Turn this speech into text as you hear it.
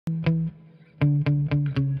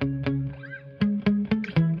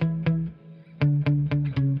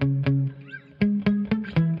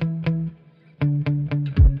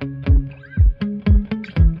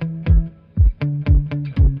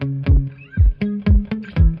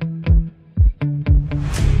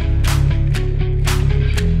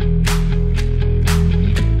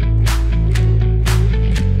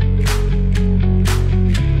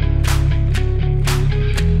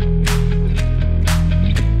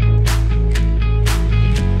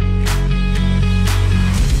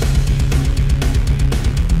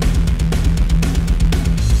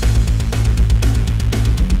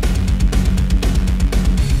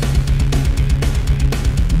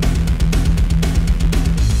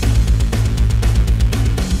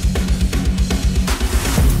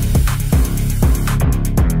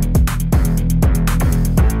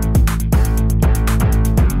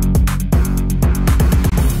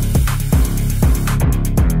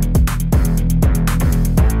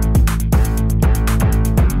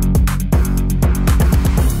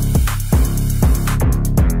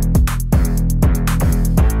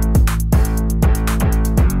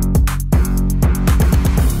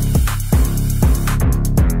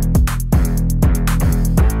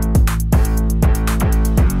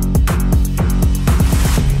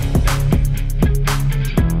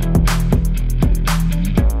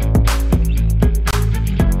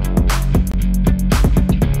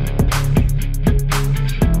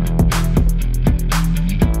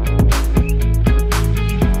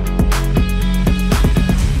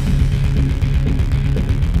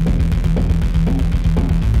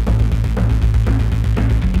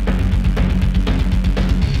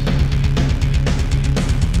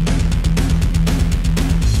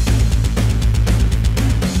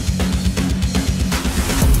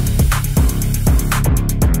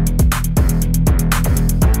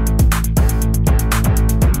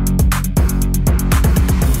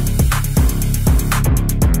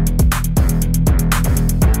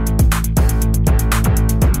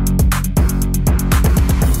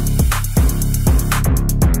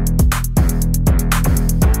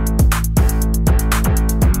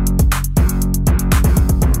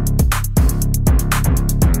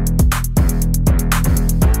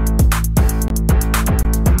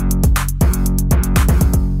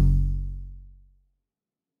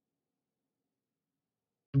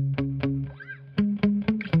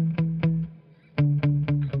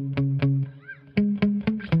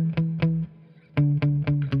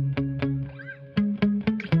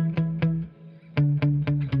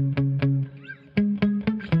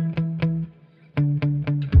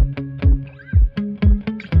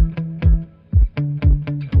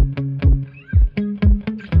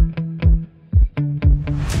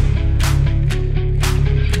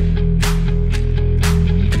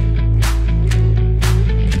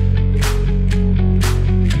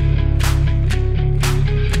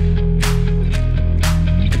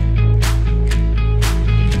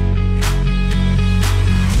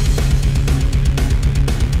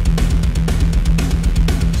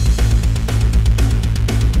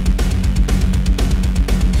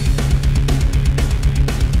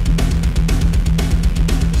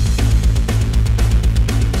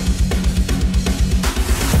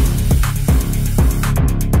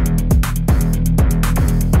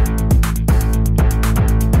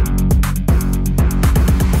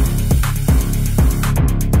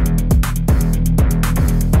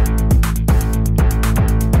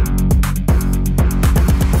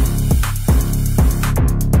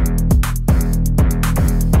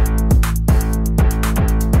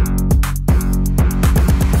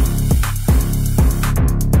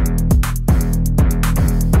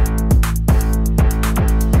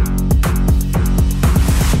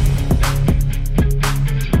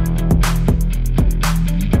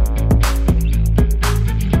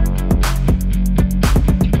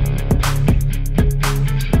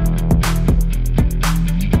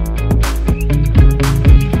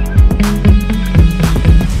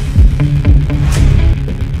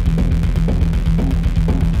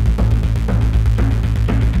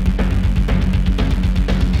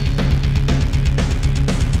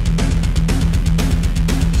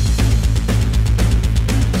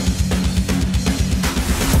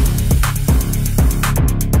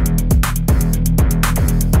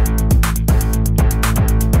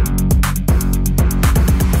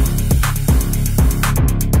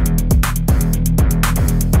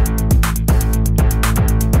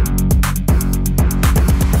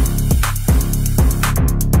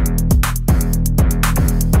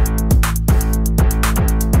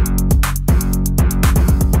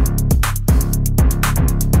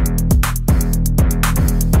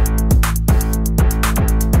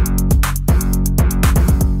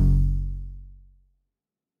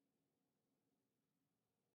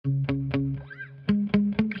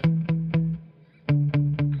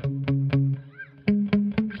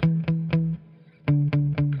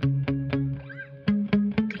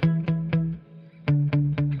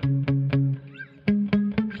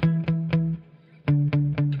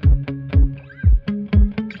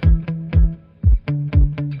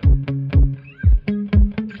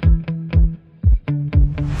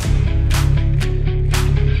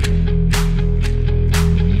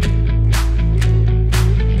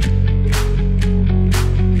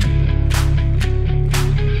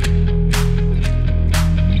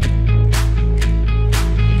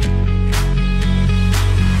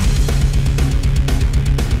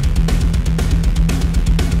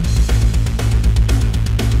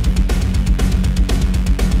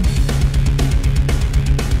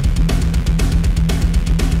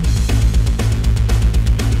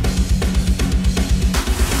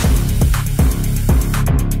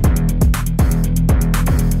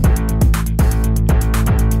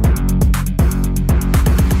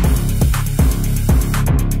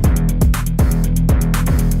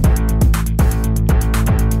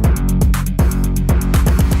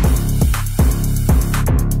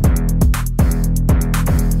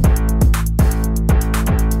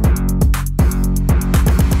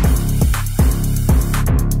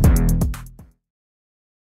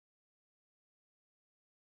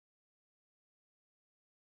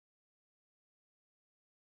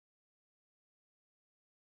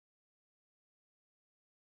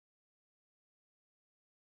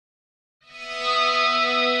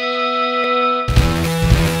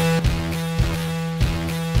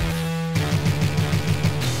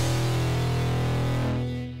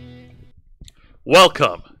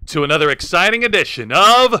Welcome to another exciting edition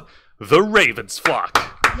of The Ravens Flock.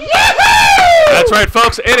 That's right,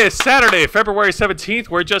 folks. It is Saturday, February 17th.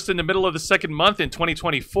 We're just in the middle of the second month in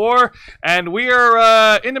 2024, and we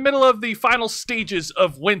are in the middle of the final stages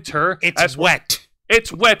of winter. It's wet.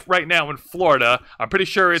 It's wet right now in Florida. I'm pretty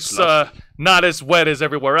sure it's not as wet as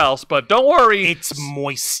everywhere else, but don't worry. It's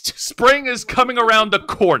moist. Spring is coming around the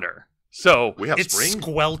corner. So we have it's spring?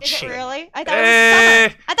 squelching. Is it really? I thought it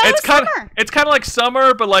was summer. I thought it was summer. It's kind of like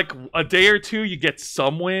summer, but like a day or two, you get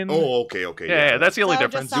some wind. Oh, okay. Yeah, that's the only So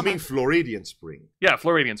difference. just You mean Floridian spring? Yeah,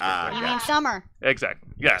 Floridian spring. You mean summer?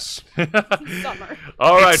 Exactly. Yes. Summer.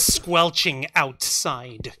 All right. It's squelching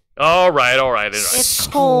outside. All right. It's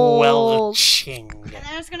cold. Squelching. And then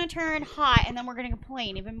it's gonna turn hot, and then we're gonna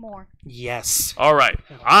complain even more. Yes. All right.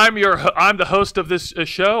 I'm the host of this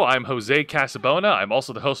show. I'm Jose Casabona. I'm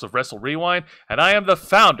also the host of Wrestle Rewind, and I am the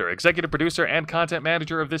founder, executive producer, and content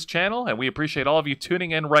manager of this channel. And we appreciate all of you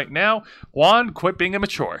tuning in right now. Juan, quit being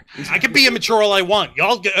immature. I can be immature all I want.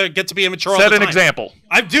 Y'all get to be immature all the Set time. an example.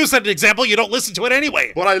 I do set an example. You don't listen to it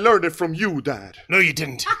anyway. But I learned it from you, Dad. No, you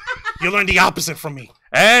didn't. You learned the opposite from me.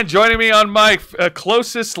 And joining me on my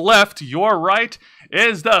closest left, your right,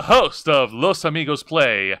 is the host of Los Amigos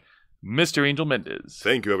Play, Mr. Angel Mendez.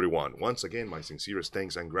 Thank you, everyone. Once again, my sincerest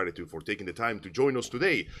thanks and gratitude for taking the time to join us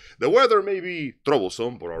today. The weather may be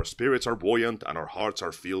troublesome, but our spirits are buoyant and our hearts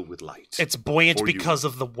are filled with light. It's buoyant For you. because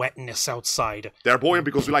of the wetness outside. They're buoyant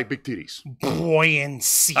because we like big titties.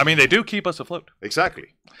 Buoyancy. I mean, they do keep us afloat. Exactly.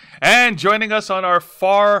 And joining us on our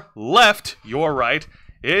far left, your right,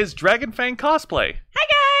 is Dragonfang Cosplay.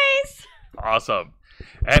 Hi guys. Awesome.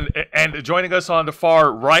 And joining us on the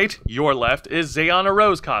far right, your left, is Zayana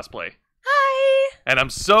Rose Cosplay. Hi. And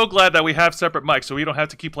I'm so glad that we have separate mics so we don't have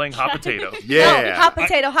to keep playing hot potato. Yeah. No, hot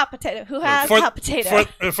potato. Who has hot potato?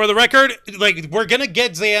 For the record, like we're gonna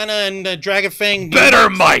get Zayana and Dragonfang Better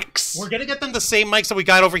mics! We're gonna get them the same mics that we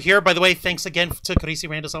got over here. By the way, thanks again to Carisi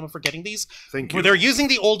Randasama for getting these. Thank you. They're using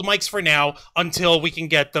the old mics for now until we can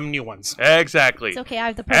get them new ones. Exactly. It's okay, I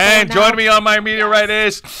have the purple And one now. joining me on my immediate right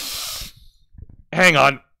is... Hang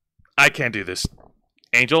on. I can't do this.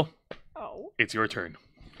 Angel, Oh. it's your turn.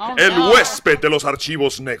 Oh, El no. huésped de los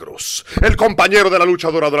archivos negros, el compañero de la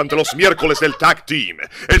luchadora durante los miércoles del tag team,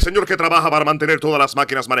 el señor que trabaja para mantener todas las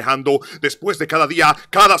máquinas manejando después de cada día,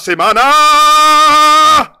 cada semana,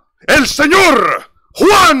 el señor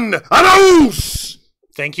Juan Araúz.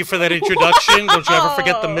 Thank you for that introduction. Don't you ever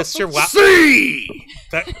forget the Mr. Wow. Sí.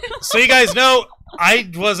 So you guys know,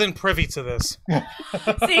 I wasn't privy to this.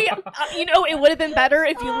 See, you know, it would have been better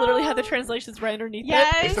if you literally had the translations right underneath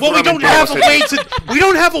Yes. Well, we don't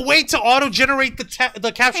have a way to auto-generate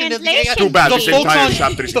the caption in the AI. Translation. Too bad The this folks entire on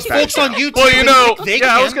chapter is the folks on Spanish. YouTube. Well, you know, they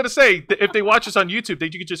I was can. going to say, if they watch us on YouTube,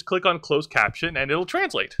 you could just click on closed caption and it'll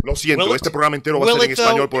translate. Lo siento, Will it- este programa entero va a will ser en it,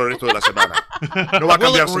 español though? por el resto de la semana. No va a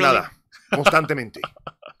Will it cambiarse really? nada. Constantemente.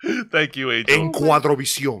 Thank you, Angel. En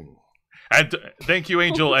Cuadrovisión. And thank you,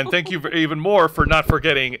 Angel, and thank you even more for not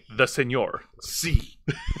forgetting the Señor. Sí.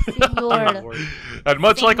 Lord. And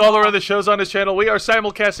much like all our other shows on this channel, we are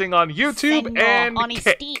simulcasting on YouTube Senor and on a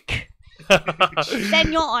Kick. steak.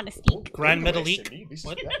 Senor on a steak. Grand Metalik.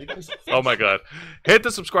 Oh my god. Hit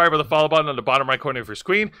the subscribe or the follow button on the bottom right corner of your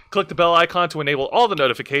screen. Click the bell icon to enable all the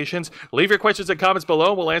notifications. Leave your questions and comments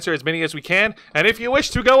below. We'll answer as many as we can. And if you wish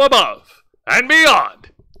to go above and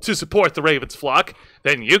beyond to support the Ravens Flock,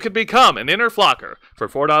 then you can become an inner flocker. For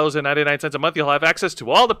 $4.99 a month, you'll have access to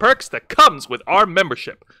all the perks that comes with our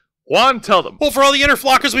membership. Juan, tell them. Well, for all the inner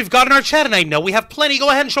flockers we've got in our chat, and I know we have plenty, go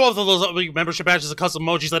ahead and show off those membership badges and custom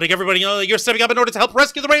emojis, letting everybody know that you're stepping up in order to help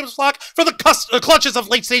rescue the Ravens flock from the clutches of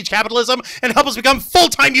late-stage capitalism and help us become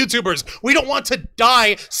full-time YouTubers. We don't want to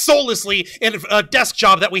die soullessly in a desk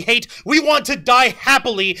job that we hate. We want to die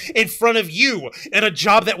happily in front of you in a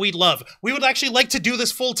job that we love. We would actually like to do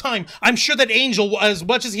this full-time. I'm sure that Angel, as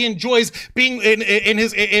much as he enjoys being in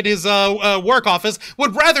his work office,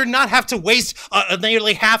 would rather not have to waste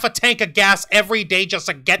nearly half a tank of gas every day just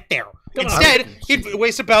to get there. Instead, he'd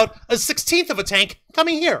waste about a 1/16 of a tank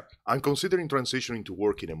coming here. I'm considering transitioning to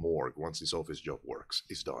work in a morgue once this office job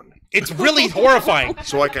is done. It's really horrifying.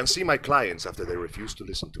 So I can see my clients after they refuse to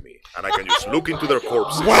listen to me. And I can just look into their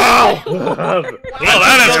corpses. Wow! Well,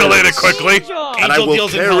 that escalated quickly. And I Angel will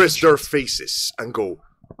deals in caress knowledge. their faces and go,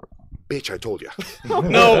 bitch, I told ya.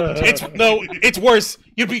 No, it's worse.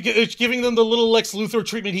 You'd be giving them the little Lex Luthor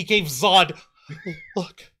treatment he gave Zod.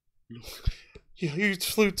 Look. You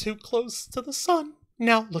flew too close to the sun.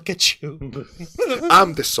 Now look at you.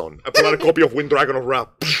 I'm the sun. I put out a copy of Wind Dragon of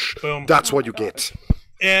Rap. Boom. That's what you get.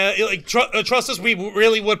 Trust us, we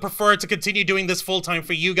really would prefer to continue doing this full time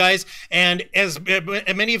for you guys. And as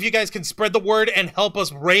many of you guys can spread the word and help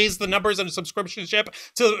us raise the numbers and subscriptionship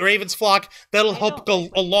to the Ravens Flock, that'll help go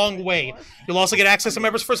a long way. You'll also get access to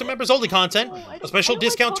members first and members only content, a special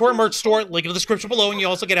discount to our merch store, link in the description below, and you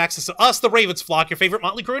also get access to us, the Ravens Flock, your favorite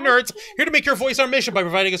motley crew of nerds, here to make your voice our mission by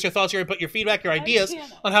providing us your thoughts, your input, your feedback, your ideas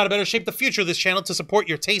on how to better shape the future of this channel to support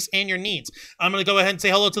your tastes and your needs. I'm going to go ahead and say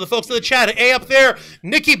hello to the folks in the chat. A up there,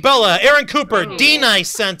 Nikki Bella, Aaron Cooper, D Nice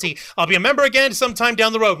Santi. I'll be a member again sometime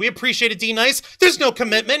down the road. We appreciate it, D Nice. There's no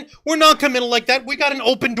commitment. We're non-committal like that. We got an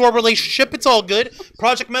open door relationship. It's all good.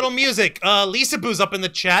 Project Metal Music. Lisa Boo's up in the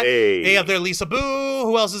chat. Hey. A up there, Lisa Boo.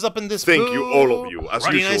 Who else is up in this? Thank boo? you, all of you. As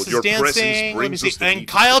D usual, Nice is your dancing. presence brings us the And need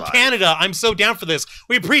to Kyle survive. Canada. I'm so down for this.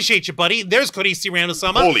 We appreciate you, buddy. There's Kodisi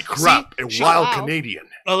Randosama. Holy crap, See? a wild Wow. Canadian.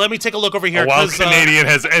 Let me take a look over here. A wild 'cause, Canadian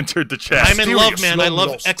has entered the chat. I'm in love, Mysterious man. I love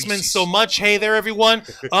long-lost X-Men species. so much. Hey there, everyone.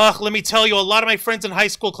 Let me tell you, a lot of my friends and high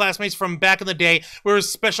school classmates from back in the day were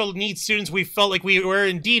special needs students. We felt like we were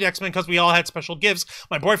indeed X-Men because we all had special gifts.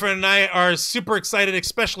 My boyfriend and I are super excited,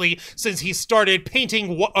 especially since he started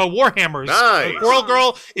painting Warhammers. Nice. Squirrel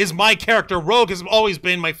Girl is my character. Rogue has always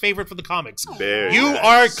been my favorite for the comics. Very You nice.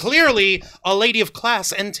 are clearly a lady of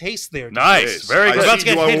class and taste there. Nice. Yes, Very I good. About to see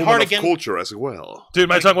get you are a hit woman hard of again. culture as well. Dude,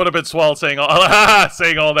 my tongue would have been swallowed saying all,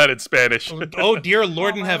 saying all that in Spanish. Oh dear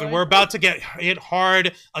Lord in my heaven, Lord. we're about to get hit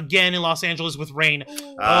hard again in Los Angeles with rain.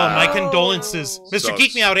 Oh, my condolences. Mr. Sucks.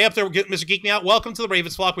 Geek Me Out, hey up there, Mr. Geek Me Out, welcome to the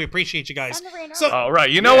Ravens Flock. We appreciate you guys. Send the rain So, out. All right,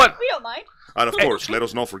 you know what? We don't mind. And of course, let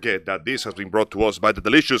us not forget that this has been brought to us by the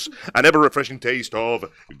delicious and ever-refreshing taste of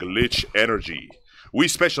Glitch Energy. We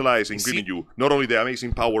specialize in giving you not only the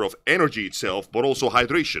amazing power of energy itself, but also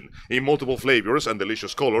hydration in multiple flavors and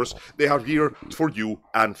delicious colors. They are here for you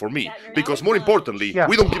and for me. Because more importantly,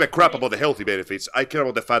 we don't give a crap about the healthy benefits. I care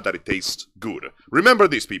about the fact that it tastes good. Remember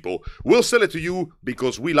this, people. We'll sell it to you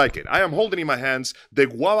because we like it. I am holding in my hands the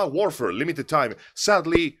Guava Warfare limited time.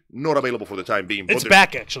 Sadly, not available for the time being. it's but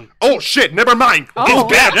back actually. Oh shit, never mind. Oh.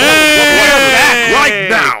 It's back. We're back right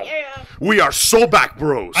now. We are so back,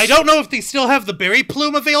 bros. I don't know if they still have the berry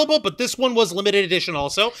plume available, but this one was limited edition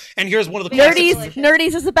also. And here's one of the classics.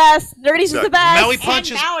 Nerdies is the best. Nerdies is the best. Maui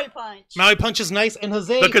Punch is Maui Punch. Maui Punch is nice, and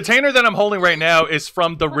Jose. The container that I'm holding right now is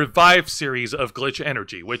from the Revive series of Glitch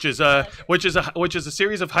Energy, which is a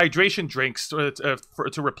series of hydration drinks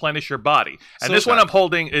to replenish your body. And So this one sad. I'm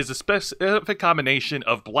holding is a specific combination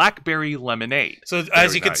of blackberry lemonade. So as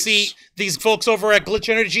Very you can nice. see, these folks over at Glitch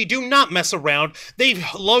Energy do not mess around. They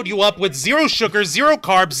load you up with zero sugar, zero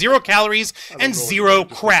carbs, zero calories, and zero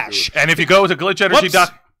crash. And if you go to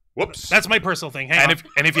glitchenergy.com, Whoops. That's my personal thing. Hang on.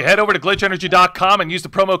 and if you head over to glitchenergy.com and use the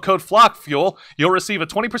promo code FlockFuel, you'll receive a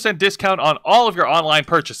 20% discount on all of your online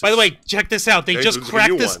purchases. By the way, check this out. They Hey, just this is a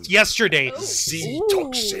cracked new this one. yesterday.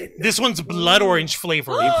 Z-toxin. This one's blood orange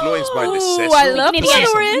flavor. Influenced by the Ooh, sesame. I love We need to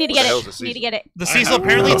get blood it. We need to get What the it. hell's We need to get it. The Cecil,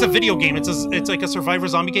 apparently it's a video game. It's like a survivor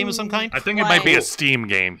zombie game of some kind. I think it might be a Right. Steam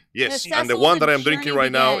game. Yes, The and the Cecil one that the I'm drinking journey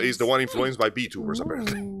right now begins. is the one influenced by VTubers,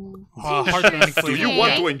 apparently. Heartburning Do flavor. you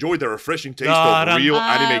want to enjoy the refreshing taste God, of real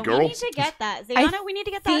anime We girl? need to get that. Zayana, we need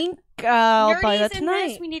to get that. think I'll buy that Nerdies in this,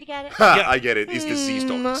 tonight. we need to get it. Ha, Yeah. I get it. It's the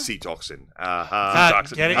Z-toxin. Get it? Ah,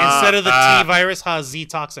 Instead of the ah. T virus, Z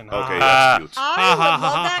toxin. Okay, Ah. that's cute. I Ha, ha, would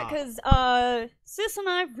love ha, that ha. because Sis and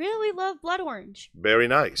I really love Blood Orange. Very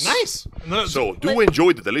nice. Nice. No, So, do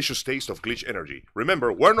enjoy the delicious taste of Glitch Energy.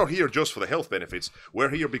 Remember, we're not here just for the health benefits. We're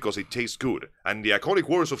here because it tastes good. And the iconic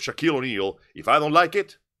words of Shaquille O'Neal, if I don't like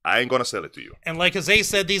it, I ain't gonna sell it to you. And like Jose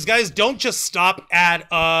said, these guys don't just stop at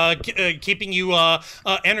keeping you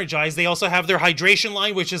energized. They also have their hydration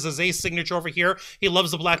line, which is Jose's signature over here. He loves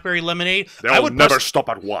the blackberry lemonade. They'll never stop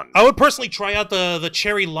at one. I would personally try out the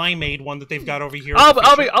cherry limeade one that they've got over here. in the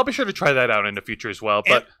future. I'll be sure to try that out in the future as well.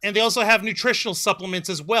 But And they also have nutritional supplements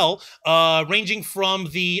as well, ranging from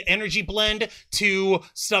the energy blend to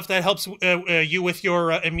stuff that helps you with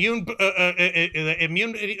your immune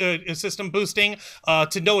system boosting,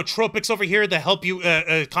 to nootropics over here that help you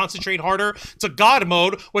concentrate harder, to God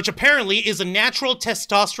mode, which apparently is a natural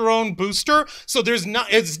testosterone booster. So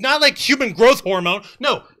it's not like human growth hormone.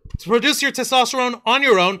 No, to produce your testosterone on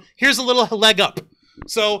your own, here's a little leg up.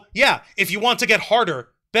 So yeah, if you want to get harder,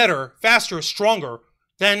 better, faster, stronger,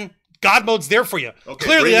 then God mode's there for you. Okay,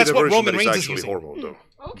 Clearly, bring me that's the what version Roman that Reigns is actually using. hormone, though.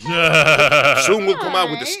 Okay. Soon we'll come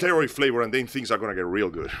out with the Alright. steroid flavor, and then things are gonna get real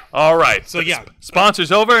good. all right. So yeah.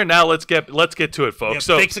 Sponsor's over, and now let's get to it, folks. Yeah,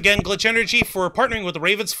 So thanks again, Glitch Energy, for partnering with the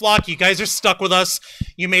Ravens Flock. You guys are stuck with us.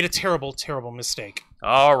 You made a terrible, terrible mistake.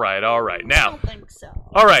 all right. I Now, don't think so.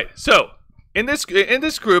 all right. So in this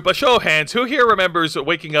group, a show of hands, who here remembers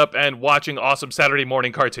waking up and watching awesome Saturday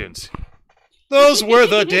morning cartoons? Those were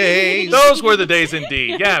the days. Those were the days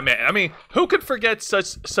indeed. Yeah, man. I mean, who could forget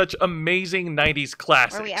such amazing 90s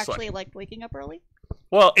classics? Where we actually liked waking up early.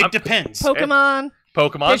 Well, It depends. Pokemon,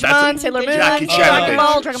 Pokemon. Digimon, Sailor Moon, Jackie Chan Dragon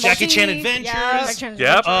Ball, Adventures. Dragon Ball Jackie Chan Z. Adventures.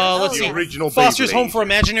 Yeah. Yep. Let's The see. original Foster's Beyblade. Home for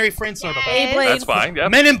Imaginary Friends. Sorry about that. Beyblade. That's fine.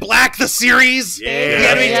 Yep. Men in Black, the series. Yeah. The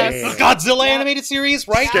animated, Yes. the Godzilla animated series,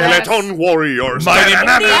 right? Skeleton Warriors. Mighty-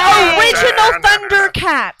 The original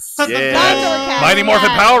Thundercats. Yeah. Mighty Morphin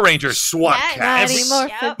Power Rangers. SWAT Yes. cats. Mighty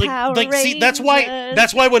Morphin Power Like, see, that's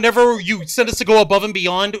Rangers. why whenever you send us to go above and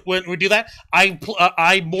beyond when we do that,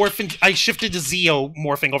 I shifted to Zeo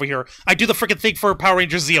morphing over here. I do the freaking thing for Power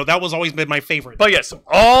Rangers Zeo. That was always been my favorite. But yes,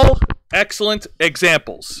 all excellent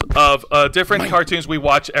examples of different cartoons we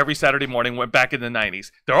watch every Saturday morning went back in the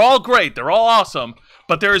 90s. They're all great. They're all awesome.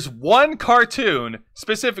 But there is one cartoon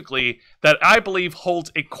specifically that I believe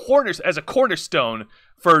holds as a cornerstone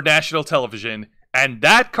for national television, and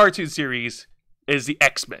that cartoon series is the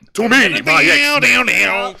X-Men. To me, my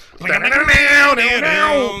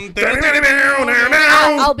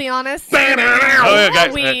I'll be honest. Oh, yeah,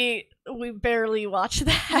 guys. We barely watch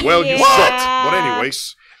that. Well, you Yeah. sucked. But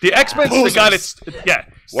anyways, The X-Men got its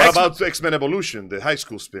what X-Men- about X-Men Evolution, the high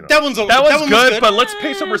school spin-off? that one's that was good, but let's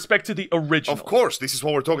pay some respect to the original. Of course, this is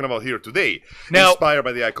what we're talking about here today. Now- Inspired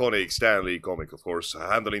by the iconic Stan Lee comic, of course,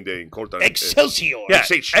 handling the important... Excelsior. Yeah,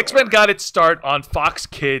 Excelsior. X-Men got its start on Fox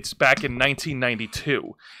Kids back in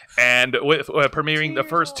 1992, and with premiering the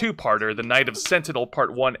first two-parter, The Night of Sentinel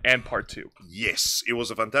Part 1 and Part 2. Yes, it was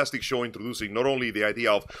a fantastic show introducing not only the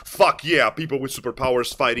idea of, fuck yeah, people with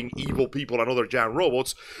superpowers fighting evil people and other giant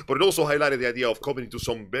robots, but it also highlighted the idea of coming into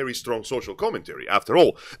some very strong social commentary. After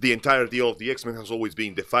all, the entire deal of the X-Men has always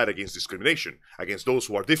been the fight against discrimination, against those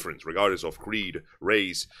who are different, regardless of creed,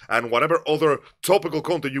 race, and whatever other topical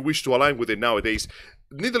content you wish to align with it nowadays.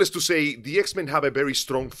 Needless to say, the X-Men have a very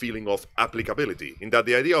strong feeling of applicability, in that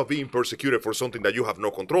the idea of being persecuted for something that you have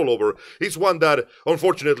no control over is one that,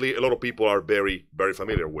 unfortunately, a lot of people are very, very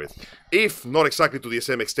familiar with. If not exactly to the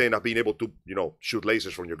same extent of being able to, shoot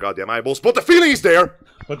lasers from your goddamn eyeballs, but the feeling is there!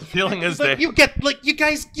 But the feeling is that You get,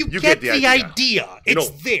 you get the idea. It's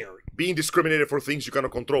there. Being discriminated for things you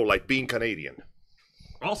cannot control, like being Canadian.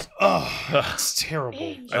 It's terrible.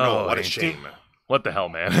 I know, Oh, what a dude. shame. what the hell,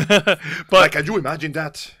 man? Like, but can you imagine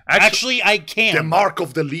that? Actually, I can. The mark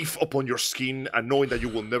of the leaf upon your skin, and knowing that you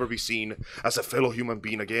will never be seen as a fellow human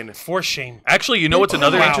being again. For shame. actually, you know what's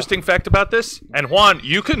another Wow. interesting fact about this? And Juan,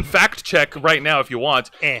 you can fact check right now if you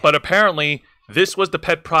want, but apparently this was the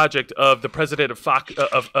pet project of the president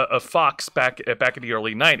of Fox back in the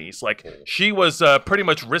early 90s. Like, she was pretty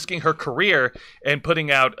much risking her career and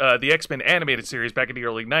putting out the X-Men animated series back in the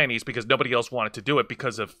early 90s because nobody else wanted to do it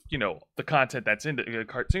because of, the content that's in the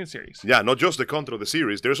cartoon series. Yeah, not just the content of the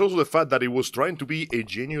series, there's also the fact that it was trying to be a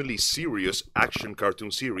genuinely serious action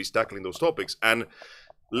cartoon series tackling those topics, and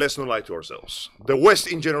let's not lie to ourselves. The West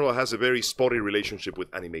in general has a very spotty relationship with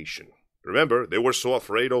animation. Remember, they were so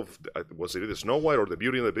afraid of, was it the Snow White or the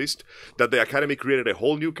Beauty and the Beast, that the Academy created a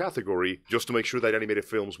whole new category just to make sure that animated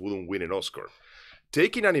films wouldn't win an Oscar.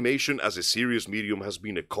 Taking animation as a serious medium has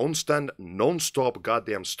been a constant, non-stop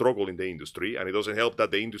goddamn struggle in the industry, and it doesn't help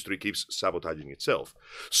that the industry keeps sabotaging itself.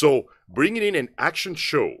 So, bringing in an action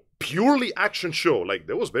show, purely action show, like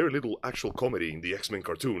there was very little actual comedy in the X-Men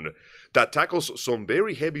cartoon, that tackles some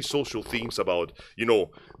very heavy social themes about,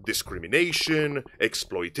 discrimination,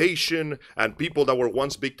 exploitation, and people that were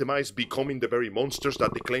once victimized becoming the very monsters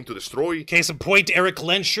that they claim to destroy. Case in point, Eric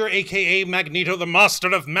Lensher, a.k.a. Magneto, the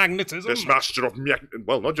Master of Magnetism. The master of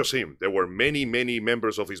well, not just him. There were many, many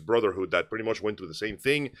members of his brotherhood that pretty much went through the same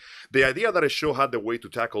thing. The idea that a show had the way to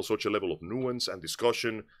tackle such a level of nuance and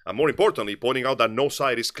discussion, and more importantly, pointing out that no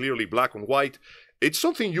side is clearly black and white, it's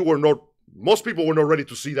something most people were not ready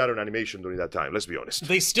to see that on animation during that time, let's be honest.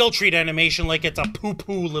 They still treat animation like it's a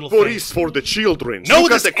poo-poo little But thing. it's for the children. No,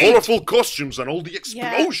 Look at this the ain't. colorful costumes and all the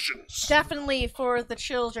explosions. Definitely for the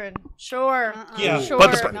children. Sure. Yeah. Sure.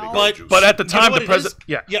 But the- no. But at the You know time, what the it president,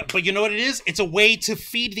 is? Yeah, but you know what it is? It's a way to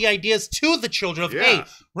feed the ideas to the children of, Yeah. hey,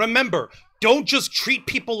 remember, don't just treat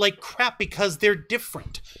people like crap because they're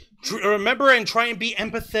different. Remember and try and be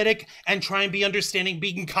empathetic and try and be understanding,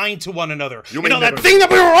 being kind to one another. You You may know, that never- thing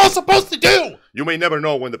that we were all supposed to do! You may never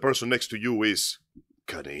know when the person next to you is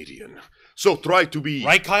Canadian. So try to be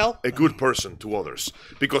Right, Kyle? a good person to others,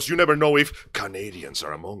 because you never know if Canadians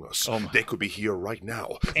are among us. They could be here right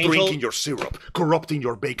now, Angel- drinking your syrup, corrupting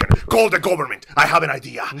your bacon. Call the government. I have an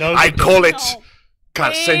idea. No, I you call it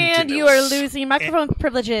And you are Sentinels. losing microphone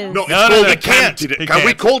privileges. No, it's No, called no, the he can't. Cantinels. He Can we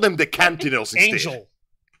can't. call them the Cantinels instead? Angel,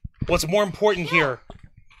 what's more important here,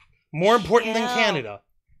 more important than Canada,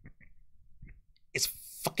 is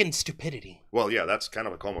fucking stupidity. Well, yeah, that's kind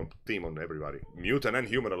of a common theme on everybody. Mutant and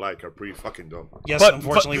human alike are pretty fucking dumb. Yes,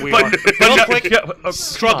 unfortunately we are. Real quick,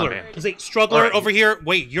 Struggler. Struggler Right. over here.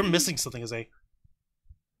 Wait, you're missing something, Jose.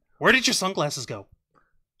 Where did your sunglasses go?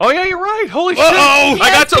 Oh yeah, you're right. Holy shit! Uh-oh! I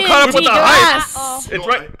got so caught up with the hype. Oh. It's No,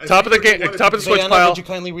 right I top of the think game, you top of the switch Diana, pile. would you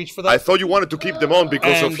kindly reach for that? I thought you wanted to keep them on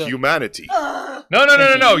because of And, humanity.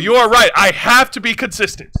 No. You are right. I have to be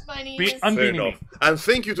consistent. My name Be is... Fair unbeating me. enough. And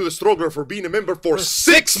thank you to the Struggler for being a member for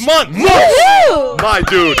 6 months. Woo! My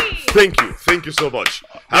dude, thank you so much.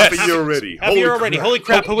 Happy Yes. year already. Happy year already. Holy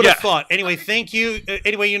crap, who would have yeah. thought? Anyway, thank you.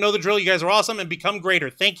 Anyway, you know the drill. You guys are awesome and become greater.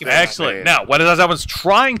 Thank you for that. Excellent. man. Now, what I was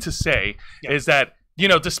trying to say Yeah. is that, you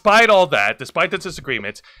know, despite all that, despite the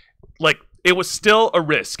disagreements, like, it was still a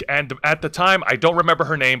risk. And at the time, I don't remember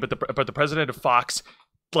her name, but the president of Fox,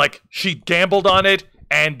 like, she gambled on it,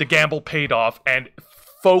 and the gamble paid off, and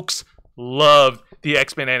folks loved the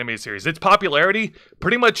X-Men animated series. Its popularity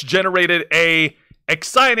pretty much generated a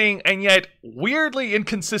exciting and yet weirdly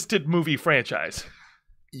inconsistent movie franchise.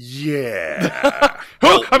 Yeah.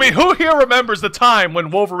 Who here remembers the time when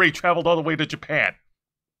Wolverine traveled all the way to Japan?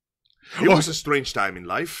 It was a strange time in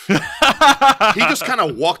life. He just kind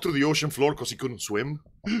of walked through the ocean floor because he couldn't swim.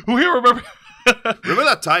 Who here remember? Remember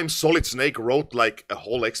that time Solid Snake wrote like a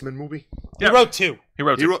whole X-Men movie? He wrote 2. He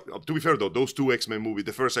wrote He it. wrote, to be fair though, those two X-Men movies,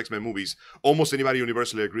 the first X-Men movies, almost anybody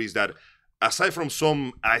universally agrees that aside from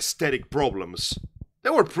some aesthetic problems, they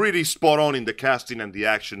were pretty spot on in the casting and the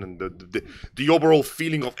action and the overall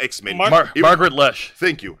feeling of X-Men. Margaret Lesh.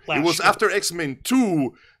 Thank you. Flash, It was yeah. after X-Men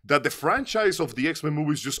 2 that the franchise of the X-Men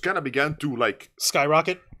movies just kind of began to like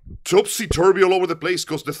Skyrocket. topsy-turvy all over the place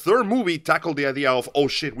because the third movie tackled the idea of, oh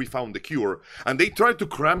shit, we found the cure. And they tried to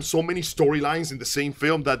cram so many storylines in the same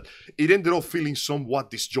film that it ended up feeling somewhat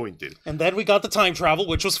disjointed. And then we got the time travel,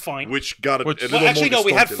 which was fine. Which got a Which- little Well, actually, more no,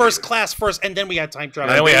 we had disjointed first later. class first, and then we had time travel.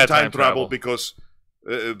 And then And we then had time time travel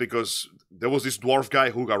travel. because there was this dwarf guy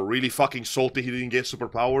who got really fucking salty he didn't get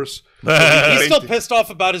superpowers. He's still pissed off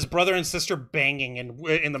about his brother and sister banging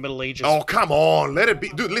in the Middle Ages. Oh, come on, let it be.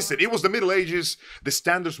 Dude, listen, it was the Middle Ages. The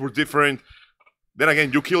standards were different. Then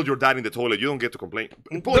again, you killed your dad in the toilet. You don't get to complain.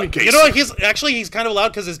 Point in case. You know what? He's kind of allowed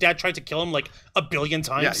because his dad tried to kill him like a billion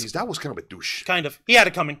times. Yeah, his dad was kind of a douche. Kind of. He had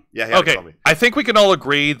it coming. Yeah, he had it Okay, coming. I think we can all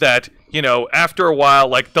agree that, you know, after a while,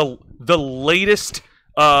 like the latest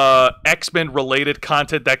X-Men related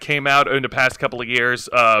content that came out in the past couple of years,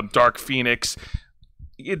 Dark Phoenix,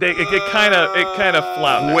 it kind of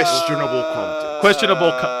floundered. Questionable content. Questionable.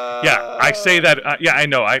 Yeah, I say that. Yeah, I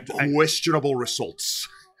know. I Questionable results.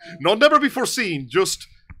 Not never before seen, just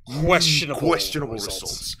Questionable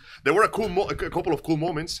results. There were a couple of cool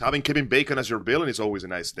moments. Having Kevin Bacon as your villain is always a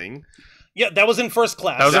nice thing. Yeah, that was in first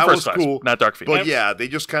class. That was That the was first class, cool. not Dark Phoenix. But yeah, they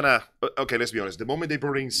just kind of... Okay, let's be honest. The moment they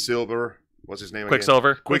brought in Silver... What's his name again?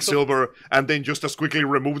 Quicksilver. Quicksilver, and then just as quickly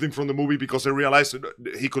removed him from the movie because they realized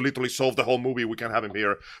he could literally solve the whole movie. We can't have him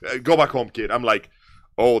here. Go back home, kid. I'm like,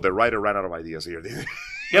 oh, the writer ran out of ideas here.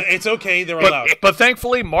 Yep, it's okay. They're allowed. But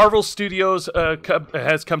thankfully, Marvel Studios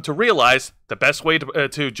has come to realize the best way to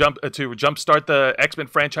jumpstart the X-Men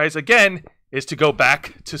franchise again is to go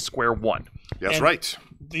back to square one. That's And- right.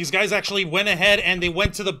 These guys actually went ahead and they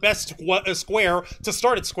went to the best square to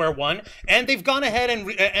start at square one, and they've gone ahead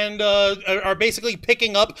and are basically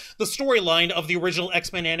picking up the storyline of the original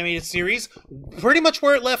X-Men animated series, pretty much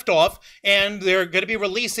where it left off. And they're going to be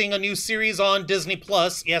releasing a new series on Disney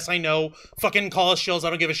Plus. Yes, I know, fucking call us shills. I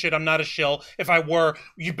don't give a shit. I'm not a shill. If I were,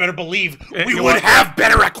 you better believe we you would are- have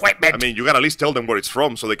better equipment. I mean, you gotta at least tell them where it's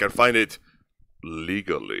from so they can find it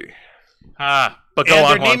legally. But go and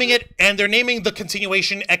on, they're Juan. naming it, and they're naming the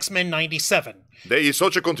continuation X-Men 97. There is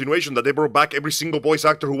such a continuation that they brought back every single voice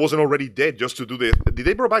actor who wasn't already dead just to do the... Did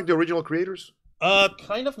they bring back the original creators?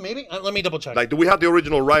 Kind of, maybe? Let me double check. Like, do we have the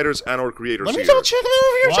original writers and our creators Let me here? double check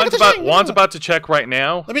it over here. Juan's about to check right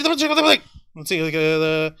now. Let me double check. Let's see. Like,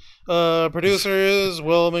 the producers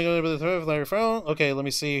will make it phone. Okay, let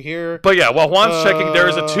me see here. But yeah, while Juan's checking, there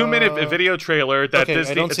is a 2-minute video trailer that okay,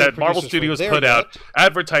 I don't see that the Marvel producers Studios right put there out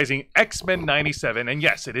advertising X-Men 97. And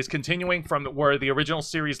yes, it is continuing from where the original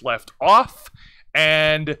series left off.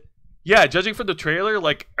 And yeah, judging from the trailer,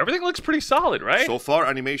 like, everything looks pretty solid, right? So far,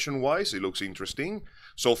 animation-wise, it looks interesting.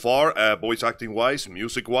 So far, voice acting-wise,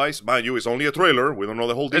 music-wise, mind you, it's only a trailer. We don't know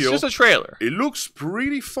the whole deal. It's just a trailer. It looks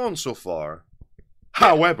pretty fun so far.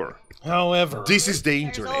 However, this is the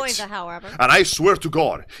There's always a internet. however. And I swear to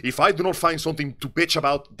God, if I do not find something to bitch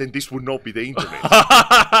about, then this would not be the internet.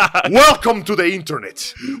 Welcome to the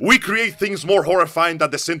internet. We create things more horrifying than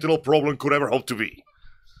the Sentinel problem could ever hope to be.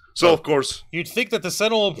 So, of course... You'd think that the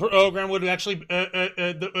Sentinel program would actually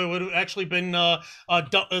been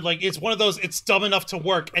like it's one of those. It's dumb enough to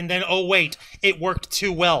work, and then oh wait, it worked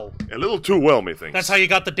too well. A little too well, methinks. That's how you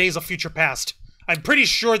got the Days of Future Past. I'm pretty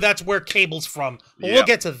sure that's where Cable's from. But Yeah. we'll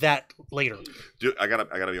get to that later. Dude, I gotta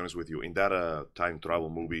be honest with you. In that time travel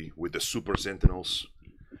movie with the Super Sentinels,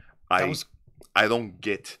 I don't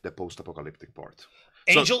get the post-apocalyptic part.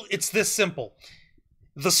 Angel, it's this simple.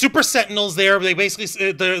 The Super Sentinels they basically,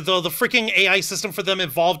 the freaking AI system for them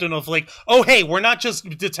evolved in of like, oh hey, we're not just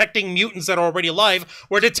detecting mutants that are already alive,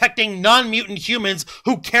 we're detecting non-mutant humans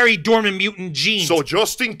who carry dormant mutant genes. So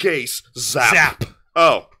just in case, zap.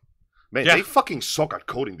 Oh. Man, Yeah. they fucking suck at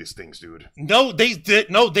coding these things, dude. No, they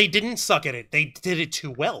didn't suck at it. They did it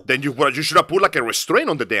too well. Then you should have put like a restraint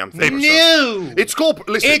on the damn thing. or something. No! It's called...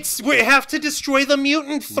 Listen. We have to destroy the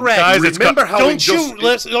mutant threat. Guys, it's remember how don't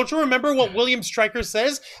injustice... you remember what William Stryker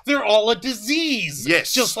says? They're all a disease.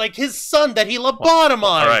 Yes. Just like his son that he lobotomized.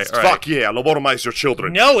 All right. Fuck yeah, lobotomize your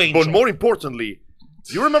children. No, Angel. But more importantly,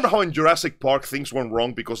 do you remember how in Jurassic Park things went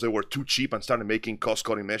wrong because they were too cheap and started making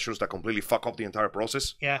cost-cutting measures that completely fuck up the entire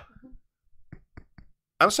process? Yeah.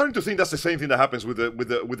 I'm starting to think that's the same thing that happens with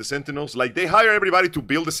the Sentinels. Like, they hire everybody to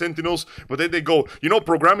build the Sentinels, but then they go, you know,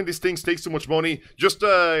 programming these things takes too much money. Just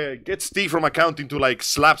get Steve from accounting to, like,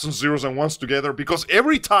 slap some zeros and ones together. Because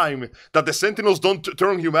every time that the Sentinels don't turn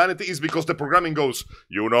on humanity is because the programming goes,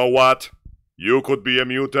 you know what? You could be a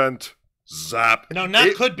mutant. Zap. No,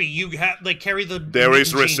 could be. You carry the. There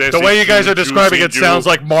is mutant gene. recessive. The way you guys are gene describing it juicing sounds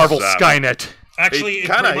you. like Marvel Zap. Skynet. Actually, It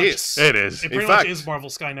kind of pretty much- is. It is. It In pretty fact, much is Marvel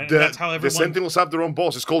Skynet. The, That's how the everyone. Sentinels have their own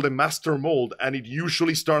boss. It's called the Master Mold, and it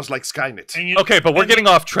usually starts like Skynet. And Okay, but we're getting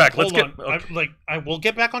off track. Let's Hold get. on. Okay. I will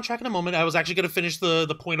get back on track in a moment. I was actually going to finish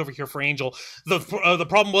the point over here for Angel. The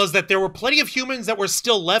problem was that there were plenty of humans that were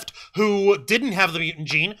still left who didn't have the mutant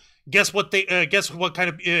gene. Guess what kind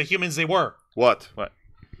of humans they were? What?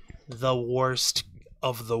 The worst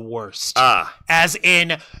of the worst. Ah. As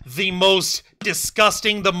in the most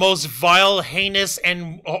disgusting, the most vile, heinous,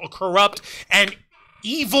 and corrupt and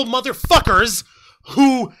evil motherfuckers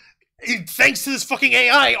who, thanks to this fucking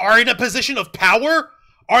AI, are in a position of power,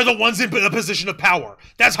 are the ones in a position of power.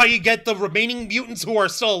 That's how you get the remaining mutants who are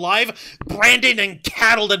still alive branded and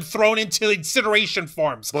cattled and thrown into incineration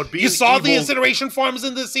farms. But being you saw the evil- incineration farms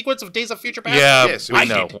in the sequence of Days of Future Past? Yeah, Yes, it we was,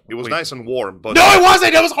 know. it was We- nice and warm, but No, it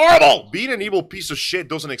wasn't! It was horrible! being an evil piece of shit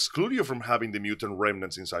doesn't exclude you from having the mutant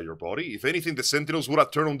remnants inside your body. If anything, the Sentinels would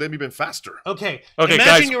have turned on them even faster. Okay, Okay,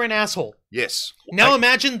 imagine guys. you're an asshole. Yes. Now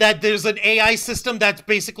imagine that there's an AI system that's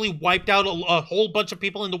basically wiped out a whole bunch of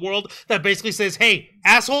people in the world that basically says, hey,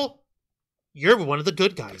 asshole, you're one of the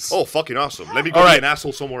good guys. Oh, fucking awesome. Let me go All be right. an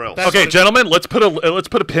asshole somewhere else. That's Okay, what it- gentlemen, let's put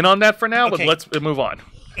a pin on that for now. Okay. But let's move on.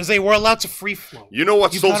 As they were allowed to free flow. You know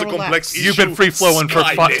what You've solves a gotta complex relax. issue? You've been free flowing for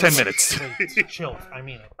Skynet. 10 minutes. Wait, chill. I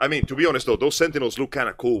mean it. I mean, to be honest though, those Sentinels look kind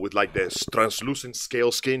of cool with like this translucent scale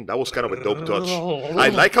skin. That was kind of a dope touch. I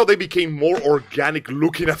like how they became more organic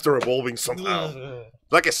looking after evolving somehow.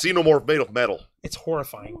 Like a xenomorph made of metal. It's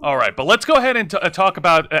horrifying. All right, but let's go ahead and talk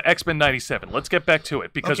about X-Men 97. Let's get back to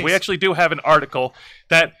it, because Okay, we so- actually do have an article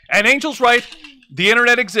that, and Angel's right, the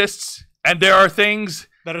internet exists, and there are things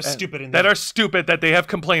That are stupid in that there. are stupid that they have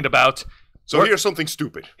complained about. So here's something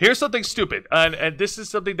stupid. Here's something stupid, and this is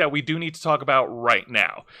something that we do need to talk about right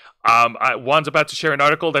now. Juan's about to share an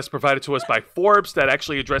article that's provided to us by Forbes that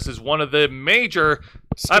actually addresses one of the major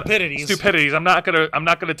Stupidities. I'm not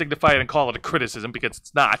gonna dignify it and call it a criticism because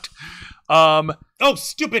it's not. Oh,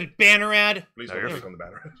 stupid banner ad. Please No, don't you're click on the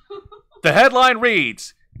banner. The headline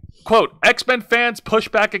reads, quote, X-Men fans push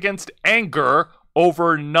back against anger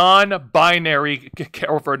over non-binary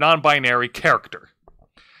character.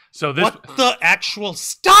 So this What the actual...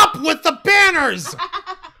 Stop with the banners!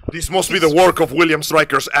 This must be the work of William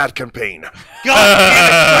Stryker's ad campaign. God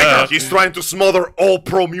damn it, He's trying to smother all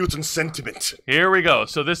pro-mutant sentiment. Here we go.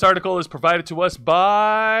 So this article is provided to us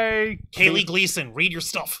by Kaylee Gleason, read your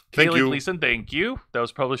stuff. Thank Kaylee you. Gleason. Thank you. That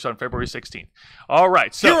was published on February 16th. All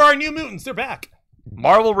right. So Here are New Mutants. They're back.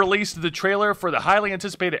 Marvel released the trailer for the highly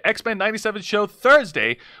anticipated X-Men 97 show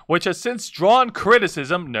Thursday, which has since drawn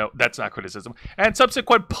criticism, no, that's not criticism, and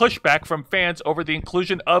subsequent pushback from fans over the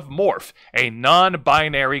inclusion of Morph, a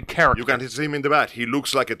non-binary character. You can see him in the back. He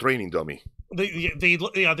looks like a training dummy. They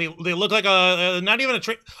look like not even a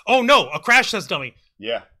oh no, a crash test dummy.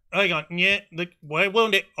 Yeah. Hang on, yeah, why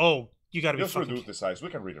won't it? Oh, You gotta be Just fucking... reduce the size. We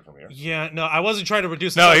can read it from here. Yeah, no, I wasn't trying to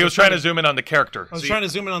reduce the No, size. he was trying to zoom in on the character. I was trying to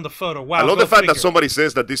zoom in on the photo. Wow. I love go the fact that figure. somebody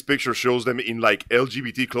says that this picture shows them in like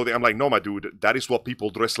LGBT clothing. I'm like, no, my dude, that is what people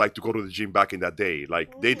dressed like to go to the gym back in that day.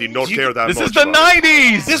 Like, they did not care that much. This is the about it.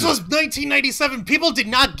 90s! This was 1997. People did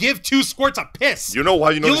not give two squirts a piss. You know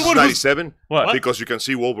why you know The this only is one who's- 97? What? Because you can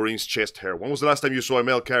see Wolverine's chest hair. When was the last time you saw a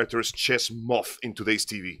male character's chest muff in today's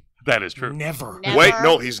TV? That is true. Never. Never. Wait,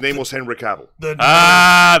 no, his name was Henry Cavill.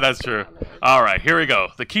 That's true. All right, here we go.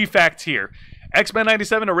 The key facts here. X-Men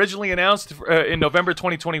 97, originally announced in November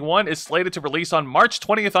 2021, is slated to release on March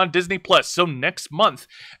 20th on Disney+, so next month,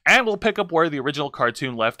 and will pick up where the original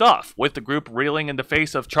cartoon left off, with the group reeling in the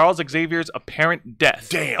face of Charles Xavier's apparent death.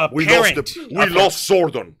 Damn, we Apparent. lost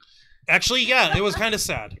Sordon. Actually, yeah, it was kind of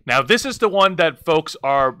sad. Now, this is the one that folks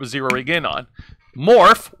are zeroing in on.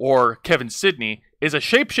 Morph, or Kevin Sidney, is a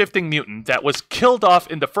shape-shifting mutant that was killed off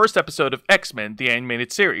in the first episode of X-Men, the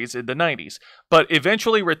animated series, in the 90s, but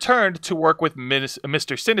eventually returned to work with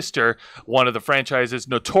Mr. Sinister, one of the franchise's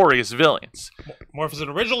notorious villains. Morph is an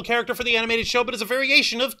original character for the animated show, but is a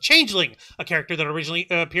variation of Changeling, a character that originally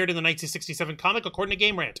appeared in the 1967 comic, according to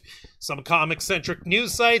Game Rant. Some comic-centric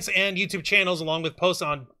news sites and YouTube channels, along with posts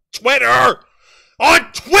on Twitter!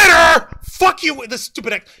 On Twitter! Fuck you, the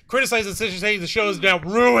stupid criticize the decision saying the show is now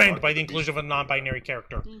ruined by the inclusion of a non-binary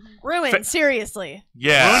character. Ruined, seriously.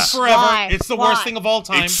 Yeah. Ruined forever. Why? It's the Why? worst thing of all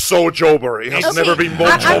time. It's so Jober. It has Okay, never been more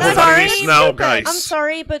I'm Jober than sorry. it is now, guys. I'm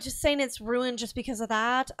sorry, but just saying it's ruined just because of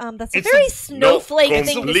that, that's a It's very a- snowflake no, thing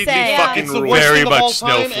to completely say. fucking It's the ruined. worst Very thing of much all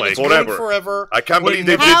time, and snowflake. it's ruined Forever. forever. I can't believe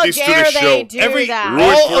they How did this to dare the they show. do Every- that? Ruined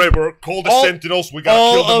All of- forever. Call the all- Sentinels. We gotta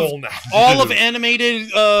all kill them of- all now. all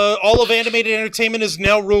of animated entertainment is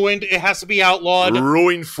now ruined. It has to be outlawed.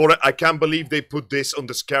 Ruined for it. I can't believe they put this on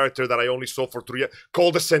this character that I only saw for 3 years.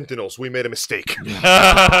 Call the Sentinels. We made a mistake.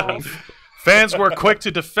 Fans were quick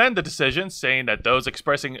to defend the decision, saying that those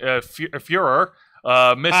expressing furor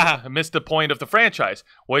missed the point of the franchise,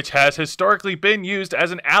 which has historically been used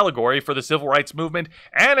as an allegory for the civil rights movement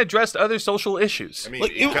and addressed other social issues. I mean,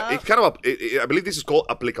 Like, it kind of. I believe this is called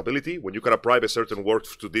applicability when you can apply a certain word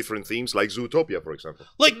to different themes, like Zootopia, for example.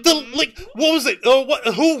 What was it?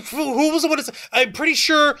 Who was it? What is it? I'm pretty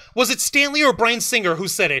sure, was it Stanley or Bryan Singer who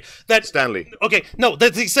said it? That Stanley. Okay, no,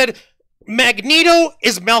 that he said Magneto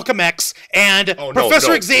is Malcolm X and Oh, no,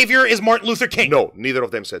 Professor no. Xavier is Martin Luther King. No, neither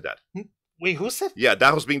of them said that. Wait, who said? Yeah,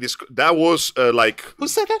 that was being that was like Who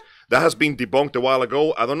said that? that has been debunked a while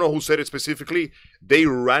ago. I don't know who said it specifically. They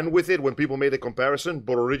ran with it when people made the comparison,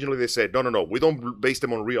 but originally they said, no, we don't base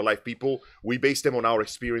them on real life people. We base them on our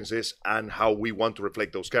experiences and how we want to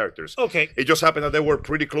reflect those characters. Okay. It just happened that they were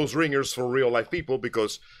pretty close ringers for real life people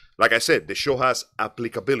because, like I said, the show has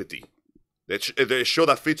applicability. The show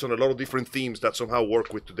that fits on a lot of different themes that somehow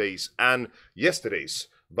work with today's and yesterday's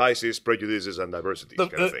biases, prejudices, and diversity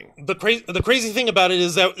kind of thing. The crazy thing about it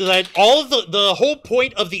is that all of the whole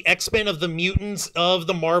point of the X-Men, of the mutants, of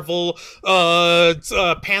the Marvel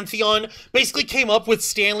pantheon basically came up with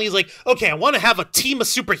Stanley's like, okay, I want to have a team of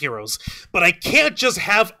superheroes, but I can't just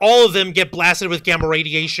have all of them get blasted with gamma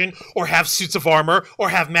radiation or have suits of armor or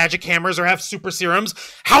have magic hammers or have super serums.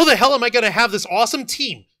 How the hell am I going to have this awesome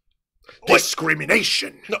team?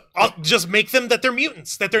 Discrimination. No, I'll just make them that they're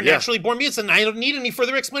mutants, that they're Yeah. naturally born mutants, and I don't need any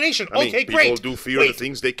further explanation. I mean, Okay, people great. do fear Wait. the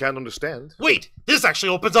things they can't understand. Wait, this actually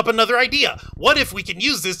opens up another idea. What if we can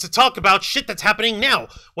use this to talk about shit that's happening now?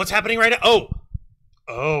 What's happening right now?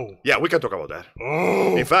 Oh. Yeah, we can talk about that.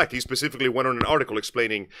 Oh. In fact, he specifically went on an article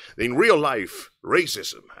explaining that in real life,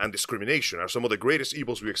 racism and discrimination are some of the greatest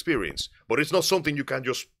evils we experience, but it's not something you can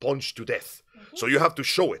just punch to death. So you have to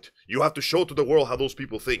show it. You have to show to the world how those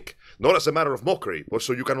people think. Not as a matter of mockery, but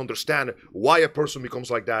so you can understand why a person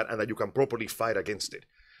becomes like that and that you can properly fight against it.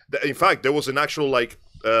 In fact, there was an actual,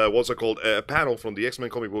 what's it called, a panel from the X-Men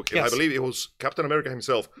comic book. Yes. I believe it was Captain America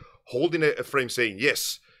himself holding a frame saying,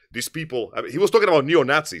 yes, these people, he was talking about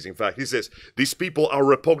neo-Nazis, in fact. He says, these people are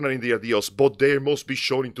repugnant in their ideas, but they must be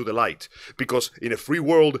shown into the light. Because in a free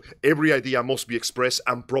world, every idea must be expressed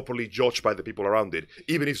and properly judged by the people around it,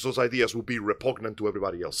 even if those ideas would be repugnant to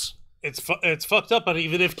everybody else. It's fucked up, but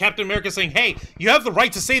even if Captain America's saying, hey, you have the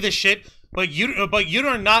right to say this shit, but you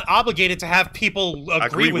are not obligated to have people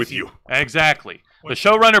agree with you. Exactly. The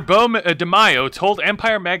showrunner Bo DeMaio told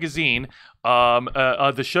Empire Magazine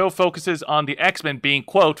the show focuses on the X-Men being,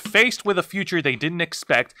 quote, faced with a future they didn't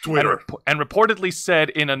expect, Twitter. and reportedly said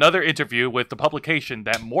in another interview with the publication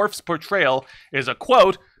that Morph's portrayal is a,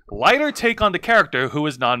 quote, lighter take on the character who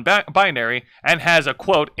is non-binary and has a,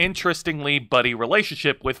 quote, interestingly buddy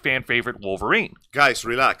relationship with fan favorite Wolverine. Guys,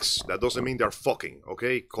 relax. That doesn't mean they're fucking,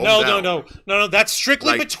 okay? Calm down. No. That's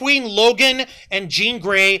strictly between Logan and Jean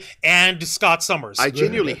Grey and Scott Summers. I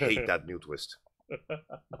genuinely hate that new twist.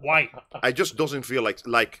 Why? I just doesn't feel like...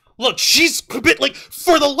 Look, she's a bit like,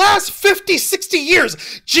 for the last 50, 60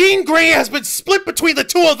 years, Jean Grey has been split between the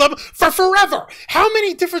two of them for forever. How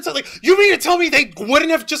many different... Like, you mean to tell me they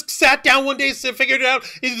wouldn't have just sat down one day and figured it out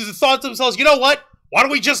and thought to themselves, you know what? Why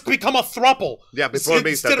don't we just become a throuple? Yeah, but the problem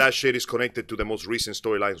is that shit is connected to the most recent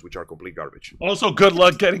storylines, which are complete garbage. Also, good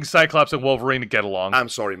luck getting Cyclops and Wolverine to get along. I'm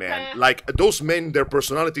sorry, man. Like, those men, their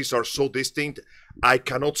personalities are so distinct, I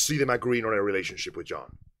cannot see them agreeing on a relationship with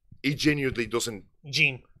John. It genuinely doesn't...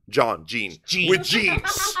 Jean. With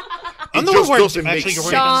jeans. I'm It the just one doesn't who make actually sense.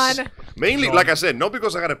 John. Mainly, like I said, not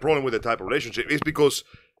because I got a problem with the type of relationship, it's because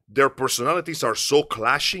their personalities are so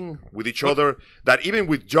clashing with each other that even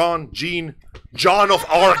with John of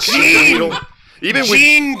Arc, you know, even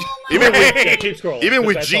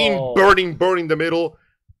with Jean burning the middle,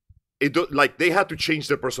 like they had to change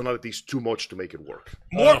their personalities too much to make it work.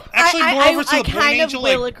 I kind of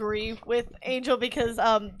will agree with Angel because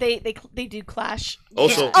they do clash.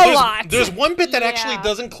 Also, a lot. There's one bit that actually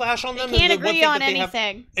doesn't clash on them. They can't and the one agree thing on that they have-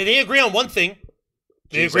 anything. and they agree on one thing.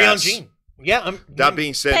 They Jean's agree on ass. Jean. Yeah. That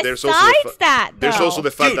being said, there's Besides also that, there's though. also the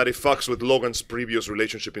fact Dude. that it fucks with Logan's previous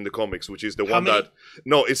relationship in the comics, which is the How one many?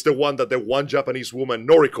 it's the one that the one Japanese woman,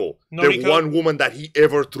 Noriko, the Noriko? one woman that he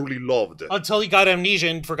ever truly loved. Until he got amnesia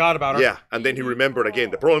and forgot about her. Yeah, and then he remembered again.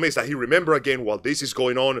 The problem is that he remembered again while this is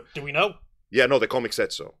going on. Do we know? Yeah, no, the comic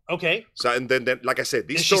said so. Okay. So and then like I said,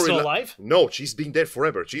 this Is she story still alive? No, she's been dead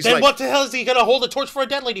forever. She's Then like what the hell is he gonna hold a torch for a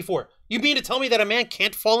dead lady for? You mean to tell me that a man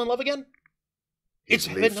can't fall in love again? he's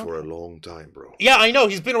it's lived been- for a long time, bro. Yeah, I know.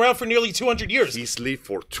 He's been around for nearly 200 years. He's lived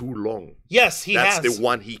for too long. Yes, he That's has. the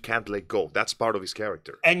one he can't let go. That's part of his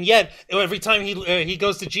character. And yet, every time he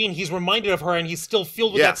goes to Jean, he's reminded of her, and he's still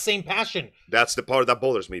filled with Yeah. that same passion. That's the part that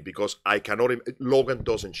bothers me because I cannot. Logan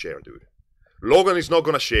doesn't share, dude. Logan is not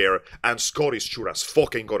gonna share, and Scott is sure as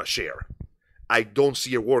fucking gonna share. I don't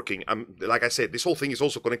see it working. Like I said, this whole thing is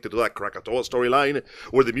also connected to that Krakatoa storyline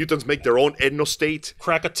where the mutants make their own ethno-state.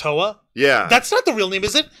 Krakatoa? Yeah. That's not the real name,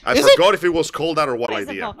 is it? I Is forgot if it was called that or what What is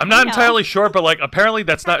it idea. called? I'm not No. entirely sure, but like apparently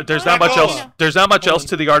that's not. There's not much Krakoa. else. There's not much else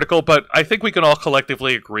to the article, but I think we can all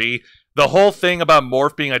collectively agree the whole thing about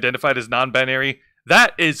Morph being identified as non-binary.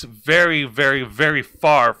 That is very, very, very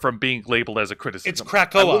far from being labeled as a criticism. It's I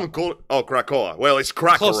Krakoa. wouldn't call it. Oh, Krakoa. Well, it's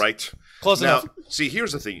Krakoa, Close. right? Close Now, enough. see,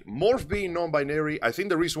 here's the thing. Morph being non-binary, I think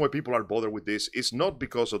the reason why people are bothered with this is not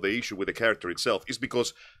because of the issue with the character itself. It's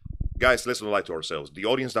because, guys, let's not lie to ourselves. The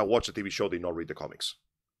audience that watched the TV show did not read the comics.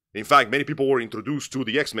 In fact, many people were introduced to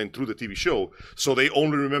the X-Men through the TV show, so they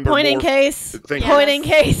only remember Point in Morph. case. Thank you. Point in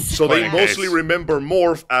case. So they Point in mostly case. remember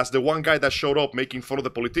Morph as the one guy that showed up making fun of the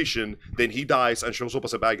politician, then he dies and shows up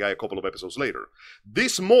as a bad guy a couple of episodes later.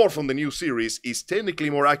 This Morph from the new series is technically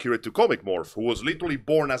more accurate to comic Morph, who was literally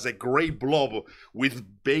born as a gray blob with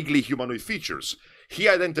vaguely humanoid features. He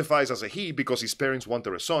identifies as a he because his parents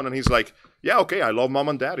wanted a son, and he's like, yeah, okay, I love mom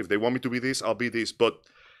and dad. If they want me to be this, I'll be this. But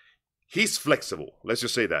he's flexible. Let's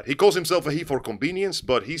just say that. He calls himself a he for convenience,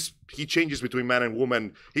 but he changes between man and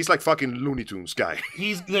woman. He's like fucking Looney Tunes guy.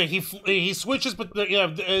 He switches, but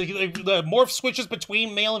the Morph switches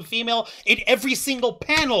between male and female in every single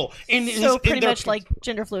panel. So pretty much like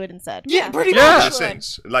gender fluid instead. Yeah, pretty Yeah. much. In a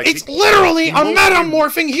sense. Like It's literally a mostly-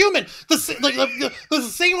 metamorphing human. The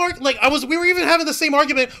same we were even having the same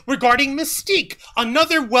argument regarding Mystique,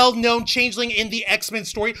 another well-known changeling in the X-Men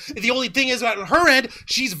story. The only thing is, on her end,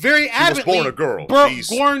 she's very adamantly born a girl. She's-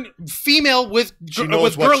 born female with She knows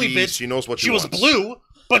with what girly she is. bits. She knows what she was wants. blue,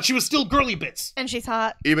 but she was still girly bits. And she's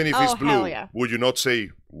hot. Even if it's Oh, blue, hell yeah. would you not say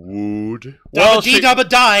would? Well, Dabba dee dabba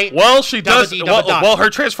die. Well, she does. Dabba-dee, dabba-da. Well, her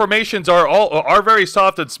transformations are very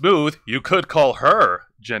soft and smooth. You could call her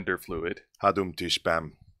gender fluid. Hadum tish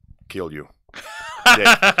bam. Kill you.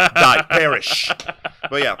 Die. Perish.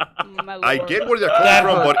 But yeah, My I lord. get where they're coming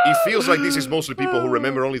from, but it feels like this is mostly people who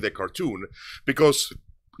remember only the cartoon. Because,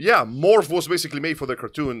 yeah, Morph was basically made for the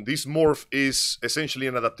cartoon. This Morph is essentially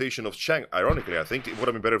an adaptation of Chang. Ironically, I think it would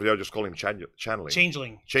have been better if they had just called him channeling.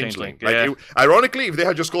 Changeling. Changeling. Yeah. Ironically, if they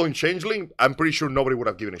had just called him Changeling, I'm pretty sure nobody would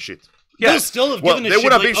have given a shit. They would still have Well, given a there shit.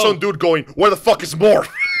 would have like, been some dude going, where the fuck is Morph?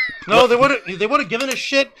 No, they would have given a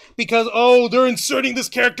shit because they're inserting this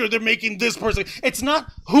character, they're making this person. It's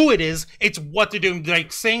not who it is, it's what they're doing.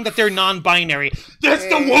 Like saying that they're non-binary. That's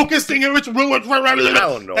the wokest thing in which I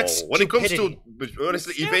don't know. That's When it comes to, stupidity.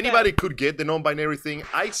 honestly, if anybody could get the non-binary thing,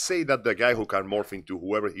 I'd say that the guy who can morph into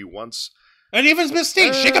whoever he wants, And even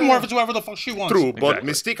Mystique, she can morph into whoever the fuck she wants. True, but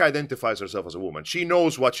Mystique identifies herself as a woman. She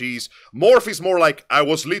knows what she is. Morph is more like, I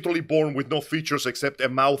was literally born with no features except a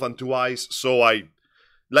mouth and 2 eyes, so I...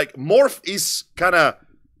 Like, Morph is kind of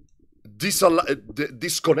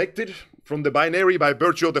disconnected from the binary by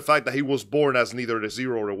virtue of the fact that he was born as neither a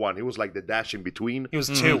 0 or a 1. He was like the dash in between. He was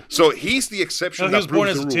 2. So he's the exception that proves the rule. He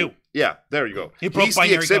was born as a 2. Yeah, there you go. He's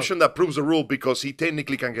the exception that proves the rule because he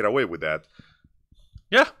technically can get away with that.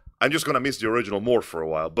 Yeah. I'm just gonna miss the original Morph for a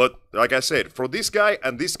while, but like I said, for this guy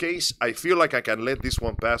and this case, I feel like I can let this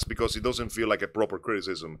one pass because it doesn't feel like a proper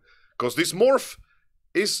criticism. Because this Morph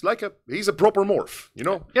is like he's a proper Morph, you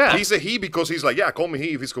know? Yeah. He's a he because he's like, yeah, call me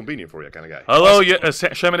he if it's convenient for you kind of guy. Hello,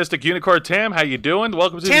 Shamanistic Unicorn Tam, how you doing?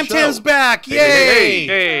 Welcome to the show. Tam's back! Yay!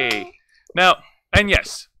 Hey! Now, and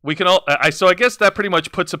yes, we can all. So I guess that pretty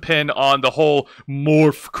much puts a pin on the whole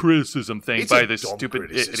Morph criticism thing by this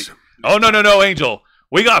stupid idiot. Oh no, Angel.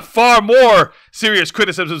 We got far more serious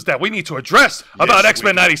criticisms that we need to address about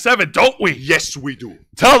X-Men 97, don't we? Yes, we do.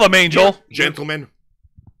 Tell them, Angel. Gentlemen,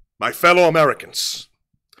 my fellow Americans,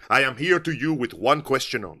 I am here to you with one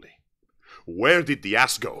question only. Where did the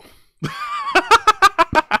ass go?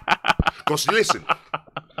 Because listen,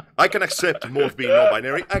 I can accept Morph being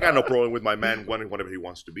non-binary. I got no problem with my man wanting whatever he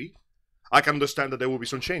wants to be. I can understand that there will be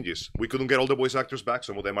some changes. We couldn't get all the voice actors back.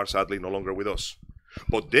 Some of them are sadly no longer with us.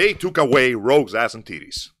 But they took away Rogue's ass and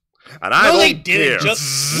titties. And I don't care which way you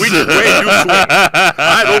swing.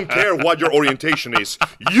 I don't care what your orientation is.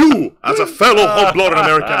 You, as a fellow hot-blooded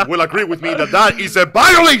American, will agree with me that that is a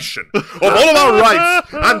violation of all of our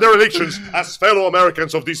rights and their elections as fellow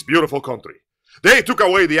Americans of this beautiful country. They took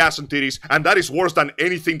away the ass and titties, and that is worse than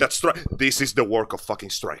anything that This is the work of fucking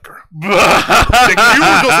Stryker. The Q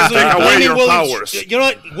doesn't take away your powers. You know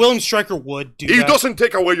what? William Stryker would do that. It doesn't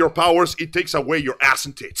take away your powers, it takes away your ass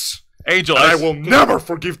and tits. Angel, I will never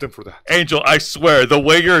forgive them for that. Angel, I swear, the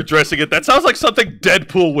way you're addressing it, that sounds like something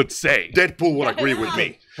Deadpool would say. Deadpool would agree with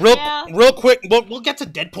me. Real quick, we'll get to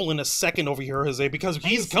Deadpool in a second over here, Jose, because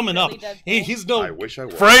he's coming up. He's no... I wish I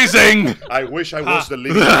was. Phrasing! I wish I was the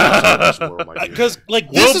living of this world, my dear. Because, like,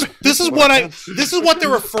 this is what they're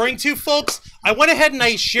referring to, folks. I went ahead and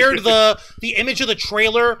I shared the image of the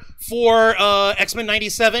trailer for X-Men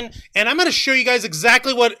 97, and I'm going to show you guys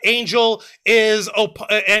exactly what Angel is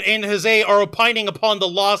and Jose are opining upon the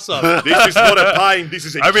loss of. This is not a pine, this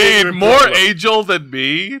is a more problem. Angel than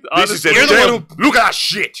me. This is a damn... Look at that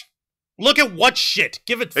shit! Look at what shit?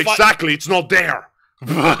 Give it exactly, it's not there.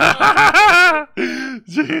 Why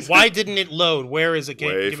didn't it load? Where is it?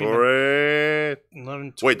 Wait for it.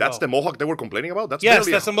 Wait, that's the mohawk they were complaining about? That's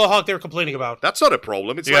the mohawk they were complaining about. That's not a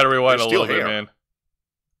problem. It's you gotta rewind a little bit, man.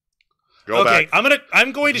 Go back.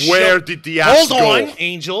 I'm going to show... Where did the ass go? Hold on,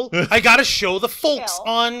 Angel. I gotta show the folks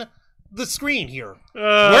on the screen here.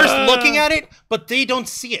 We're looking at it, but they don't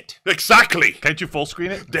see it. Exactly. Can't you full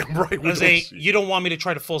screen it? Damn right. You don't want me to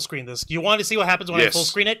try to full screen this. You want to see what happens when I full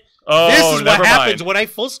screen it? Oh, this is what happens when I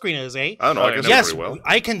full screen it, I don't know. I can see it pretty well.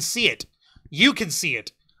 I can see it. You can see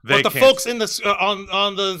it. But the folks in the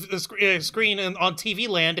on the screen and on TV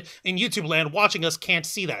land and YouTube land watching us can't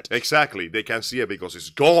see that. Exactly. They can't see it because it's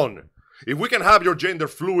gone. If we can have your gender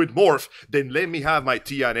fluid morph, then let me have my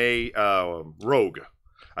TNA Rogue.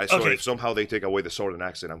 I swear, if somehow they take away the southern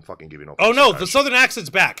accent, I'm fucking giving up. Oh no, the southern accent's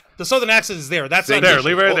back. The southern accent is there. That's not there.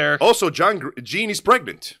 Leave it there. Also, Jean is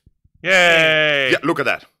pregnant. Yay! Yeah, look at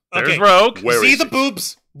that. There's Rogue. See the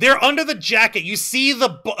boobs? They're under the jacket. You see the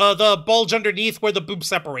bulge underneath where the boobs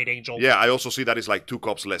separate, Angel. Yeah, I also see that it's like 2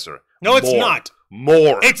 cups lesser. No, it's not.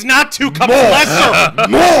 More. It's not 2 cups lesser.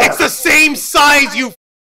 More. It's the same size, you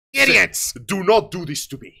idiots. Do not do this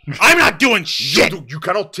to me. I'm not doing shit. You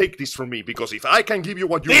cannot take this from me because if I can give you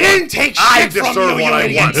what you want, didn't take I shit deserve from you, what I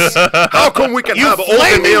idiots. want. How come we can have all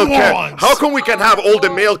the male characters? How come we can have all the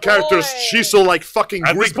male characters chisel like fucking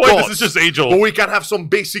At Greek this point, gods? this is just Angel. But we can have some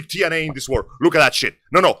basic TNA in this world. Look at that shit.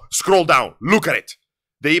 No, scroll down. Look at it.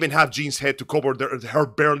 They even have Jean's head to cover her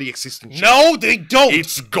barely existing chest. No, they don't.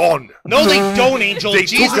 It's gone. No, they don't, Angel. They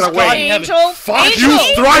Jesus took it away. Angel, fuck you,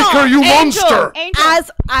 Stryker, you monster.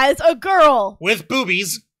 As a girl with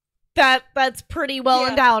boobies, that's pretty well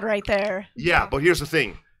endowed right there. Yeah, but here's the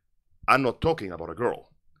thing. I'm not talking about a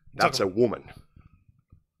girl. That's a woman.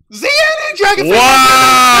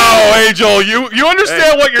 Wow, Angel, you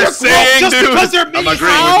understand what you're saying, just dude? Because they're I'm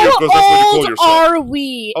agreeing with you because that's what you call yourself. How old are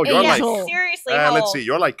we? Oh, you're Angel? like... Seriously, let's see,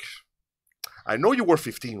 you're like... I know you were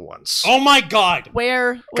 15 once. Oh my god.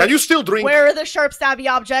 Can you still drink? Where are the sharp, stabby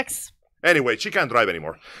objects? Anyway, she can't drive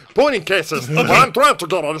anymore. Point in cases, what I'm trying to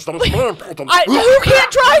get on is that it's more important. Who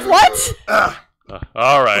can't drive? What?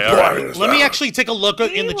 All right. Let me actually take a look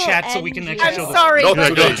in the chat so we can actually show I'm sorry, No, but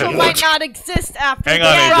today. Angel might not exist after Hang this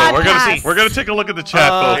on, Angel. broadcast. We're gonna take a look at the chat,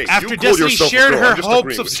 folks. Hey, after you call Destiny yourself a shared girl, her I'm just hopes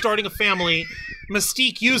agreeing of with you. starting a family,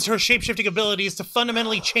 Mystique used her shapeshifting abilities to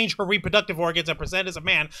fundamentally change her reproductive organs and present as a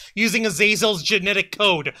man using Azazel's genetic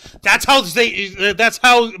code. That's how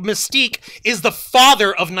Mystique is the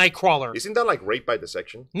father of Nightcrawler. Isn't that like rape by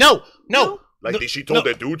dissection? No. Like, No, did she told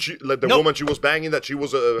the dude, the No. woman she was banging that she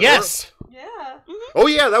was a Yes. Yeah. Oh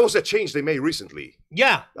yeah, that was a change they made recently.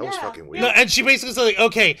 Yeah. That was Yeah. fucking weird. No, and she basically said, like,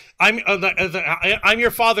 "Okay, I'm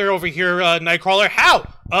your father over here, Nightcrawler. How?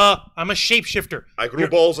 I'm a shapeshifter. I grew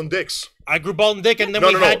balls and dicks. I grew bald and dick, and then No,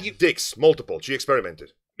 we had you. dicks, multiple. She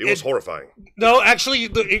experimented. It was horrifying. No, actually,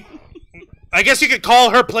 I guess you could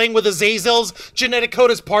call her playing with Azazel's genetic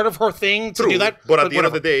code as part of her thing to True, do that. but at the end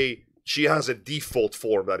of whatever. the day, she has a default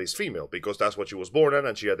form that is female because that's what she was born in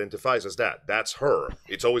and she identifies as that. That's her.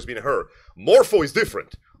 It's always been her. Morpho is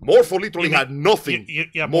different. Morpho literally had nothing.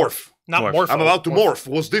 Yeah, Morph. Not Morph. Morpho. I'm about to morph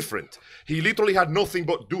was different. He literally had nothing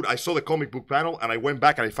but, dude, I saw the comic book panel and I went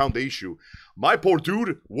back and I found the issue. My poor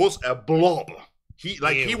dude was a blob.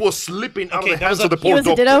 He was slipping out Okay, of the that hands was of the a- poor He was a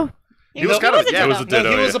doctor. ditto? He was kind of, yeah. It was a ditto.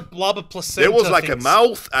 No, he was yeah. a blob of placenta. There was like a things.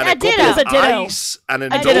 mouth and A a couple ditto. of A ditto. eyes and a A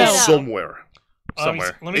nose ditto. somewhere.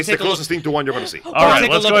 Somewhere. Let me It's the take a look. closest thing to one you're going to see. All right, take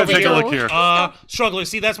a let's look go ahead and over take a here. look here. Struggler.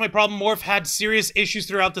 See, that's my problem. Morph had serious issues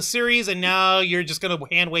throughout the series, and now you're just gonna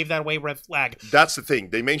hand wave that away, red flag. That's the thing.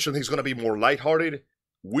 They mentioned he's going to be more lighthearted.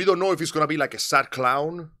 We don't know if he's going to be like a sad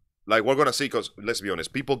clown. Like, we're going to see, because, let's be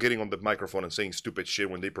honest, people getting on the microphone and saying stupid shit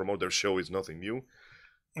when they promote their show is nothing new.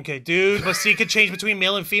 Okay, dude, but see, could change between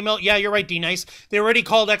male and female. Yeah, you're right, D-Nice. They already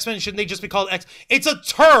called X-Men. Shouldn't they just be called X? It's a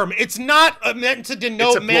term. It's not meant to It's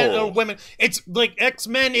denote a men plural. or women. It's like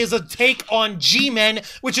X-Men is a take on G-Men,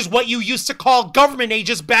 which is what you used to call government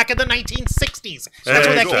agents back in the 1960s. That's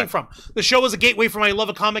where that Exactly. came from. The show was a gateway for my love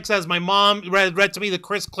of comics, as my mom read to me the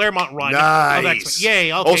Chris Claremont run. Of X-Men. Nice.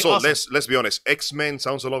 Yay, okay, Also, awesome. let's be honest. X-Men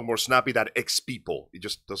sounds a lot more snappy than X-People. It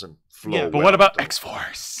just doesn't flow Yeah, But well. what about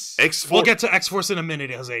X-Force? X-Force? We'll get to X-Force in a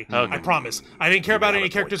minute, Jose. I promise. I didn't care about have any a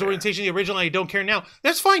point characters' there. orientation in the original. I don't care now.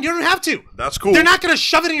 That's fine. You don't have to. That's cool. They're not going to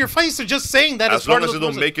shove it in your face. They're just saying that As as part long as of they the don't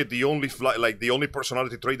person. make it the only the only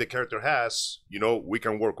personality trait the character has, we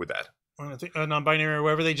can work with that. I think, non-binary or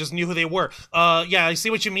whatever, they just knew who they were. Yeah, I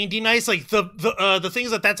see what you mean, D-Nice. Like the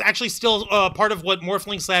things that's actually still part of what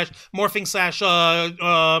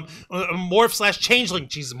morph slash changeling.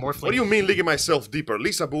 Jesus, morphling. What do you mean digging myself deeper?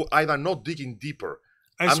 Lisa Boo, I'm not digging deeper.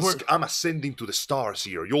 I swear. I'm ascending to the stars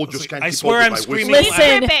here. You all just can't I keep swear up I'm with my screaming wisdom.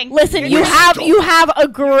 loud. tripping. Listen, You're you have a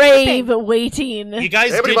grave waiting. You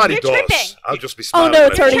guys Everybody did. does. tripping. I'll just be Oh, smiling. no, when I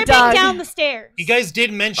it's already walk. Tripping done. down the stairs. You guys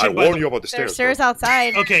did mention. I by warn the- you about the There's stairs. stairs bro.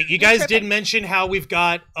 outside. Okay, you guys tripping. did mention how we've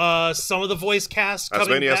got some of the voice cast As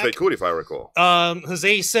coming many back. as they could, if I recall.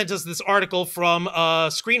 Jose sent us this article from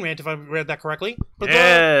Screen Rant, if I read that correctly.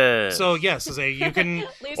 Yeah. So yes, Jose, you can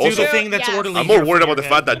Leave do Also- the thing that's Yes. orderly. I'm more here worried for about the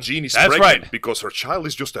your fact head. that Jean is That's pregnant right. because her child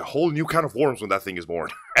is just a whole new kind of worms when that thing is born.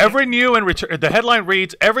 Every new and the headline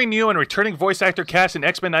reads, every new and returning voice actor cast in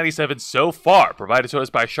X-Men 97 so far, provided to us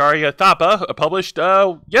by Sharia Thapa, published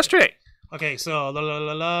yesterday. Okay, so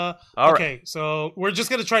All okay, so we're just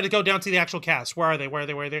gonna try to go down to the actual cast. Where are they? Where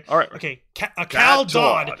are they? All right. Okay, Cal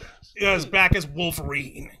Dodd Dodd. is back as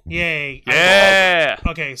Wolverine. Yay! Yeah.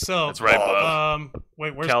 Okay, so That's right, bud.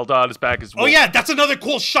 wait, where's Cal Dodd is back as well. Oh yeah, that's another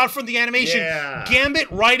cool shot from the animation. Yeah. Gambit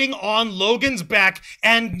riding on Logan's back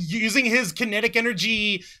and using his kinetic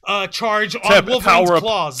energy charge on To Wolverine's power up-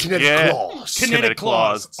 claws. Kinetic Yeah. claws. Kinetic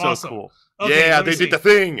claws. So Awesome. cool. Okay, Yeah, let me they see. did the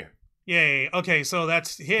thing. Yay. Okay, so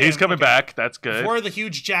that's him. He's coming Okay. back. That's good. For the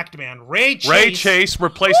huge jacked man, Ray Chase. Ray Chase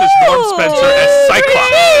replaces Norm Spencer as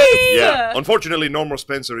Cyclops. Yeah. Unfortunately, Norman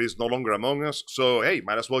Spencer is no longer among us, so hey,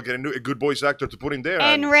 might as well get a good voice actor to put in there.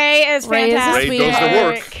 And Ray is Ray is fantastic. Ray does the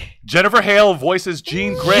work. Jennifer Hale voices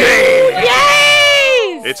Jean Grey.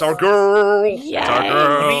 Yes! It's our girl. It's our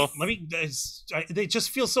girl. Let me they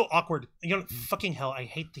just feel so awkward. You know, fucking hell, I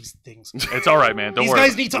hate these things. It's all right, man. Don't These worry.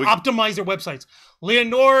 guys need to optimize their websites.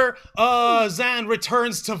 Leonore Zan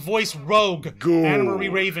returns to voice Rogue. Good. Anna Marie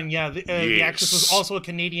Raven, yeah. The actress was Yes. also a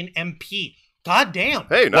Canadian MP. God damn.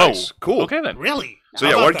 Hey, nice. Whoa. Cool. Okay then. Really? So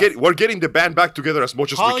How yeah, about that? we're getting the band back together as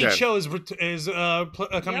much as Holly we can. Cho is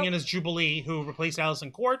coming in as Jubilee, who replaced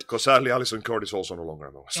Allison Court. Because sadly, Alison Court is also no longer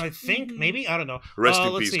among us. I think, maybe? I don't know. Rest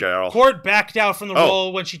in Let's peace, see. Carol. Court backed out from the Oh.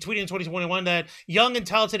 role when she tweeted in 2021 that young and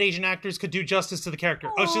talented Asian actors could do justice to the character.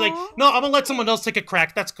 Oh, she's like, no, I'm going to let someone else take a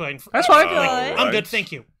crack. That's good. That's fine. I'm Alright. good,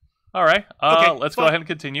 thank you. All right. Okay, let's fine. go ahead and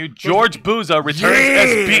continue. George Booza returns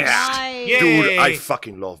as Beast. Nice. Yay. Dude, I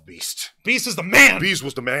fucking love Beast. Beast is the man. Beast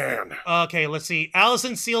was the man. Okay, let's see.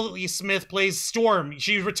 Allison Seeley Smith plays Storm.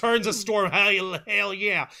 She returns as Storm. Hell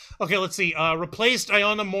yeah. Okay, let's see. Replaced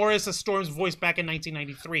Iona Morris as Storm's voice back in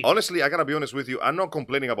 1993. Honestly, I gotta be honest with you. I'm not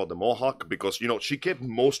complaining about the mohawk because, you know, she kept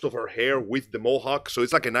most of her hair with the mohawk. So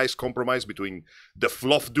it's like a nice compromise between the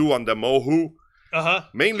fluff do and the mohu. Uh-huh.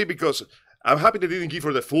 Mainly because I'm happy they didn't give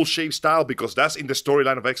her the full shave style because that's in the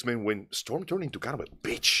storyline of X-Men when Storm turned into kind of a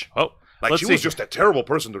bitch. Oh, Like, let's she see. was just a terrible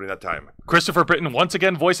person during that time. Christopher Britton once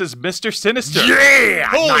again voices Mr. Sinister. Yeah!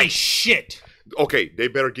 Holy shit. Okay, they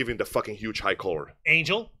better give him the fucking huge high collar.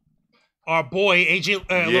 Angel. Our boy, AJ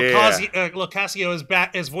Locasio is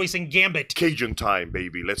back as voicing Gambit. Cajun time,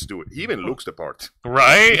 baby. Let's do it. He even looks the part.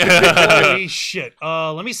 Right? Holy shit.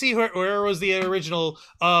 Let me see where was the original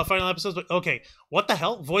final episodes. Okay, what the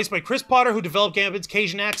hell? Voiced by Chris Potter, who developed Gambit's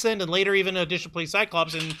Cajun accent and later even auditioned to play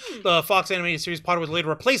Cyclops in the Fox animated series. Potter was later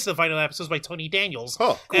replaced in the final episodes by Tony Daniels.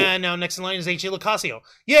 Oh, cool. And now next in line is AJ Locasio.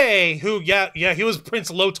 Yay! He was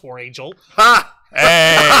Prince Lotor, Angel. Ha!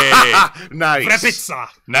 Hey! Nice. Frapizza.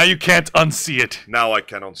 Now you can't unsee it. Now I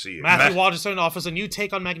cannot see it. Matthew Waterstone offers a new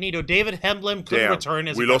take on Magneto. David Hemblem could Damn, return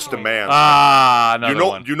as we lost the man. Another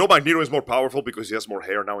one. You know Magneto is more powerful because he has more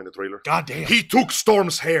hair now in the trailer? God damn. He took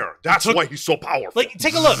Storm's hair. That's why he's so powerful. Like,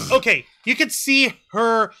 take a look. Okay, you can see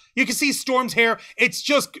her. You can see Storm's hair. It's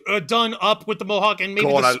just done up with the mohawk and maybe.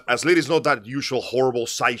 God, as late as not that usual horrible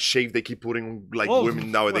side shave they keep putting like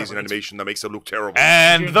women nowadays in animation that makes it look terrible.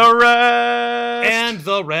 And the rest. And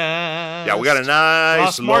the rest. Yeah, we got a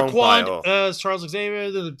nice long Marquand pile. as Charles Xavier,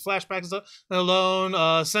 the flashbacks and stuff.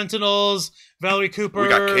 Alone, Sentinels, Valerie Cooper. We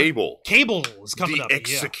got Cable. Cable is coming The up.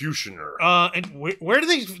 Executioner. And where's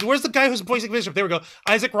the guy who's voicing Bishop? There we go.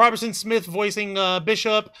 Isaac Robertson Smith voicing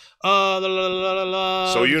Bishop.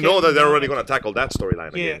 So you know that they're already going to tackle that storyline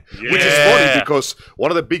again. Yeah. Which is funny because one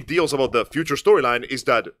of the big deals about the future storyline is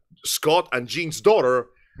that Scott and Jean's daughter,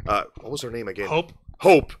 what was her name again?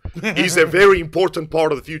 Hope is a very important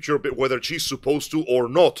part of the future, whether she's supposed to or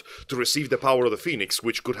not, to receive the power of the Phoenix,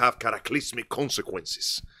 which could have cataclysmic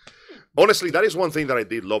consequences. Honestly, that is one thing that I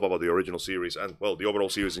did love about the original series, and, well, the overall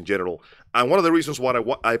series in general. And one of the reasons why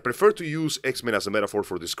I prefer to use X-Men as a metaphor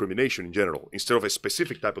for discrimination in general, instead of a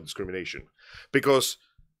specific type of discrimination. Because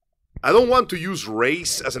I don't want to use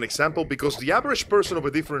race as an example, because the average person of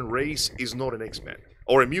a different race is not an X-Men.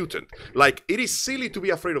 Or a mutant. Like, it is silly to be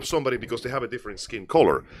afraid of somebody because they have a different skin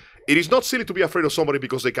color. It is not silly to be afraid of somebody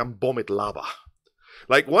because they can vomit lava.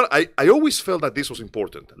 Like, I always felt that this was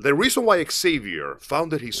important. The reason why Xavier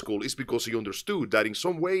founded his school is because he understood that in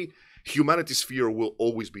some way, humanity's fear will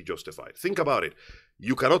always be justified. Think about it.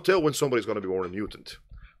 You cannot tell when somebody's going to be born a mutant.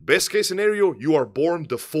 Best case scenario, you are born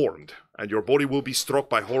deformed, and your body will be struck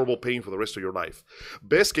by horrible pain for the rest of your life.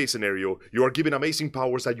 Best case scenario, you are given amazing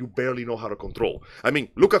powers that you barely know how to control. I mean,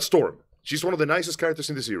 look at Storm. She's one of the nicest characters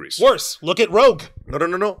in the series. Worse, look at Rogue.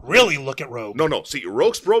 No. Really look at Rogue. No. See,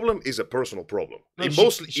 Rogue's problem is a personal problem. No,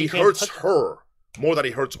 it hurts her more than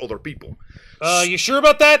it hurts other people. You sure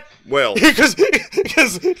about that? Well, because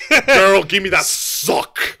girl, give me that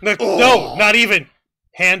suck. No, not even.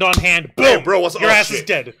 Hand on hand, boom! Hey, bro, your ass is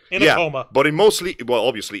dead in a coma. But it mostly, well,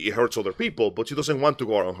 obviously, it hurts other people, but she doesn't want to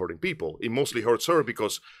go around hurting people. It mostly hurts her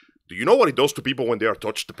because, do you know what it does to people when they are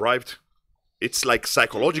touch deprived? It's like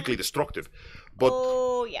psychologically destructive. But,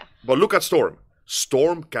 Oh, yeah. But look at Storm.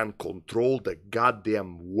 Storm can control the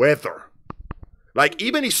goddamn weather. Like,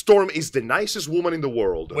 even if Storm is the nicest woman in the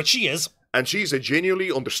world, Which she is. and she's a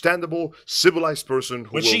genuinely understandable, civilized person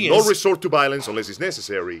who Which will she not is. resort to violence unless it's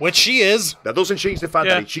necessary. Which she is. That doesn't change the fact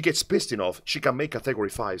Yeah. that if she gets pissed enough, she can make Category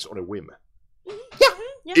 5s on a whim.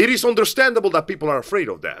 Yeah. It is understandable that people are afraid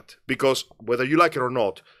of that, because whether you like it or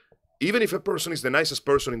not, even if a person is the nicest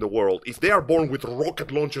person in the world, if they are born with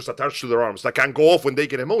rocket launchers attached to their arms that can go off when they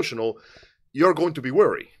get emotional, you're going to be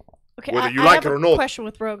worried. Okay, Whether I you like have it or a not. question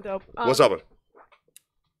with Rogue, though. What's up?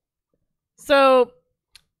 So,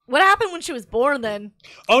 what happened when she was born, then?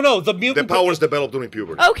 Oh no, the The mutant. powers developed during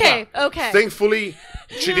puberty. Okay. Thankfully,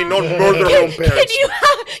 she did not murder her own parents.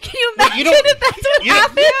 Can you imagine you don't- if that's what you don't-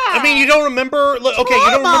 happened? I mean, you don't remember? Okay, you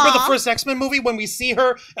don't remember the Trauma. first X-Men movie when we see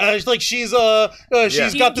her? She's got this.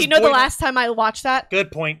 Do you know boy- the last time I watched that?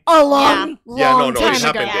 Good point. A long no, time it ago.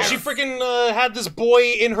 happened there. She freaking had this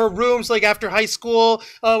boy in her rooms, like after high school.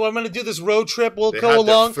 I'm gonna do this road trip. We'll They go had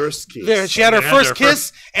their along. first kiss. There, she had her They had first their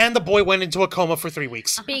kiss, and the boy went into a coma for 3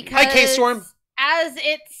 weeks. Because Hi, K-Storm. as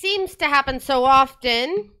it seems to happen so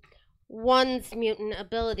often, one's mutant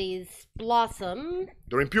abilities blossom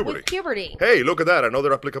During puberty. with puberty. Hey, look at that.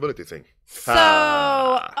 Another applicability thing. So,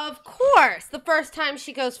 of course, the first time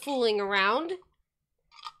she goes fooling around,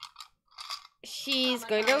 she's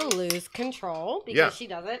going to lose control because she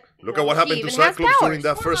doesn't. Look at what happened to Cyclops during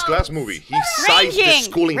that First Class movie. He sized the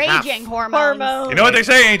school in half. Raging hormones. You know what they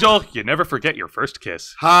say, Angel? You never forget your first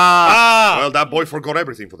kiss. Well, that boy forgot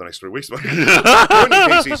everything for the next 3 weeks. But point in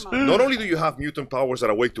case is, not only do you have mutant powers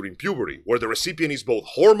that awake during puberty, where the recipient is both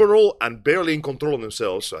hormonal and barely in control of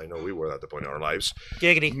themselves. I know we were at the point in our lives.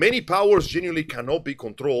 Giggity. Many powers genuinely cannot be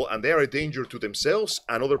controlled, and they are a danger to themselves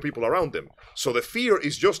and other people around them. So the fear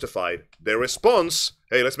is justified. Their response,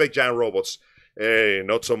 hey, let's make giant robots. Hey,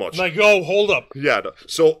 not so much. Like, oh, hold up. Yeah,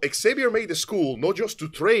 so Xavier made the school not just to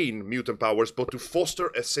train mutant powers, but to foster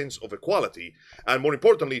a sense of equality. And more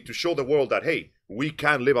importantly, to show the world that, hey, we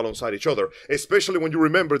can live alongside each other. Especially when you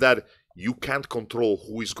remember that you can't control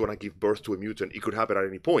who is going to give birth to a mutant. It could happen at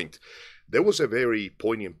any point. There was a very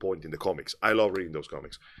poignant point in the comics. I love reading those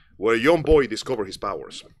comics. Where a young boy discovered his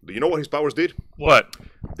powers. Do you know what his powers did? What?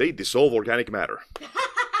 They dissolve organic matter.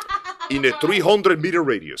 In a 300-meter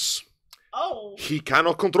radius. Oh. He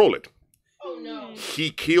cannot control it. Oh, no.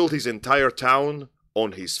 He killed his entire town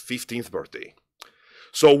on his 15th birthday.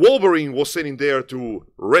 So Wolverine was sitting there to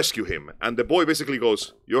rescue him. And the boy basically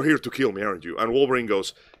goes, "You're here to kill me, aren't you?" And Wolverine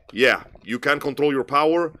goes, "Yeah, you can control your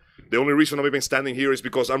power. The only reason I'm even standing here is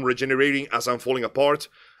because I'm regenerating as I'm falling apart.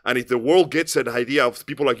 And if the world gets an idea of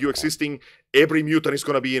people like you existing, every mutant is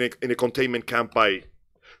going to be in a containment camp by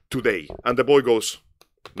today." And the boy goes,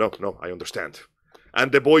 No, I understand.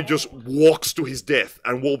 And the boy just walks to his death,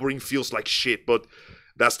 and Wolverine feels like shit, but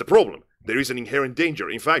that's the problem. There is an inherent danger.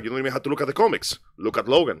 In fact, you don't even have to look at the comics. Look at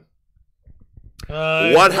Logan.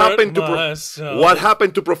 What happened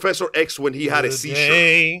to Professor X when he had a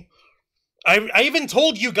seizure? I even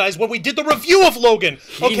told you guys when we did the review of Logan.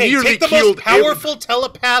 Okay, take the most powerful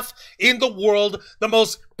telepath in the world, the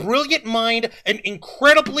most brilliant mind, an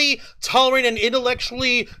incredibly tolerant and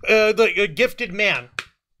intellectually gifted man.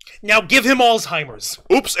 Now give him Alzheimer's.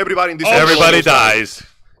 Oops! Everybody in this everybody dies.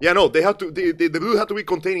 Yeah, no, they had to. The dude had to be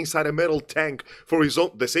contained inside a metal tank for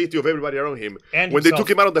the safety of everybody around him. And when himself. they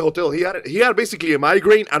took him out of the hotel, he had basically a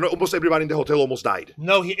migraine, and almost everybody in the hotel almost died.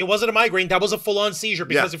 No, it wasn't a migraine. That was a full-on seizure.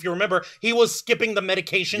 Because if you remember, he was skipping the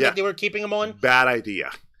medication that they were keeping him on. Bad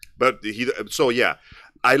idea. But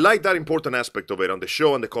I like that important aspect of it on the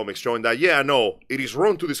show and the comics, showing that, it is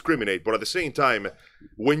wrong to discriminate, but at the same time,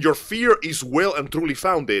 when your fear is well and truly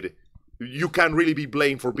founded, you can't really be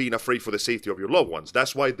blamed for being afraid for the safety of your loved ones.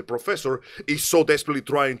 That's why the professor is so desperately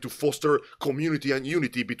trying to foster community and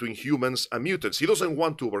unity between humans and mutants. He doesn't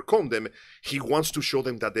want to overcome them. He wants to show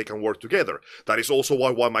them that they can work together. That is also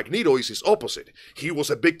why Magneto is his opposite. He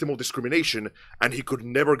was a victim of discrimination, and he could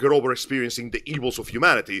never get over experiencing the evils of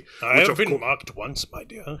humanity. I have been marked once, my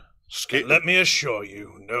dear. Let me assure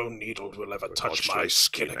you, no needle will ever touch my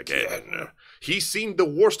skin again. He's seen the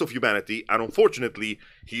worst of humanity, and unfortunately,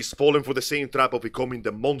 he's fallen for the same trap of becoming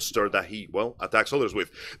the monster that he, attacks others with.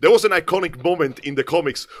 There was an iconic moment in the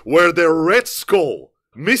comics where the Red Skull,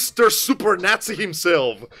 Mr. Super Nazi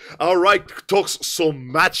himself, talks some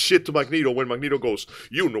mad shit to Magneto when Magneto goes,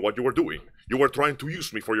 "You know what you were doing. You were trying to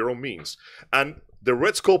use me for your own means." And the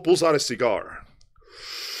Red Skull pulls out a cigar.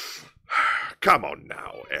 Come on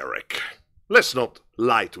now, Eric. Let's not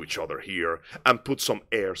lie to each other here and put some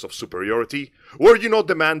airs of superiority. Were you not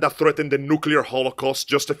the man that threatened the nuclear holocaust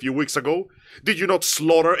just a few weeks ago? Did you not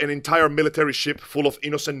slaughter an entire military ship full of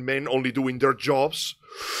innocent men only doing their jobs?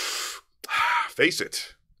 Face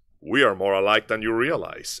it, we are more alike than you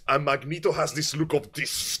realize. And Magneto has this look of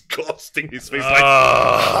disgust in his face,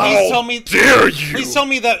 how dare you? Please tell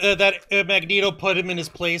me that Magneto put him in his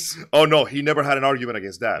place. Oh no, he never had an argument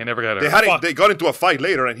against that. He never got They got into a fight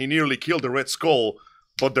later, and he nearly killed the Red Skull.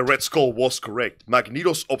 But the Red Skull was correct.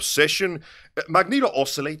 Magneto's obsession... Magneto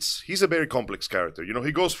oscillates. He's a very complex character. You know,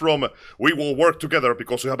 he goes from, "We will work together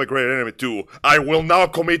because we have a great enemy," to, "I will now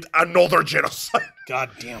commit another genocide."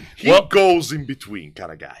 God damn. He goes in between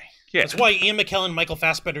kind of guy. Yeah. That's why Ian McKellen and Michael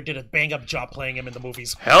Fassbender did a bang-up job playing him in the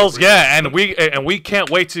movies. Hells yeah, and we can't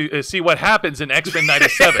wait to see what happens in X-Men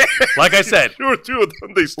 97. Like I said,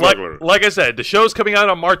 like I said, the show's coming out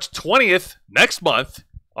on March 20th next month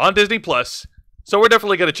on Disney Plus. So we're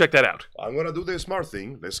definitely going to check that out. I'm going to do the smart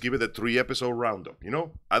thing. Let's give it a 3-episode roundup. You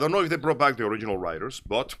know, I don't know if they brought back the original writers,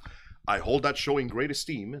 but I hold that show in great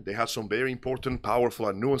esteem. They have some very important, powerful,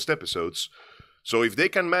 and nuanced episodes. So if they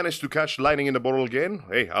can manage to catch lightning in the bottle again,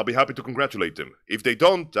 hey, I'll be happy to congratulate them. If they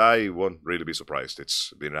don't, I won't really be surprised.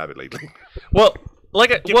 It's been a habit lately. Well,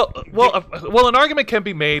 an argument can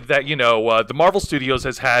be made that the Marvel Studios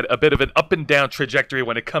has had a bit of an up and down trajectory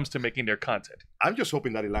when it comes to making their content. I'm just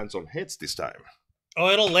hoping that it lands on heads this time. Oh,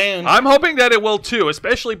 it'll land. I'm hoping that it will too,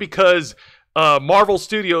 especially because Marvel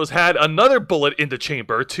Studios had another bullet in the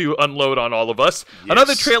chamber to unload on all of us. Yes.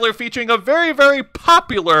 Another trailer featuring a very, very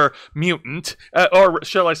popular mutant, or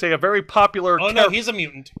shall I say, a very popular. Oh no, he's a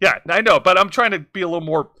mutant. Yeah, I know, but I'm trying to be a little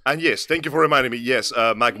more. And yes, thank you for reminding me. Yes,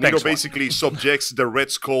 Magneto basically subjects the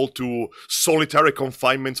Red Skull to solitary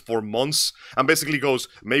confinement for months, and basically goes,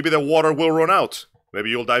 maybe the water will run out. Maybe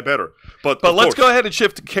you'll die better. But let's go ahead and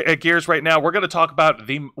shift gears right now. We're going to talk about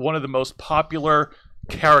one of the most popular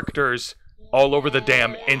characters all over the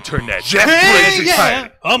damn internet. Jeff Bridges. Yeah.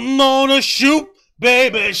 I'm gonna shoot,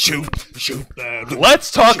 baby, shoot, baby.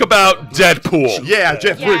 Let's talk about Deadpool. Yeah,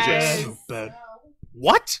 Jeff Bridges.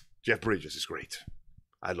 What? Jeff Bridges is great.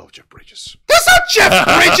 I love Jeff Bridges. That's not Jeff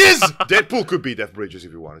Bridges! Deadpool could be Jeff Bridges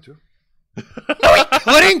if you wanted to. No, he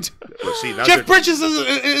couldn't! Well, see, now Jeff Bridges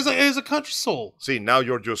is a country soul. See, now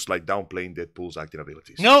you're just like downplaying Deadpool's acting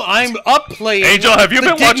abilities. No, I'm upplaying. Angel, have you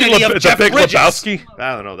been watching The Big Lebowski?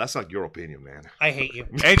 I don't know. That's not your opinion, man. I hate you.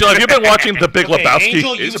 Angel, have you been watching The Big Lebowski?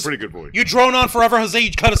 Angel, it's a pretty good movie. You drone on forever, Jose.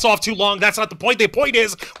 You cut us off too long. That's not the point. The point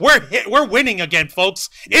is we're winning again, folks.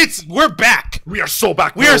 We're back. We are so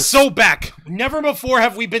back. We are so back. Never before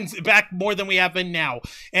have we been back more than we have been now.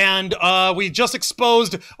 And we just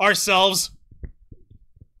exposed ourselves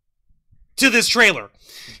to this trailer.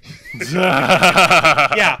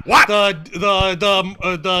 Yeah. What?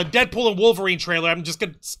 The Deadpool and Wolverine trailer. I'm just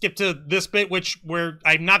gonna skip to this bit, where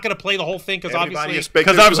I'm not gonna play the whole thing because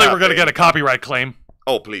obviously we're gonna get a copyright claim.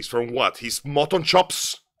 Oh please, from what? His mutton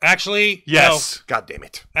chops? Actually, yes. No. God damn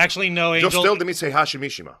it. Actually, no, Angel. Just tell them it's Heihachi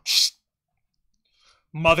Mishima.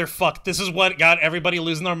 Motherfuck, this is what got everybody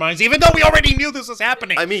losing their minds, even though we already knew this was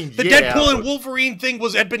happening. I mean, the Deadpool and Wolverine thing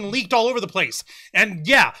had been leaked all over the place. And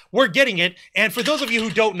yeah, we're getting it. And for those of you who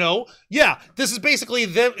don't know, yeah, this is basically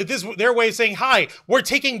their way of saying, hi, we're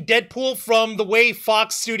taking Deadpool from the way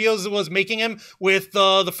Fox Studios was making him with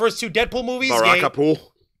the first two Deadpool movies. Barakapool?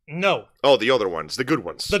 No. Oh, the other ones, the good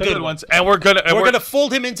ones. The good ones. And we're gonna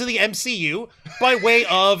fold him into the MCU by way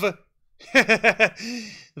of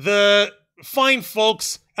the fine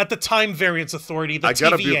folks at the Time Variance Authority, the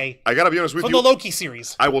TVA. I gotta be honest with you. From the Loki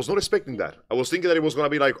series. I was not expecting that. I was thinking that it was gonna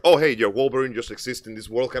be like, oh hey, your Wolverine just exists in this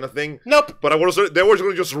world kind of thing. Nope. But they were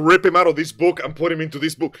gonna just rip him out of this book and put him into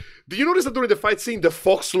this book. Do you notice that during the fight scene, the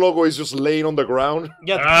Fox logo is just laying on the ground?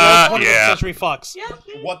 Yeah, the 20th Century Fox. Yeah.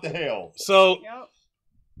 What the hell? So,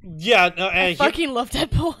 yeah. I fucking love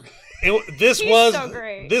Deadpool. This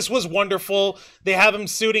was wonderful. They have him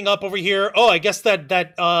suiting up over here. Oh, I guess that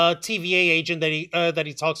TVA agent that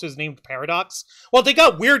he talks to is named Paradox. Well, they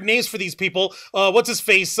got weird names for these people. What's his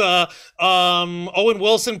face? Owen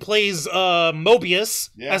Wilson plays Mobius,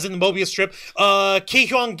 as in the Mobius strip.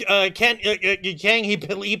 Ki-Hyun Kang,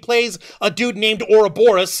 he plays a dude named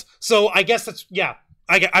Ouroboros. So I guess that's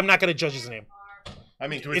I'm not gonna judge his name. I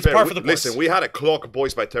mean, to be fair, listen, we had a clock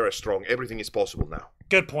voiced by Tara Strong. Everything is possible now.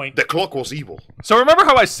 Good point. The clock was evil. So remember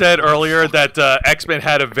how I said earlier that X-Men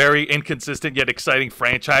had a very inconsistent yet exciting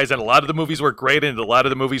franchise, and a lot of the movies were great and a lot of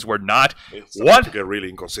the movies were not? It's to get really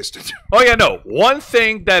inconsistent. Oh yeah, no. One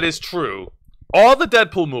thing that is true, all the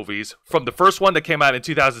Deadpool movies, from the first one that came out in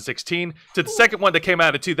 2016 to the second one that came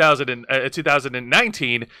out in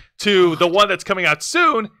 2019 to the one that's coming out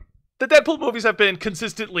soon, the Deadpool movies have been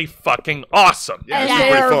consistently fucking awesome. Yeah, and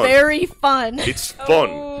they are very fun. It's fun.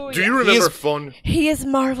 Do you remember fun? He is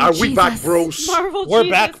Marvel Jesus. Are we back, bros? We're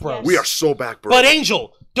back, bros. We are so back, bros. But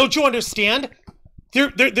Angel, don't you understand?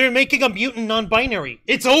 They're making a mutant non-binary.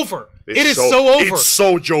 It's over. It is so over. It's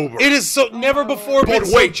so jober. It is so never before been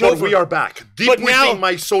so jober. But we are back. Deep within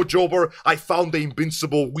my so jober, I found the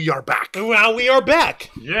invincible. We are back. Well, we are back.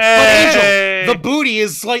 Yay! But Angel, the booty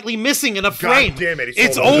is slightly missing in a frame. God damn it!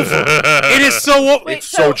 It's over. It is so. It's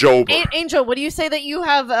so jober. Angel, would you say that you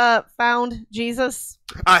have found Jesus?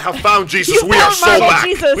 I have found Jesus. We are so back.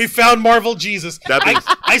 Jesus. We found Marvel Jesus.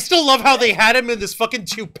 I still love how they had him in this fucking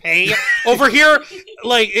toupee over here.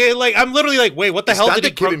 Like I'm literally like, wait, what the hell did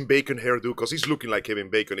he Kevin Bacon hairdo? Because he's looking like Kevin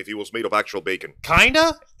Bacon if he was made of actual bacon.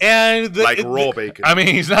 Kinda, and like raw bacon. I mean,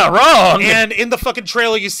 he's not wrong. And in the fucking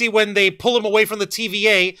trailer, you see when they pull him away from the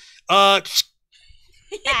TVA. The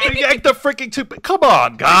freaking toupee. Come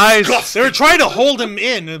on, guys. They were trying to hold him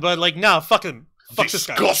in, but like, nah, fuck him. Fuck this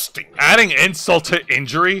guy. Disgusting. Adding insult to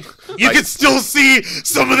injury. You can still see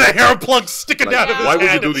some of the hair plugs sticking out of his Why would you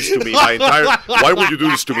head. do this to me? Why would you do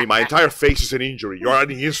this to me? My entire face is an injury. You're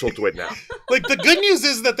adding insult to it now. Like, the good news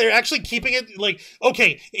is that they're actually keeping it, like,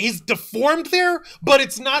 okay, he's deformed there, but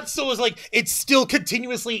it's not so as, like, it's still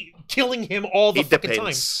continuously killing him all the fucking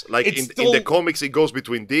Depends. time. Like, It's in still the comics, it goes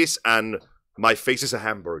between this and my face is a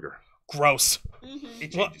hamburger. gross.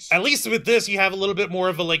 It Well, changes. at least with this, you have a little bit more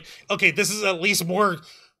of a, like, okay, this is at least more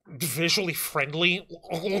visually friendly.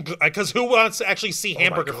 Because who wants to actually see Oh my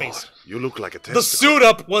hamburger God. face? You look like a The testicle. suit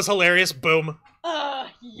up was hilarious. Boom.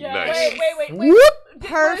 Yeah. Nice. Wait. Whoop.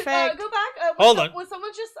 Perfect. Go back. Hold on. Was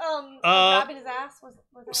someone just grabbing his ass? Was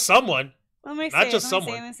that Someone. Let me Not see. just let me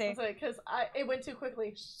someone. See, let me see. Because it went too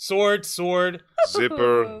quickly. Sword,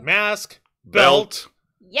 Zipper, mask, belt.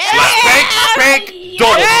 spank.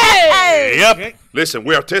 Yes! Yep. Okay. Listen,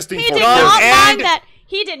 we are testing He for did not and mind that.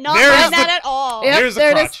 He did not there's mind that the- at all. Yep, Here's the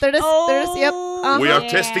there it is. crotch. There it is. There it is. Yep. We are Yeah.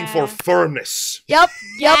 testing for firmness. Yep.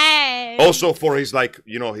 Yes. Also for his, like,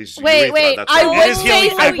 you know, his Wait. urethra. That's I all. It would is say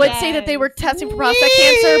healing I would factor. say that they were testing for prostate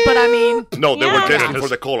cancer, but I mean, No, they were Yeah. testing for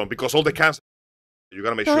the colon because all the cancer. You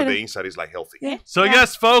gotta make Go sure ahead. the inside is, like, healthy. Yeah. So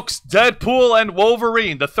yes, folks, Deadpool and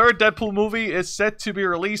Wolverine. The third Deadpool movie is set to be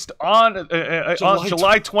released on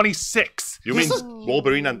July 26th. You mean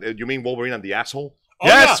Wolverine and Wolverine and the asshole? Oh,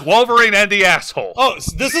 Yes, yeah. Wolverine and the asshole. Oh,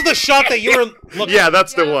 so this is the shot that you were looking. Yeah,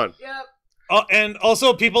 that's the one. Yep. And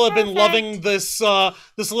also, people have been Perfect. loving this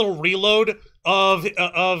this little reload of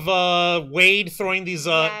Wade throwing these.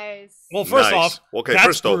 Yes. Well, first Nice. off, Okay, that's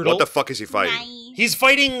first off, brutal. what the fuck is he fighting? Nice. He's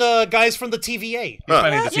fighting guys from the TVA. Huh.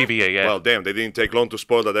 Finding the TVA, yeah. Well, damn, they didn't take long to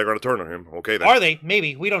spoil that they're gonna turn on him. Okay, then. Are they?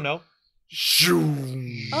 Maybe. We don't know. Shoo.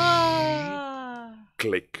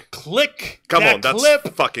 Click. Click. Come that on, that's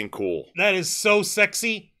clip. fucking cool. That is so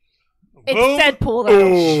sexy. it's Boom. Deadpool though.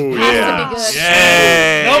 Oh, Has yeah. to be good.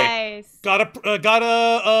 Yay! Nope. Nice.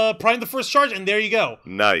 Gotta prime the first charge, and there you go.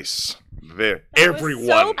 Nice. There. was Everyone.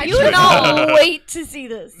 so I beautiful. cannot wait to see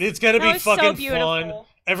this. It's gonna That be was so fucking beautiful. fun.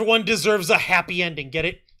 Everyone deserves a happy ending. Get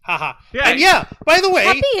it? Haha. Yeah. And yeah, by the way,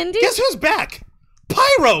 Happy ending? guess who's back?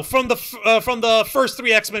 Pyro from the first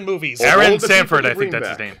 3 X-Men movies. Oh. Aaron all the Sanford, people I think bring that's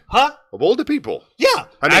his back. name. Huh? Of all the people. Yeah.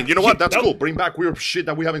 I mean, you know what? That's Nope. cool. Bring back weird shit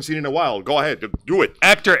that we haven't seen in a while. Go ahead. Do it.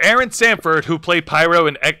 Actor Aaron Sanford, who played Pyro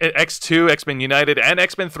in X2, X-Men United, and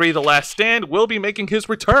X-Men 3 The Last Stand, will be making his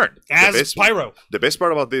return. As best- Pyro. The best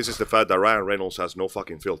part about this is the fact that Ryan Reynolds has no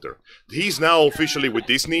fucking filter. He's now officially with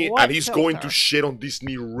Disney, What and he's going filter? to shit on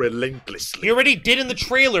Disney relentlessly. He already did in the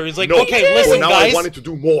trailer. He's like, No, okay, but listen, now guys. I wanted to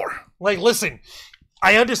do more. Like, listen,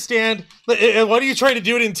 I understand. What are you trying to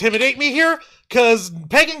do to intimidate me here? Because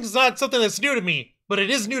pegging is not something that's new to me, but it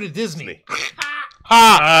is new to Disney.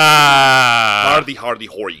 Hardy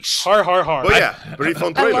whores. Har, har, har. But yeah, pretty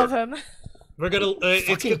fun I trailer. love him. We're gonna. It's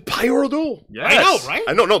Fucking Pyro, though. Yes. I know, right?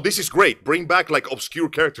 I know, no, this is great. Bring back, like, obscure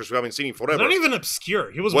characters we haven't seen in He's forever. not even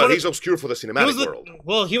obscure. He was Well, one of- he's obscure for the he cinematic was the, world.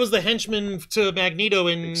 well, he was the henchman to Magneto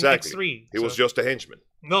in Exactly. X3. He was so- just a henchman.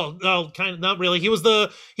 no, kind of not really. He was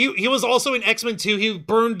he was also in X-Men 2. He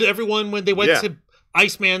burned everyone when they went Yeah. to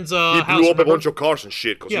Iceman's He house. blew up a remember? bunch of cars and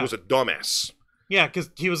shit because Yeah. he was a dumbass. Yeah,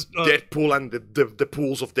 because he was. Deadpool and the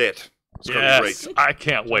pools of death. It's gonna be Yes, great. I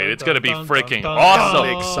can't wait. It's going to be Dun, dun, freaking dun, dun, awesome.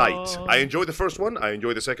 dun. Excite. I enjoyed the first one. I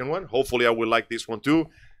enjoyed the second one. Hopefully, I will like this one too.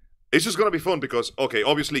 It's just gonna be fun because, okay,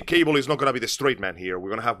 obviously, Cable is not gonna be the straight man here.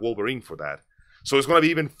 We're gonna have Wolverine for that, so it's gonna be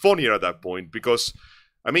even funnier at that point because,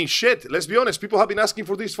 I mean, shit. Let's be honest. People have been asking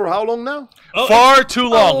for this for how long now? Oh, Far too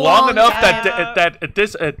long, long long enough time.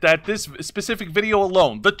 that this specific video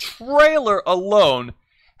alone, the trailer alone,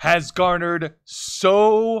 has garnered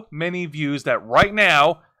so many views that right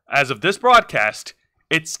now, as of this broadcast,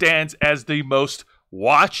 it stands as the most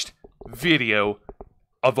watched video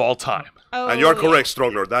of all time. Oh, And you're correct,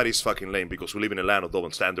 Strogler. That is fucking lame because we live in a land of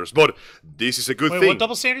double standards. But this is a good Wait, thing. what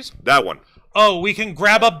double standards? That one. Oh, we can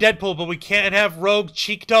grab up Deadpool, but we can't have Rogue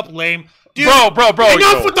cheeked up lame. Dude, Bro, enough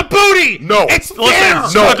no. with the booty! No. It's Listen, there!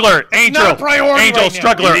 Struggler, Angel, not a priority Angel, right now.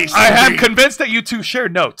 Struggler. It is I am to be. convinced that you two share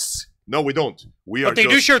notes. No, we don't. We are But they do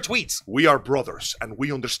just- share tweets. We are brothers, and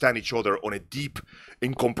we understand each other on a deep,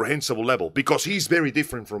 incomprehensible level because he's very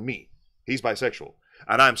different from me. He's bisexual,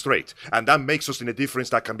 and I'm straight, and that makes us in a difference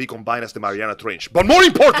that can be combined as the Mariana Trench. But more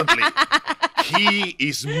importantly, he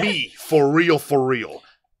is me for real, for real.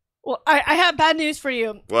 Well, I have bad news for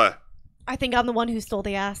you. What? I think I'm the one who stole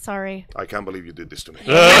the ass. Sorry. I can't believe you did this to me.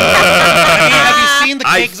 Have you seen the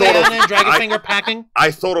I cake thought of- Xana and Dragonfinger packing?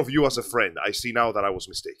 I thought of you as a friend. I see now that I was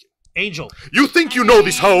mistaken. Angel. You think you know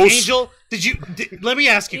this house? Angel, let me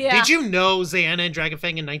ask you, Yeah. did you know Xana and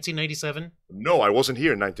Dragonfang in 1997? No, I wasn't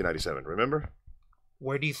here in 1997, remember?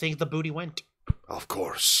 Where do you think the booty went? Of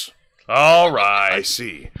course. All right. I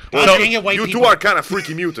see. God Well, dang it, white you people. two are kind of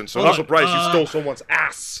freaky mutants, so I'm Hold not on, surprised you stole someone's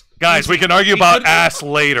ass. Guys, we can argue We about could've- ass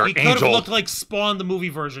later. He could have Angel. looked like Spawn, the movie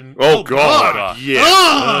version. Oh, God. God. Yeah.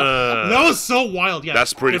 That was so wild. Yeah,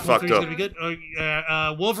 That's pretty Deadpool fucked 3 is up. gonna be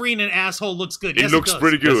good. Wolverine and asshole looks good. It Yes, looks does.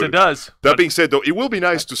 pretty good. Yes, it does. That being said, though, it will be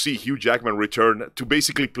nice to see Hugh Jackman return to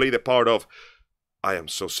basically play the part of, I am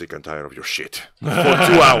so sick and tired of your shit, for 2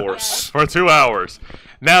 hours. For 2 hours.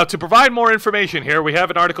 Now, to provide more information here, we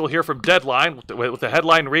have an article here from Deadline with the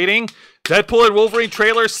headline reading, Deadpool and Wolverine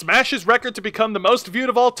trailer smashes record to become the most viewed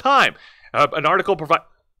of all time. An article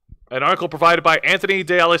provided by Anthony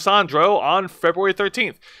D'Alessandro on February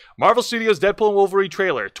 13th. Marvel Studios' Deadpool and Wolverine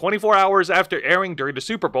trailer, 24 hours after airing during the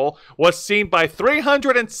Super Bowl, was seen by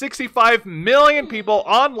 365 million people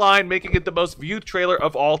online, making it the most viewed trailer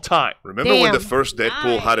of all time. Remember when the Damn. first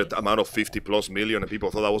Deadpool had an amount of 50+ million and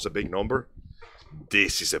people thought that was a big number?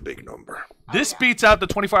 This is a big number. This beats out the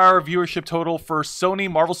 24-hour viewership total for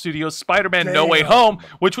Sony Marvel Studios' Spider-Man No Way Home,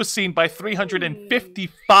 which was seen by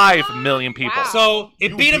 355 million people. So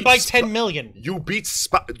it beat him by beat 10 million You beat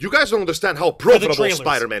you guys don't understand how profitable trailers.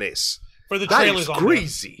 Spider-Man is. for the That trailers is on there.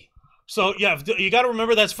 crazy. So yeah, you got to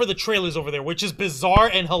remember that's for the trailers over there, which is bizarre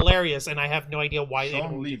and hilarious, and I have no idea why.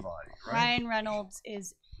 Sean Levi, right? Ryan Reynolds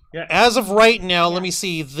is. Yeah, as of right now, let me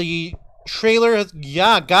see the trailer.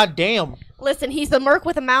 Yeah, goddamn. Listen, he's the merc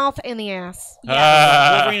with a mouth and the ass.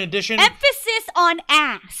 Wolverine edition. Emphasis on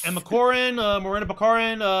ass. Emma Corrin, Miranda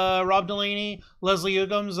Baccarin, Rob Delaney, Leslie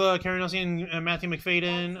Uggams, Karen Nelson, and Matthew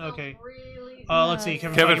McFadden. Okay. Let's see.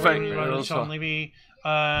 Kevin Feige, Sean Levy.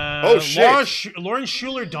 Oh, shit. Lauren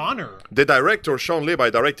Schuler Donner. The director, Sean Levi,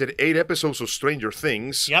 directed 8 episodes of Stranger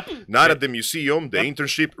Things. Yep. Night at the Museum, The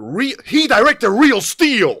Internship. He directed Real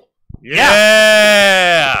Steel.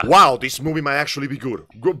 Yeah! Wow, this movie might actually be good.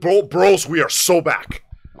 Bros, we are so back.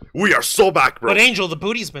 We are so back, bro. But Angel, the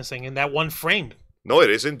booty's missing in that one frame. No, it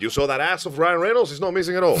isn't. You saw that ass of Ryan Reynolds? It's not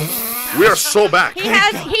missing at all. We are so back. He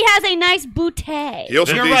has a nice bootay. He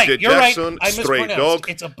also You're did right, Jake you're right. Jackson, I Stray mispronounced. Dog,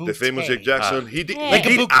 It's a the famous bouquet. Jake Jackson. He did, Like a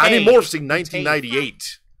he did bouquet. Animorphs in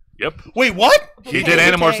 1998. Yep. Wait, what? He did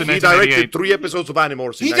Animorphs in He directed 1998. 3 episodes of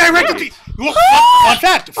Animorphs in He directed 1998. the... Fun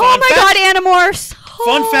fact. Oh my God, Animorphs.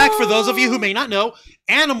 Fun fact for those of you who may not know,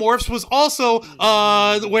 Animorphs was also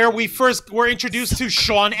where we first were introduced to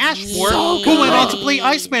Sean Ashmore, who went on to play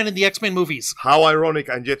Iceman in the X-Men movies. How ironic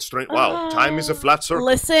and yet strange. Wow, time is a flat circle.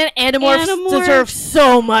 Listen, Animorphs Animorphs. deserve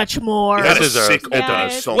so much more. It had a deserves- sick it opening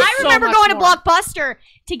does. song. I remember much going to more. Blockbuster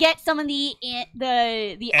to get some of the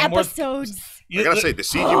Animorphs- episodes. I gotta say, the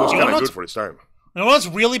CG was You kind know of what's- good for its time. You know what's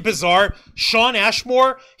really bizarre? Sean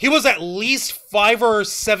Ashmore, he was at least 5 or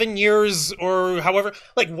 7 years or however.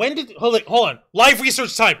 Like, when did... Hold on. Live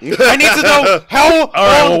research time. I need to know how... All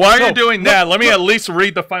right, well, while you're doing that, let me at least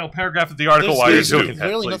read the final paragraph of the article while you're There's doing that,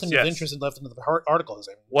 really please. nothing Yes. of interest left in the article, is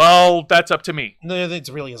there? Well, that's up to me. No, it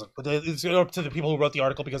really isn't. But it's up to the people who wrote the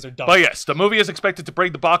article because they're dumb. But yes, the movie is expected to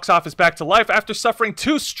bring the box office back to life after suffering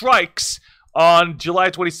 2 strikes on July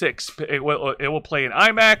 26th. It will play in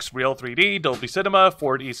IMAX, Real 3D, Dolby Cinema,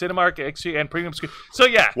 4D Cinemark, XG, and premium screen. So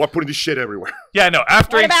yeah, We're putting this shit everywhere. yeah, no.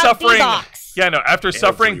 After What about suffering, D-Box? yeah, no. After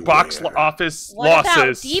suffering box Everywhere. office What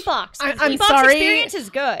losses, about D-Box? I'm D-Box sorry. experience is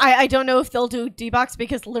good. I don't know if they'll do D-Box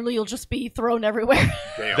because literally you'll just be thrown everywhere.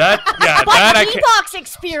 Damn. that yeah, but that I can't. D-Box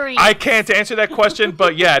experience. I can't answer that question,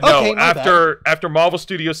 but yeah, no. Okay, my After Marvel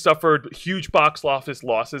Studios suffered huge box office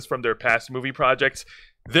losses from their past movie projects,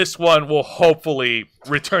 this one will hopefully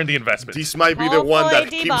return the investment. This might be the one that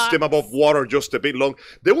Hopefully keeps D-Box. them above water just a bit long.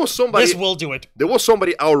 There was somebody... This will do it. There was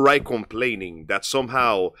somebody outright complaining that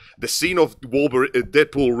somehow the scene of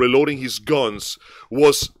Deadpool reloading his guns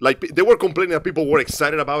was like they were complaining that people were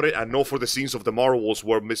excited about it and not for the scenes of the Marvels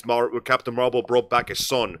where Captain Marvel brought back his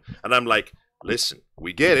son. And I'm like, listen,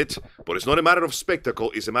 we get it, but it's not a matter of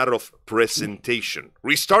spectacle; it's a matter of presentation.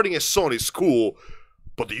 Restarting his son is cool.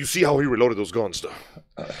 But do you see how he reloaded those guns, though?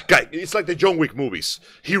 Guy, it's like the John Wick movies.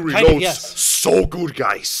 He reloads yes. so good,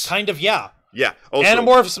 guys. Kind of, yeah. Yeah. Also,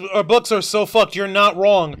 Animorphs books are so fucked, you're not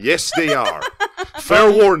wrong. yes, they are.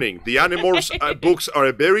 Fair warning: the Animorphs books are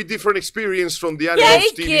a very different experience from the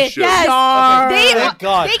Animorphs TV show. Thank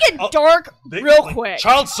God. They get dark real quick.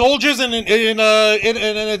 Child soldiers in an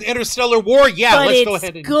interstellar war? Yeah, but let's it's go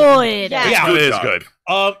ahead and... good. Yeah. It is Doc. good. It's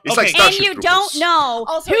okay. like and Starship you Troopers. don't know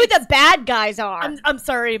Also, who it's- the bad guys are. I'm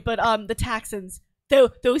sorry, but the Texans.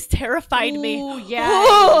 those terrified me. Ooh, yeah.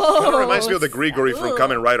 That reminds me of the Grigori from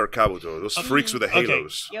Kamen Rider Kabuto. Those freaks with the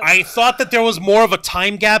halos. Yep. I thought that there was more of a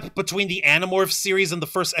time gap between the Animorphs series and the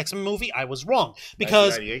first X-Men movie. I was wrong.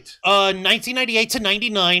 Because 1998 to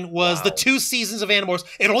 99 was the 2 seasons of Animorphs.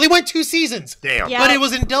 It only went 2 seasons. Damn. Yeah. But it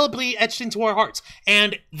was indelibly etched into our hearts.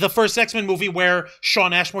 And the first X-Men movie where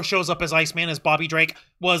Shawn Ashmore shows up as Iceman as Bobby Drake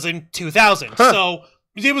was in 2000. So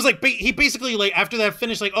it was like, he basically, like, after that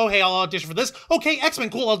finished, like, oh, hey, I'll audition for this. Okay, X-Men,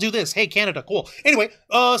 cool, I'll do this. Hey, Canada, cool. Anyway,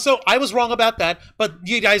 so I was wrong about that, but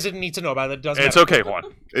you guys didn't need to know about it. It doesn't It's matter. okay, Juan.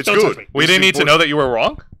 It's Don't touch good. me. We didn't need to know that you were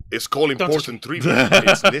wrong? It's called important treatment.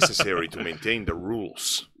 It's necessary to maintain the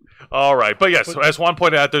rules. All right. But yes, as Juan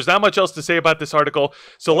pointed out, there's not much else to say about this article.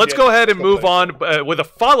 So let's go ahead and move on with a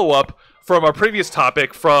follow-up from our previous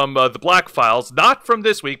topic from the Black Files, not from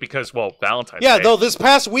this week because, well, Valentine's Day. Yeah, though this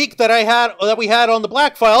past week that we had on the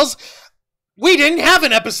Black Files, we didn't have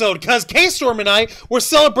an episode because K-Storm and I were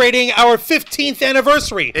celebrating our 15th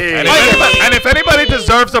anniversary. And if anybody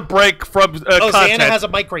deserves a break from content... Zayanna has a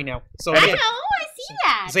mic right now. So I know, again, I see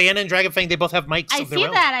that. Zayanna and Dragonfang, they both have mics I of their see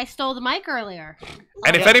own. that. I stole the mic earlier.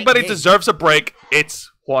 And if anybody deserves a break,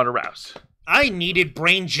 it's Juan Rouse. I needed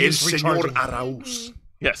brain El juice Señor recharging. Arauz.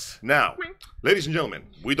 Yes. Now, ladies and gentlemen,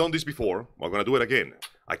 we've done this before. We're going to do it again.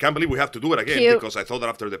 I can't believe we have to do it again Cute. because I thought that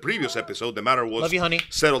after the previous episode, the matter was Love you, honey.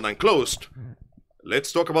 settled and closed.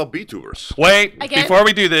 Let's talk about VTubers. Wait, Again? before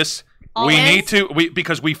we do this, we Always? need to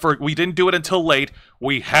because we didn't do it until late.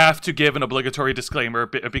 We have to give an obligatory disclaimer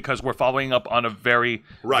because we're following up on a very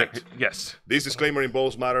Right. Yes. This disclaimer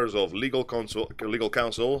involves matters of legal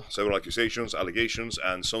counsel, several accusations, allegations,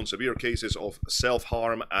 and some severe cases of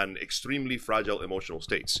self-harm and extremely fragile emotional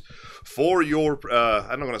states. For your,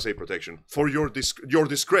 I'm not going to say protection, for your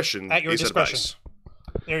discretion At your is discretion. advice.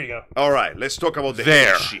 There you go. All right, let's talk about the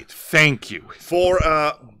There. hate sheet. Thank you. For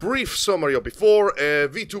a brief summary of before, a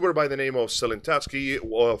VTuber by the name of Selentatsky,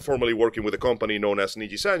 formerly working with a company known as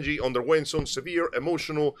Nijisanji, underwent some severe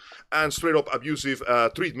emotional and straight-up abusive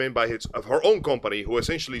treatment by her own company, who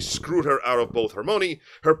essentially screwed her out of both her money,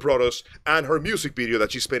 her products, and her music video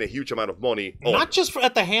that she spent a huge amount of money on. Not just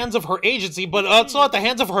at the hands of her agency, but also at the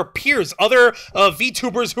hands of her peers, other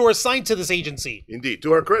VTubers who are assigned to this agency. Indeed.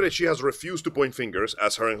 To her credit, she has refused to point fingers.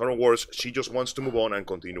 As her in her own words, she just wants to move on and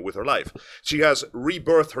continue with her life. She has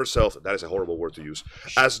rebirthed herself, that is a horrible word to use,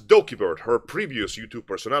 as Dokibird, her previous YouTube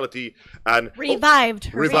personality, and Revived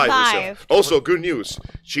herself. Also, good news,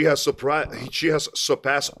 she has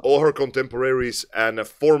surpassed all her contemporaries and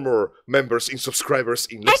former members in subscribers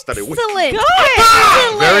in less than a week. Excellent.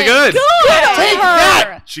 Good. Very good. Take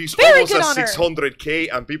that. She's Very almost good at on her. 600K,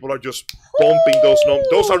 and people are just bumping those numbers.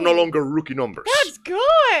 Those are no longer rookie numbers. That's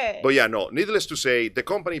good. But yeah, no, needless to say, the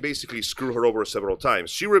company basically screwed her over several times.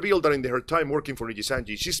 She revealed that in her time working for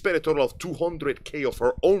Nijisanji, she spent a total of 200K of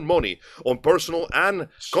her own money on personal and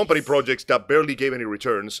company projects that barely gave any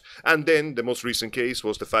returns. And then the most recent case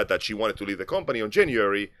was the fact that she wanted to leave the company on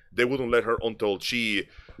January. They wouldn't let her until she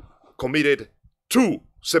committed 2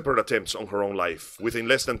 separate attempts on her own life within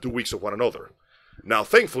less than 2 weeks of one another. Now,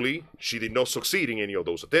 thankfully, she did not succeed in any of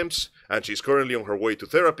those attempts, and she's currently on her way to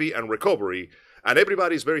therapy and recovery, and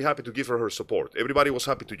everybody is very happy to give her support. Everybody was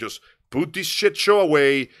happy to just put this shit show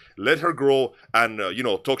away, let her grow, and,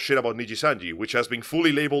 talk shit about Nijisanji, which has been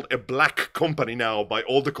fully labeled a black company now by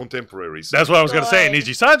all the contemporaries. That's what I was going to say.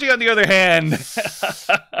 Nijisanji, on the other hand,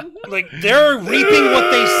 Like, they're reaping what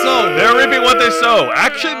they sow. they're reaping what they sow.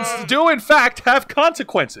 Actions do, in fact, have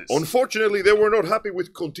consequences. Unfortunately, they were not happy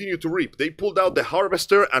with continue to reap. They pulled out the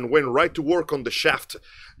harvester and went right to work on the shaft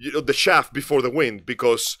before the wind,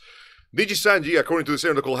 because Nijisanji, according to this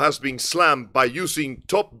article, has been slammed by using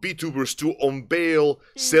top VTubers to unveil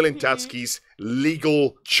Selentatsky's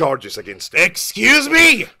legal charges against them. Excuse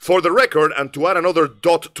me? For the record, and to add another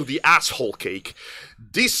dot to the asshole cake,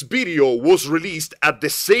 this video was released at the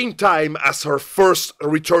same time as her first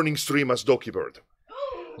returning stream as Dokibird.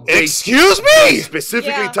 They Excuse me?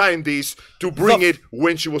 specifically Yeah. timed this to bring it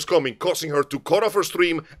when she was coming, causing her to cut off her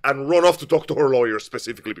stream and run off to talk to her lawyer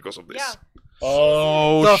specifically because of this. Yeah.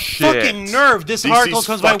 Oh, The shit. fucking nerve. This article is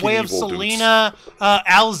comes by fucking way of evil, dudes. Selena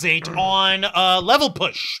Alzate on Level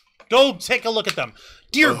Push. Go take a look at them.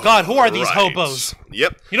 Dear God, who are these Right. hobos?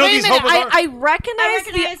 Yep. You know Wait these a minute, hobos are? I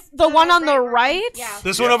recognize the one on the right. Yeah.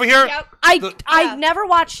 This one over here? Yep. I never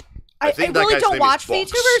watched. I think that really guy's don't name watch is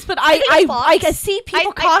Fox. VTubers, but think it's I Fox. see people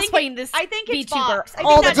I think cosplaying this I think it's VTuber Fox. I think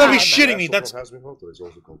all the that's You gotta be time. shitting me. That's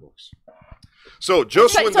So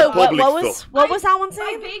just when the public thought, What was that one I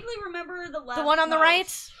saying? vaguely remember the left. The one on the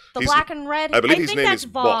right. The black and red. I believe I his think name that's is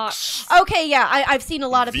Vox. Vox. Okay, yeah, I've seen a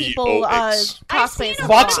lot of people VOX. cosplay.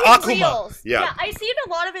 Vox Akuma. Reels. Yeah. I've seen a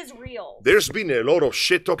lot of his reels. There's been a lot of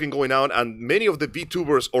shit talking going on, and many of the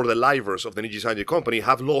VTubers or the livers of the Nijisanji company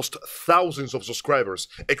have lost thousands of subscribers,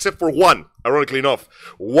 except for one, ironically enough.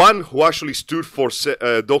 One who actually stood for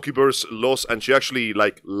Dokiver's loss, and she actually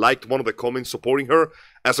liked one of the comments supporting her.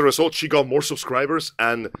 As a result, she got more subscribers,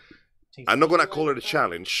 and I'm not gonna call it a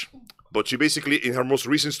challenge, but she basically, in her most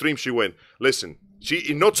recent stream, she went, listen,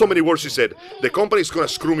 in not so many words, she said, the company's gonna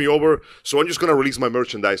screw me over, so I'm just gonna release my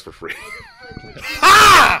merchandise for free.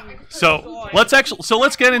 So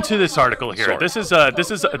let's get into this article here. Sorry. This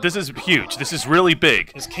is huge. This is really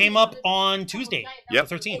big. This came up on Tuesday, Yep.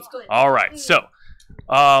 the 13th. All right, so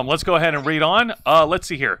let's go ahead and read on. Let's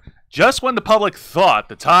see here. Just when the public thought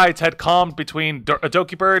the tides had calmed between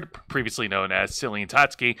Doki Bird, previously known as Celine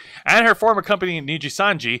Tatsuki, and her former company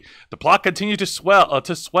Nijisanji, the plot continued to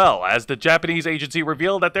swell as the Japanese agency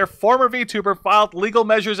revealed that their former VTuber filed legal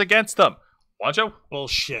measures against them. Wancho?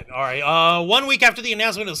 Bullshit. All right. 1 week after the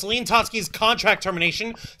announcement of Celine Tatsuki's contract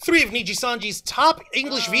termination, 3 of Nijisanji's top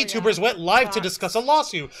English VTubers went live to discuss a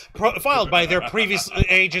lawsuit filed by their previous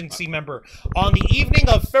agency member on the evening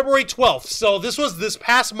of February 12th. So this was this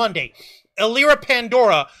past Monday. Elira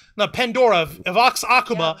Pandora, Vox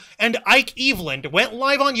Akuma, and Ike Eveland went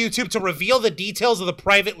live on YouTube to reveal the details of the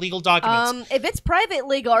private legal documents. If it's private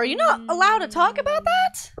legal, are you not allowed to talk about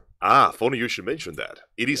that? Funny you should mention that.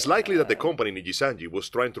 It is likely that the company Nijisanji was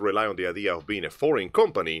trying to rely on the idea of being a foreign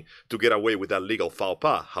company to get away with that legal faux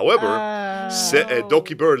pas. However,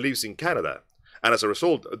 Doki Bird lives in Canada, and as a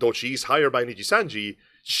result, though she is hired by Nijisanji,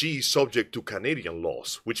 she is subject to Canadian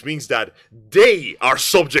laws, which means that they are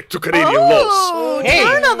subject to Canadian laws. Hey,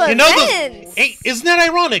 turn of you know events. hey, isn't that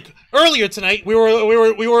ironic? Earlier tonight, we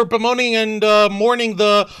were bemoaning and mourning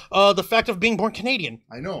the fact of being born Canadian.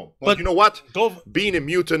 I know, but you know what? Go- Being a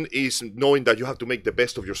mutant is knowing that you have to make the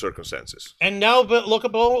best of your circumstances. And now, lo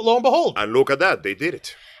and behold, And look at that, they did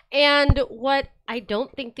it. And what I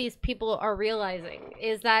don't think these people are realizing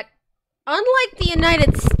is that unlike the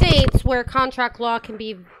United States, where contract law can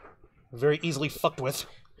be very easily fucked with.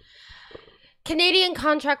 Canadian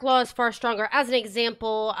contract law is far stronger. As an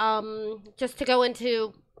example, just to go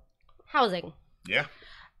into housing. Yeah.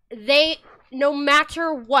 No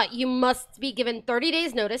matter what, you must be given 30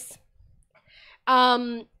 days notice.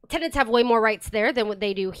 Tenants have way more rights there than what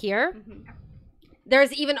they do here.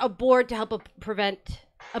 There's even a board to help prevent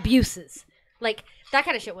abuses. Like, that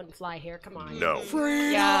kind of shit wouldn't fly here. Come on. No.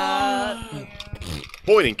 Yeah.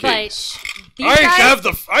 Point in But case.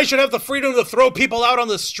 I should have the freedom to throw people out on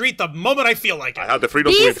the street the moment I feel like it. I have the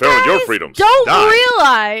freedom to these interfere on your guys freedoms. don't Die.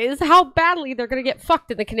 realize how badly they're going to get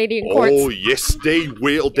fucked in the Canadian courts. Oh, yes, they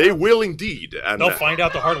will. They will indeed. And They'll find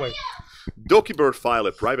out the hard way. Doki Bird filed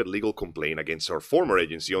a private legal complaint against her former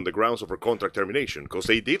agency on the grounds of her contract termination, because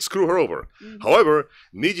they did screw her over. However,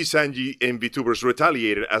 Nijisanji and VTubers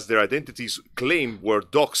retaliated as their identities claimed were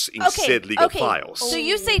docs in said legal files. So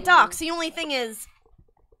you say docs. The only thing is,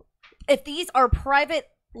 if these are private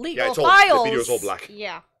legal Yeah, files, the video's all black.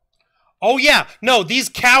 Yeah. Oh yeah, no, these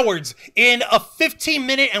cowards in a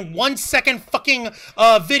 15-minute and 1-second fucking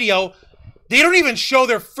video. They don't even show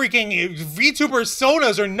their freaking VTuber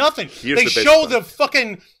sonas or nothing. They show the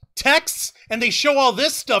fucking texts and they show all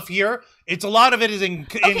this stuff here. It's a lot of it is in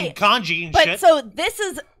kanji and shit. But so this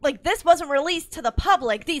wasn't released to the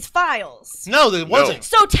public. These files. No, it wasn't.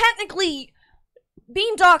 So technically,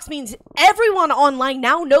 being doxxed means everyone online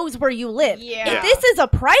now knows where you live. Yeah. If this is a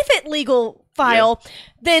private legal file,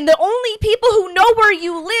 then the only people who know where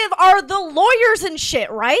you live are the lawyers and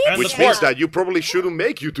shit, right? And Which means that you probably shouldn't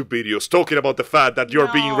make YouTube videos talking about the fact that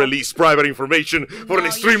you're being released private information for an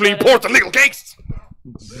extremely important legal case.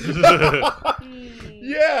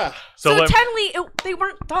 Yeah. So technically, they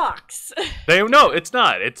weren't docs. No, it's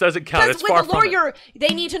not. It doesn't count. It's Because far with a from lawyer, they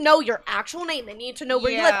need to know your actual name. They need to know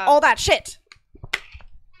where you live. All that shit.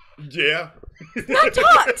 Yeah. Not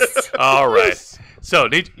docs. All right. So,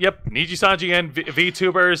 Nijisanji and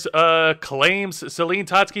VTubers claims Celine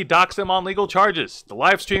Tatsuki doxed them on legal charges. The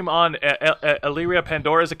live stream on Elira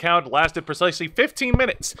Pandora's account lasted precisely 15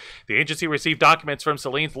 minutes. The agency received documents from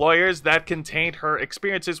Celine's lawyers that contained her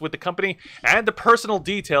experiences with the company and the personal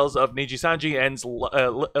details of Nijisanji and's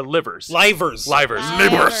livers. Livers.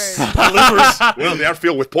 Well, they are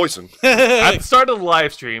filled with poison. At the start of the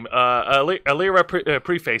live stream, Elira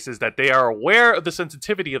prefaces that they are aware of the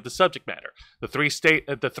sensitivity of the subject matter. The three state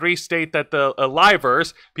that the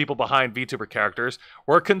livers, people behind VTuber characters,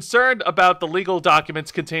 were concerned about the legal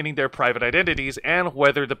documents containing their private identities and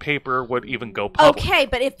whether the paper would even go public. Okay,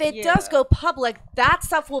 but if it does go public, that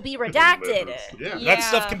stuff will be redacted. That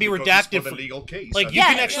stuff can be redacted for the legal case. Like, you Yeah,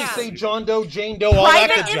 can actually yeah. say John Doe, Jane Doe, all that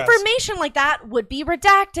Private good jazz. information like that would be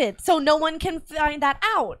redacted, so no one can find that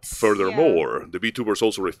out. Furthermore, the VTubers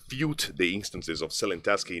also refute the instances of Selin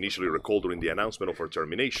Tasky initially recalled during the announcement of her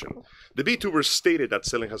termination. The VTubers stated that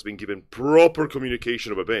Selin has been given proper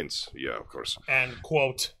communication of events. Yeah, of course. And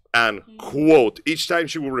quote. And, quote, each time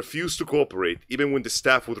she will refuse to cooperate, even when the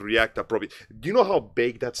staff would react appropriately. Do you know how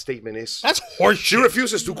vague that statement is? That's horseshit. She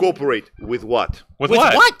refuses to cooperate. With what? With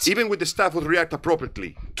what? Even when the staff would react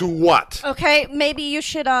appropriately. To what? Okay, maybe you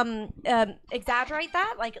should exaggerate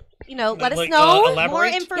that. Like, let us Like, know. elaborate? More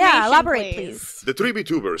information, Yeah, elaborate, please. The three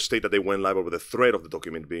VTubers state that they went live over the threat of the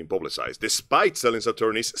document being publicized, despite Selin's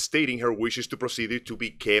attorneys stating her wishes to proceed it to be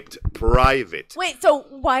kept private. Wait, so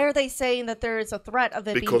why are they saying that there is a threat of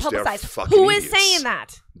it Because being they are publicized? fucking Who is idiots. saying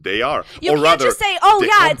that? They are. You or can't rather, just say, "Oh the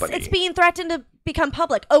yeah, company. it's being threatened to become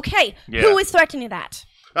public." Okay, Yeah. who is threatening that?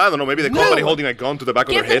 I don't know, maybe the company holding a gun to the back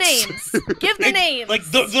Give of the their heads. names. Give the names. Like,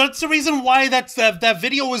 that's the reason why that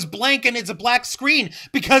video is blank and it's a black screen.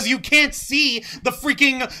 Because you can't see the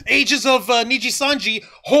freaking ages of Niji Sanji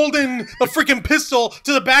holding the freaking pistol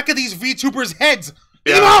to the back of these VTubers' heads.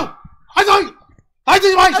 Yeah. Emo!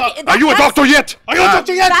 Okay, Are you a doctor yet? Are you a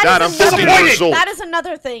doctor yet? Dad, I'm is another 14 years old. That is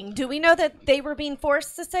another thing. Do we know that they were being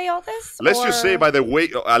forced to say all this? Let's or- just say, by the way,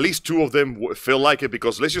 at least two of them felt like it,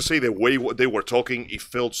 because let's just say the way they were talking, it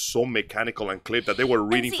felt so mechanical and clipped that they were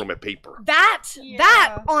reading see, from a paper.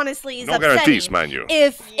 that honestly is No upsetting. guarantees, mind you.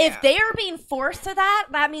 If they are being forced to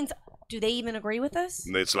that means, do they even agree with this?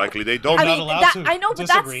 It's likely they don't. I not mean, allowed that, to I know, but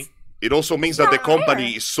disagree. that's It also means that the not company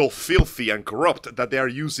fair. is so filthy and corrupt that they are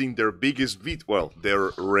using their biggest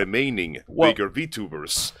their remaining bigger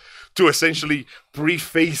VTubers to essentially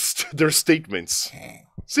preface their statements.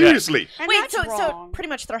 Seriously. And wait. that's So wrong. pretty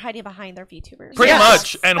much they're hiding behind their VTubers. Pretty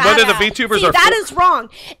much. And Badass. whether the VTubers See, are that is wrong.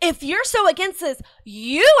 If you're so against this,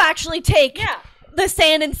 you actually take the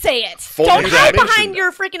stand and say it. Funny Don't you hide mentioned behind that.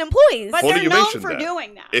 your freaking employees. But Funny they're you known mentioned for that.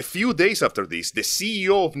 doing that. A few days after this, the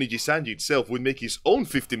CEO of Nijisanji itself would make his own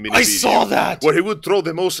 15-minute I video saw that! where he would throw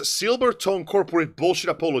the most silver-tongued corporate bullshit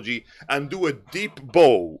apology and do a deep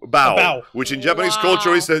bow, which in Japanese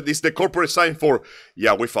culture is the corporate sign for,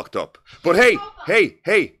 yeah, we fucked up. But hey,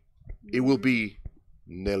 it will be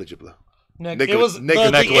negligible. It was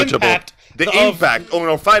negligible. The impact on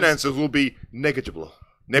our finances will be negligible.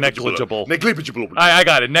 Negligible. Negligible. I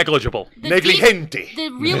got it. Negligible. Negligente. The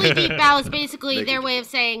really deep bow is basically their way of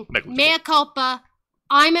saying, Negligible. mea culpa,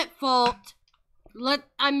 I'm at fault,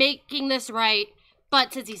 I'm making this right,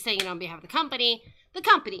 but since he's saying it on behalf of the company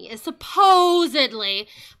is supposedly,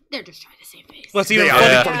 they're just trying to save face. What's even They are.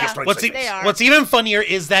 funnier? They're just trying to say They are. What's even funnier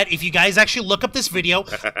is that if you guys actually look up this video,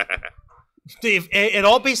 it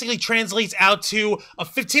all basically translates out to a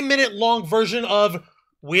 15-minute long version of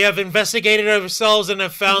 "We have investigated ourselves and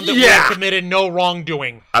have found that we have committed no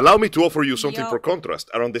wrongdoing." Allow me to offer you something Yup. for contrast.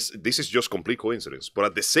 Around this is just complete coincidence. But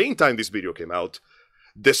at the same time this video came out,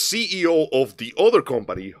 the CEO of the other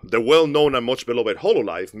company, the well-known and much beloved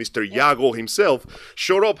HoloLive, Mr. Yago himself,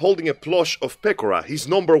 showed up holding a plush of Pecora, his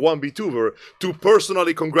 #1 VTuber, to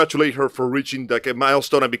personally congratulate her for reaching a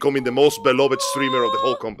milestone and becoming the most beloved streamer of the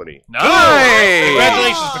whole company. Nice.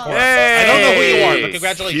 Congratulations, Pecora. I don't know who you are, but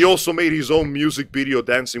congratulations. He also made his own music video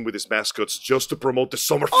dancing with his mascots just to promote the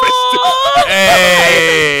summer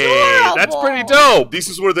Hey, that's pretty dope. This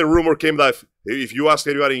is where the rumor came that if you ask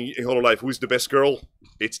anybody in HoloLive who is the best girl,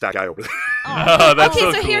 it's that guy over there. Oh, that's okay,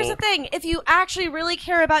 so so cool. here's the thing. If you actually really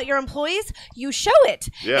care about your employees, you show it.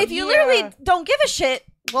 Yeah. If you literally don't give a shit,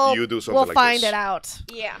 well, You do something we'll like find this. it out.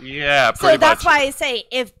 Yeah. Yeah, pretty So that's much. why I say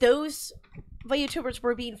if those YouTubers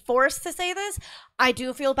were being forced to say this, I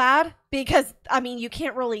do feel bad because, I mean, you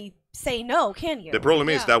can't really say no, can you? The problem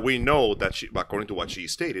is that we know that she, according to what she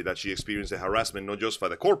stated, that she experienced the harassment not just by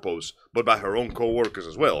the corpos, but by her own co-workers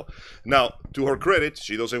as well. Now, to her credit,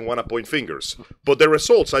 she doesn't want to point fingers, but the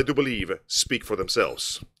results, I do believe, speak for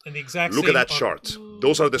themselves. And the exact Look at same that chart.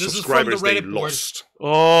 Those are the This is from subscribers the they Reddit board. lost.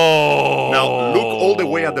 Oh. Now, look all the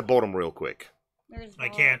way at the bottom real quick. I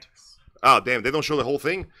can't. Ah, damn, they don't show the whole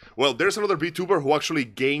thing? Well, there's another VTuber who actually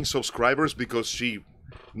gained subscribers because she,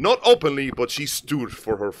 not openly, but she stood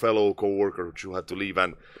for her fellow co-worker who had to leave.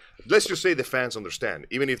 And let's just say the fans understand,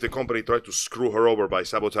 even if the company tried to screw her over by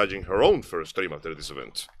sabotaging her own first stream after this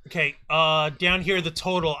event. Okay, down here, the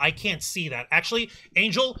total, I can't see that. Actually,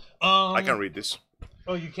 Angel, I can read this.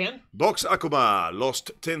 Oh, you can? Box Akuma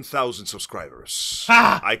lost 10,000 subscribers.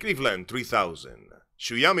 Ha! I Cleveland 3,000.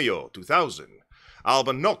 Shuyamio 2,000.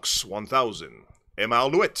 Alban Knox 1,000. Emma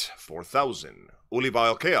Alouette 4,000.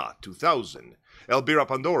 Uliva Alkea 2,000. Elvira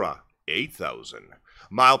Pandora 8,000.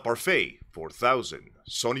 Mile Parfait 4,000.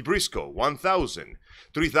 Sonny Briscoe 1,000.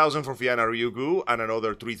 3,000 for Fiana Ryugu and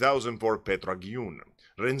another 3,000 for Petra Gyun.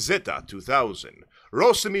 Renzetta 2,000.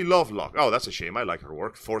 Rosemi Lovelock, oh that's a shame, I like her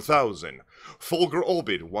work, 4,000. Folger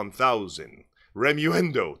Obid 1,000.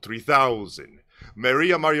 Remuendo 3,000.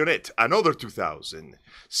 Maria Marionette another 2,000.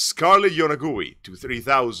 Scarlett Yonagui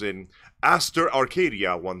 3,000. Aster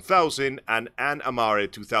Arcadia 1,000 and Anne Amare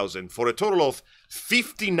 2,000 for a total of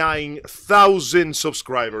 59,000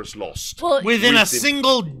 subscribers lost. Well, Within a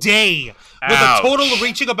single day. With Ouch. a total of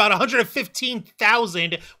reaching about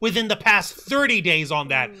 115,000 within the past 30 days on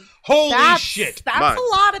that. Holy shit. That's Man. a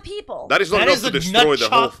lot of people. That is not That enough is to a destroy the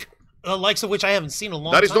whole... nutchuck, the likes of which I haven't seen in a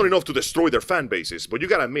long That time. is not enough to destroy their fan bases, but you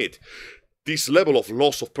gotta admit, this level of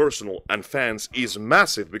loss of personal and fans is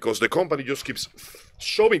massive because the company just keeps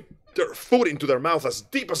shoving their foot into their mouth as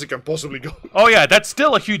deep as it can possibly go. Oh yeah, that's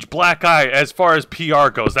still a huge black eye as far as PR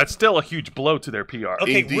goes. That's still a huge blow to their PR.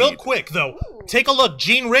 Okay, Indeed. real quick though, take a look.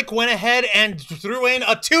 Gene Rick went ahead and threw in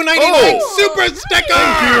a $2.99 Oh! super sticker.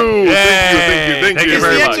 Thank you, Yay. thank Thank you. you It's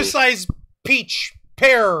very the much. exercise peach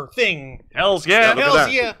pear thing. Hells yeah. Look at Hells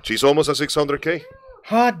that. yeah. She's almost at 600K.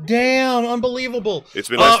 Hot damn, unbelievable. It's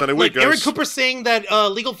been less than a week, like Aaron guys. Cooper saying that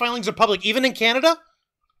legal filings are public, even in Canada?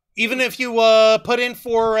 Even if you put in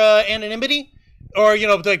for anonymity? Or, you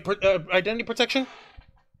know, like identity protection?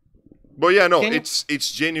 But yeah, no, Can you-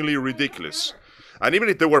 it's genuinely ridiculous. And even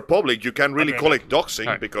if they were public, you can't really Okay. call it doxing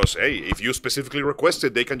Right. because, hey, if you specifically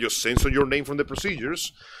requested, they can just censor your name from the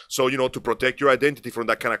procedures. So, you know, to protect your identity from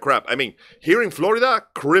that kind of crap. I mean, here in Florida,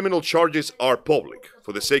 criminal charges are public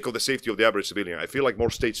for the sake of the safety of the average civilian. I feel like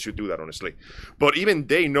more states should do that, honestly. But even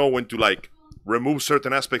they know when to, like, remove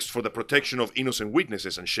certain aspects for the protection of innocent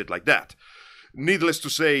witnesses and shit like that. Needless to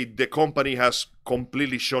say, the company has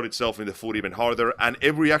completely shot itself in the foot even harder, and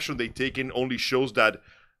every action they taken only shows that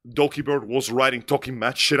Doki Bird was writing talking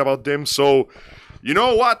mad shit about them. So, you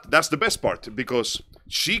know what? That's the best part, because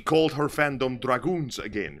she called her fandom Dragoons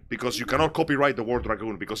again, because you cannot copyright the word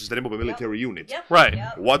Dragoon, because it's the name of a military unit. Yep. Right.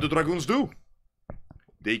 Yep. What do Dragoons do?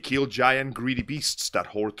 They kill giant greedy beasts that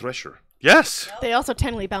hoard treasure. Yes. They also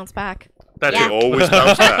totally bounce back. That's They it. always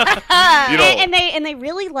bounce back. You know, and they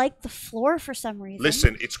really like the floor for some reason.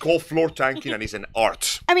 listen, it's called floor tanking and it's an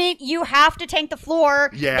art. I mean, you have to tank the floor.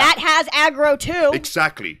 Yeah. That has aggro too.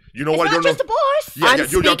 Exactly. You know It's what? not You're just a boss. Yeah, I'm yeah,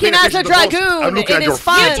 you're speaking paying as a attention to the boss. dragoon. I'm looking It at your is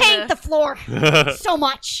fun. You tank the floor so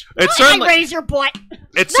much. It's I certainly- raise your butt.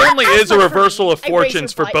 It certainly Not is a as much reversal of for me. I raise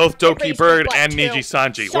fortunes your for butt. both I Doki raised your Bird butt, and too. Niji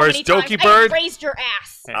Sanji. So Whereas many Doki times. Bird, I raised your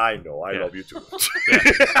ass. I know. I Yeah. love you too.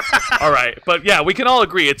 all right, but yeah, we can all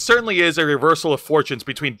agree it certainly is a reversal of fortunes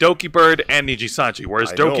between Doki Bird and Niji Sanji.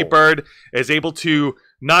 Whereas I Doki know. Bird is able to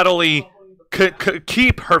not only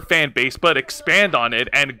keep her fan base but expand on it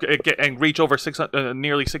and reach over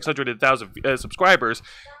nearly 600,000 subscribers.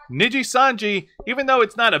 Niji Sanji, even though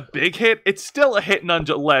it's not a big hit, it's still a hit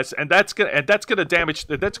nonetheless, and that's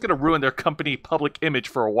gonna ruin their company public image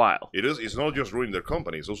for a while. It is. It's not just ruining their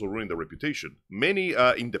company; it's also ruining their reputation. Many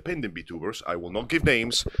independent VTubers, I will not give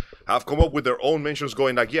names, have come up with their own mentions,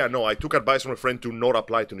 going like, "Yeah, no, I took advice from a friend to not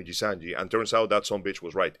apply to Niji Sanji," and turns out that some bitch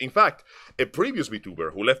was right. In fact, a previous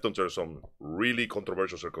VTuber who left under some really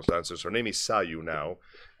controversial circumstances, her name is Sayu now.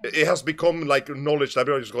 It has become like knowledge that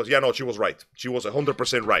everybody just goes, "Yeah, no, she was right. She was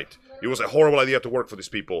 100% right. It was a horrible idea to work for these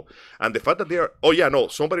people." And the fact that they are, oh yeah, no,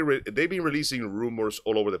 they've been releasing rumors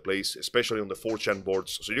all over the place, especially on the 4chan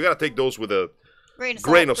boards. So you gotta take those with a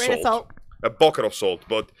grain of salt, a bucket of salt.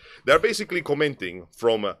 But they're basically commenting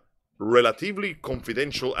from relatively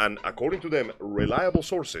confidential and, according to them, reliable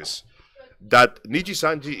sources that Niji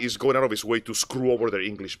Sanji is going out of his way to screw over their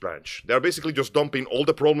English branch. They're basically just dumping all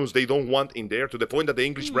the problems they don't want in there, to the point that the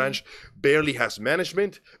English branch barely has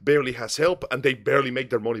management, barely has help, and they barely make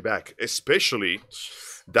their money back. Especially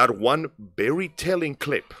that one very telling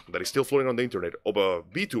clip that is still floating on the internet of a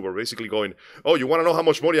VTuber basically going, "Oh, you want to know how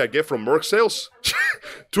much money I get from Merc sales?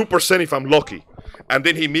 2% if I'm lucky." And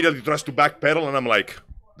then he immediately tries to backpedal, and I'm like,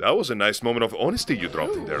 that was a nice moment of honesty you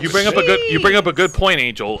dropped in there. You bring up a good point,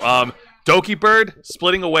 Angel. Doki Bird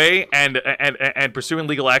splitting away and pursuing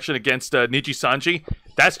legal action against Niji Sanji.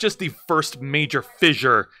 That's just the first major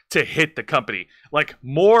fissure to hit the company. Like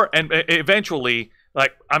more and eventually,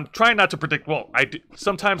 like I'm trying not to predict. Well,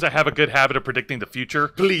 sometimes I have a good habit of predicting the future.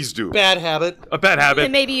 Please do. Bad habit. A bad habit.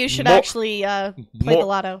 And maybe you should More- actually play the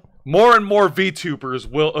lotto. more and more VTubers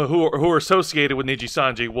will who are associated with Niji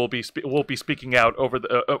Sanji will be speaking out over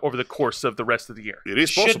the course of the rest of the year. It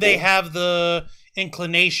is possible. Should they have the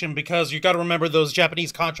inclination, because you got to remember those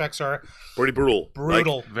Japanese contracts are pretty brutal.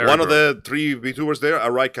 brutal. Like, one of the 3 VTubers there,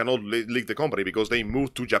 Arai, cannot leave the company because they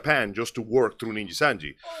moved to Japan just to work through Niji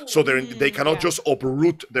Sanji. So they cannot just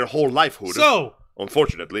uproot their whole livelihood. So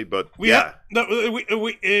unfortunately, but we have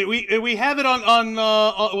it on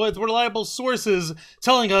with reliable sources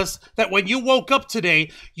telling us that when you woke up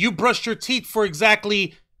today, you brushed your teeth for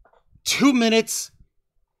exactly 2 minutes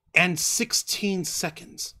and 16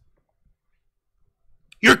 seconds.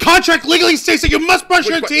 Your contract legally states that you must brush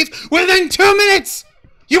your teeth within 2 minutes.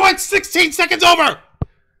 You went 16 seconds over.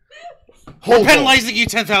 We're penalizing you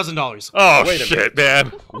 $10,000. Oh, Wait a shit,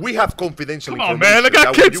 man. We have confidential Come on, information man, I got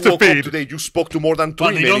that when kids you to woke up feed. today, you spoke to more than 3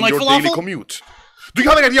 What, they men don't in like your falafel? daily commute. Do you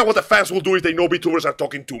have any idea what the fans will do if they know VTubers are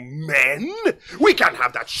talking to men? We can't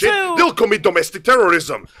have that shit. So- They'll commit domestic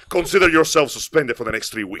terrorism. Consider yourself suspended for the next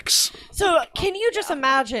 3 weeks. So can you just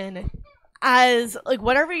imagine, as like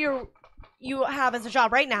whatever you have as a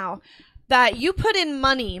job right now, that you put in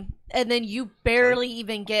money and then you barely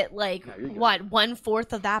even get like what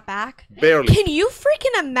 1/4 of that back? Barely. Can you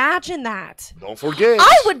freaking imagine that? Don't forget.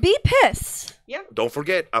 I would be pissed. Yeah. Don't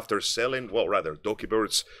forget, after selling, well, rather, Doki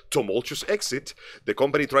Bird's tumultuous exit, the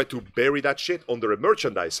company tried to bury that shit under her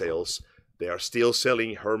merchandise sales. They are still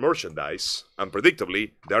selling her merchandise, and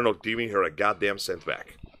predictably, they're not giving her a goddamn cent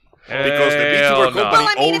back. Because the Hell VTuber no. company Well,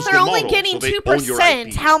 I mean, if owns they're the only model, getting so they own your 2%,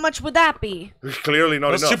 IP. how much would that be? Clearly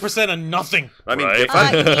not That's enough. 2% of nothing. I mean,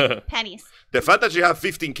 Right. Pennies. the fact that she had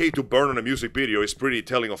 15K to burn on a music video is pretty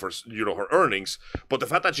telling of her, her earnings. But the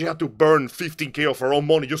fact that she had to burn 15K of her own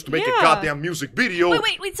money just to make a Yeah. goddamn music video.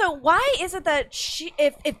 Wait. So why is it that she,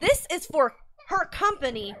 if this is for her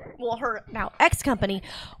company, well, her now ex-company,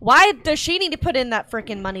 why does she need to put in that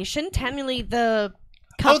freaking money? Shouldn't technically the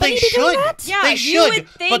company they be doing should. that? Yeah, They you should, would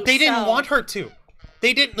think but they didn't so. want her to.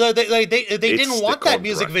 They didn't. They didn't the want that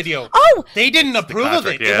music contract. video. Oh, They didn't approve of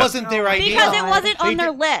contract, it. yeah. It wasn't their idea. Because it wasn't They on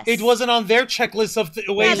their did- list. It wasn't on their checklist of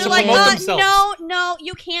Yeah, ways they're to like, promote themselves. no,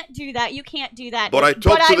 you can't do that. You can't do that. But I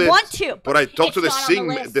talked to I the, want to. But I talked to the it's not on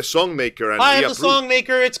the list. the song maker, and I he am the approved. song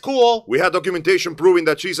maker. It's cool. We had documentation proving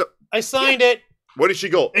that she's a. I signed it. Where did she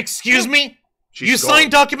go? Excuse me? She's You gone.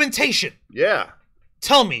 signed documentation. Yeah,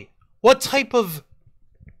 Tell me, what type of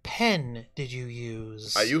pen did you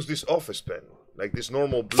use? I use this office pen, like this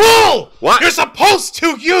normal blue. Fool! What? You're supposed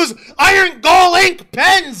to use Iron Gall ink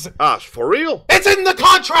pens! Ah, for real? It's in the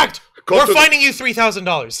contract! Go We're to the- fining you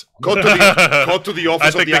 $3,000. Go to the office I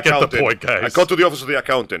of think the they get the accountant. point, guys. I go to the office of the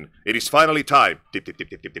accountant. It is finally time. Tip, tip, tip,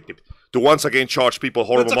 tip, tip, tip, tip. To once again charge people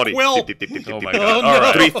horrible That's a money. quill. Tip, tip, tip, tip, tip, Oh tip, my tip. God. no. All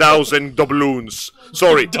right. 3,000 doubloons.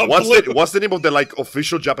 Sorry, Doubloon. what's the name of the like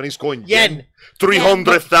official Japanese coin? Yen.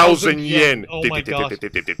 300,000 yen. Oh Tip, my tip, tip, God. tip,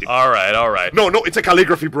 tip, tip, tip, tip. All right. No, it's a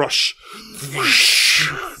calligraphy brush.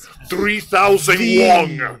 3,000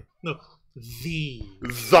 won. No. The.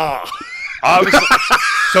 The. Obviously,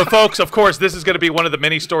 so, folks, of course, this is going to be one of the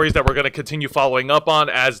many stories that we're going to continue following up on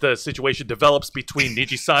as the situation develops between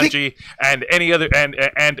Niji Sanji and any other and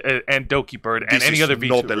Doki Bird and This any is other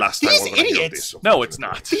not the VTuber. last time These we're gonna hear idiots. this. No, it's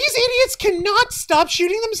not. These idiots cannot stop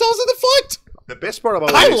shooting themselves in the foot! The best part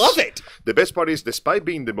about I this, love it. The best part is, despite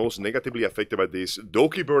being the most negatively affected by this,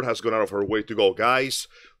 Doki Bird has gone out of her way to go, guys,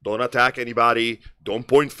 don't attack anybody, don't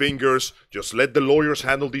point fingers, just let the lawyers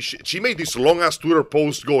handle this shit. She made this long-ass Twitter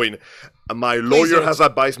post going, my lawyer do. has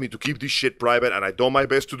advised me to keep this shit private, and I done my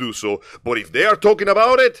best to do so, but if they are talking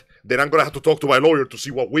about it, then I'm gonna have to talk to my lawyer to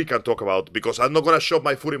see what we can talk about, because I'm not gonna shove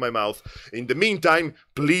my foot in my mouth. In the meantime,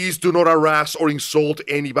 please do not harass or insult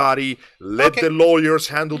anybody. Let Okay. the lawyers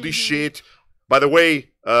handle this shit. By the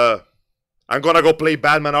way, I'm gonna go play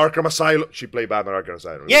Batman Arkham Asylum. She played Batman Arkham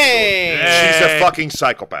Asylum. Yay! She's a fucking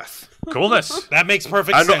psychopath. Coolness. That makes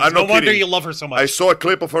perfect I'm not- sense. I'm No not wonder kidding. you love her so much. I saw a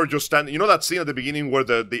clip of her just standing. You know that scene at the beginning where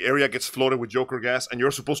the area gets flooded with Joker gas, and you're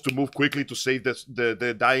supposed to move quickly to save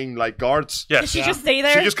the dying like guards. Did Yes. she just stay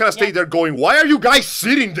there? She just kind of stayed there going, "Why are you guys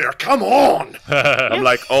sitting there? Come on!" I'm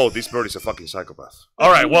like, "Oh, this bird is a fucking psychopath."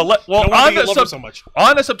 All right. Well, no wonder on you the love her so much.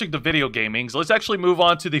 on the subject of video gamings, let's actually move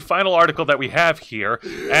on to the final article that we have here.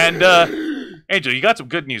 And Angel, you got some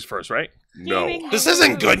good news first, right? No, This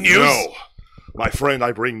isn't good news. no, my friend,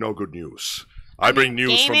 I bring no good news. I bring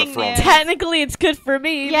news from the gaming front. news. Technically, it's good for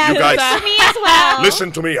me. Yeah, You guys- for me as well. Listen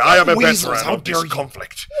to me, I am a Weasels, veteran how of this dare you.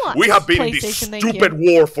 conflict. What? We have been in this PlayStation, thank stupid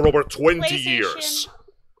war for over 20 PlayStation. years.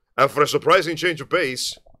 And for a surprising change of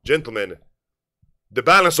pace, gentlemen, the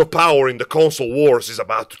balance of power in the console wars is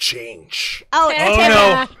about to change. Oh, it's Oh, tipping.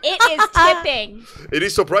 no. It is tipping. It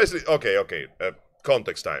is surprisingly... Okay,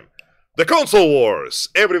 context time. The console wars.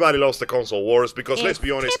 Everybody loves the console wars because let's It's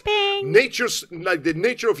be honest, tipping. the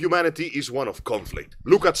nature of humanity is one of conflict.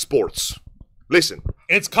 Look at sports. Listen,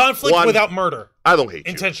 It's conflict One- without murder. I don't hate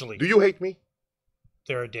Intentionally. you. Do you hate me?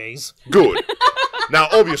 There are days. Good. Now,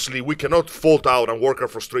 obviously, we cannot fault out and work our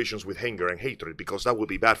frustrations with anger and hatred because that would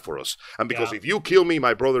be bad for us. And because Yeah. if you kill me,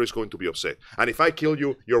 my brother is going to be upset. And if I kill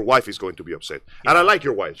you, your wife is going to be upset. And I like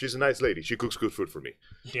your wife. She's a nice lady. She cooks good food for me.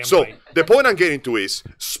 Damn So, right. the point I'm getting to is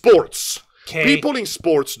sports. 'Kay. People in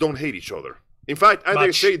sports don't hate each other. In fact, as they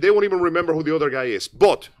Much. say, they won't even remember who the other guy is.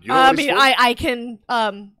 But, you know what is fun? I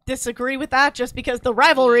can disagree with that just because the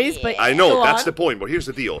rivalries, but I know, go that's on. the point, but here's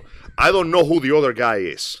the deal. I don't know who the other guy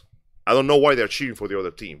is. I don't know why they're cheering for the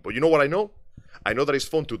other team. But you know what I know? I know that it's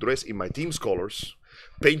fun to dress in my team's colors,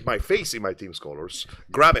 paint my face in my team's colors,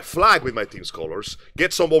 grab a flag with my team's colors,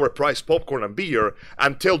 get some overpriced popcorn and beer,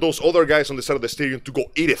 and tell those other guys on the side of the stadium to go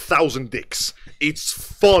eat 1,000 dicks. It's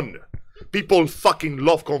fun. People fucking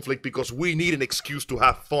love conflict because we need an excuse to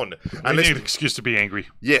have fun. I need an excuse to be angry.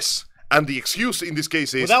 Yes. And the excuse in this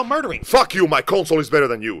case is Without murdering. fuck you, my console is better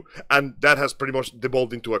than you. And that has pretty much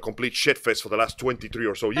devolved into a complete shitfest for the last 23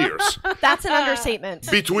 or so years. That's an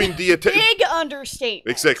understatement. Between the Big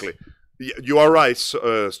understatement. Exactly. You are right,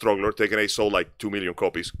 Strogler. Taken A sold like 2 million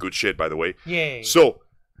copies. Good shit, by the way. Yay. So,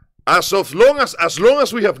 as long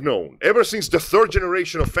as we have known, ever since the third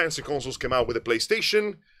generation of fancy consoles came out with the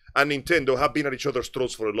PlayStation and Nintendo have been at each other's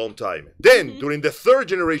throats for a long time. Then, during the third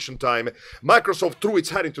generation time, Microsoft threw its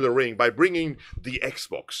hat into the ring by bringing the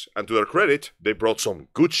Xbox. And to their credit, they brought some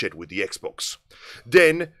good shit with the Xbox.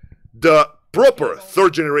 Then, the proper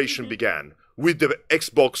third generation began with the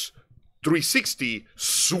Xbox 360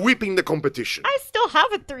 sweeping the competition. I still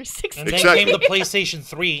have a 360. And then Exactly. came the PlayStation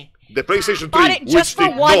 3. The PlayStation 3, Bought it just which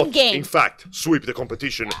for did one not, game. in fact, sweep the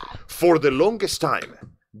competition for the longest time.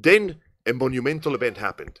 Then a monumental event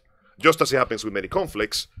happened. Just as it happens with many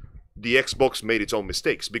conflicts, the Xbox made its own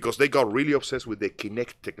mistakes because they got really obsessed with the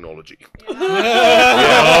Kinect technology.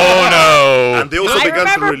 Oh no! And they also I began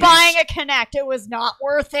to remember release buying a Kinect. It was not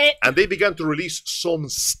worth it. and they began to release some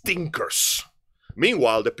stinkers.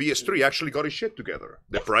 Meanwhile, the PS3 actually got its shit together.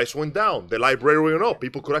 The price went down, the library went up,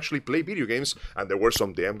 people could actually play video games, and there were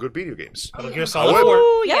some damn good video games. Metal Gear Solid However, 4.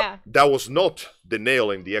 Oh, yeah. that was not the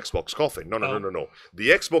nail in the Xbox coffin. No. The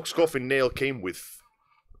Xbox coffin nail came with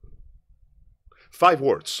 5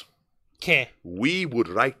 words. Okay. We would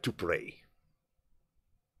like to pray.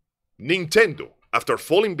 Nintendo, after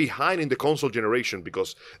falling behind in the console generation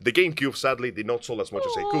because the GameCube sadly did not sell as much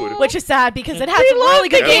as it could. Which is sad because it has some really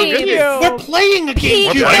good Yeah, we're games. good. We're playing a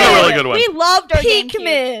game. Peak- I got a really good one. We loved our GameCube.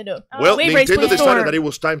 Pikmin. Well, Wave Race Nintendo Blue decided Storm. that it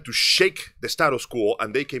was time to shake the status quo,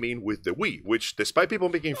 and they came in with the Wii, which, despite people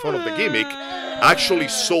making fun of the gimmick, actually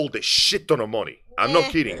sold a shit ton of money. I'm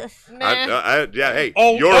not kidding. Yeah, hey,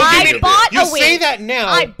 Oh, you're I a didn't bought You a say Wii. that now.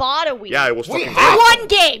 I bought a Wii. Yeah, it was Wait, fucking how? great. For one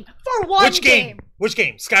game. For one Which game? Which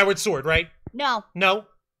game? Skyward Sword, right? No. No.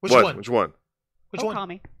 Which What? one? Which one? Which one?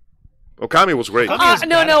 Okami. Okami was great. Okami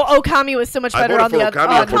was No, Okami was so much I better bought on it the for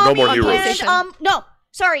Okami and for No More on Heroes. PlayStation. No,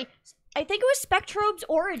 sorry. I think it was Spectrobe's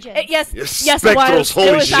Origin. Yes, Yes, yes, it Spectrals, was. holy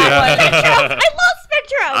It was shit. that one. I love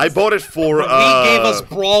Spectrum. I bought it for. The Wii gave us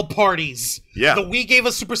brawl parties. Yeah. The Wii gave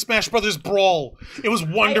us Super Smash Brothers Brawl. It was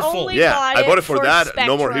wonderful. only- Yeah, bought I bought it it for for that,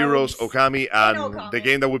 No More Spectrums Heroes, Okami, and Okami. the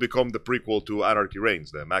game that would become the prequel to Anarchy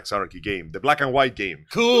Reigns, the Max Anarchy game, the black and white game.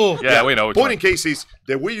 Cool. Yeah, we know. Which Point one. in case is,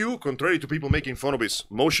 the Wii U, contrary to people making fun of its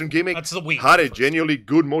motion gimmick, That's the Wii. had a genuinely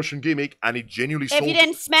good motion gimmick, and it genuinely if sold. you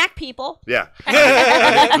didn't smack people. Yeah.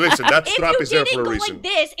 And listen, that If strap you is there didn't for a go reason. like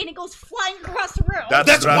this and it goes flying across the room. That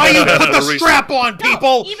That's strap why is you there put for the a reason. strap on, No,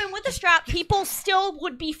 people. even with the strap, people still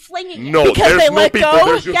would be flinging it. No, Because there's they no let people. go.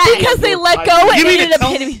 There's just Yeah, people Because they who are let tight. go and You mean it to ended up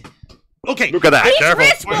tell hitting me? me. Okay. Look at that. His Careful.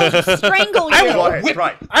 wrist will strangle you. I Go will ahead, whip. try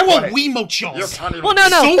it. I Go will ahead. Wiimote You're y'all. funny. Well, no.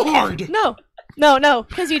 So hard. No,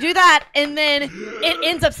 because you do that and then it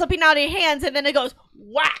ends up slipping out of your hands and then it goes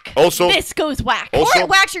whack. Also- this goes whack. Also- Or it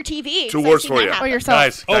whacks your TV. 'cause Two I've words seen for that you. happen. Or yourself.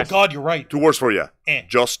 Nice. Oh nice. God, you're right. 2 words for you. Eh.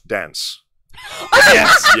 Just dance.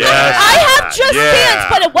 Yes. Yes. I have Just Yeah. Dance,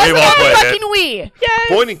 but it wasn't We've all on the played fucking Wii.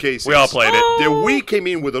 Point in case We all is, played it. the Wii came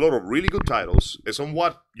in with a lot of really good titles, a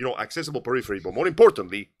somewhat, accessible periphery, but more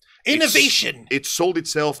importantly, Innovation. It sold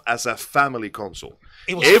itself as a family console.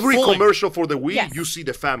 It was Every full. commercial for the Wii, Yes. you see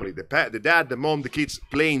the family, the dad, the mom, the kids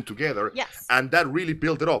playing together. Yes. And that really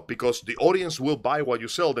built it up because the audience will buy what you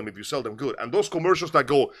sell them if you sell them good. And those commercials that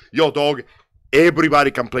go, yo, dog,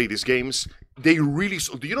 everybody can play these games. They really.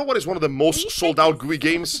 Do you know what is one of the most sold out Wii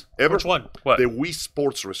games ever? Which one? What? The Wii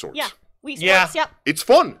Sports Resort. Yeah. We Yeah. sports, yep. It's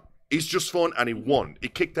fun. It's just fun, and it won.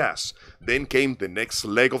 It kicked ass. Then came the next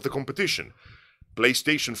leg of the competition.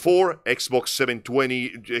 PlayStation 4, Xbox 720,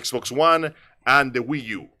 Xbox One, and the Wii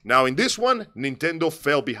U. Now, in this one, Nintendo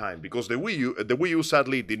fell behind because the Wii U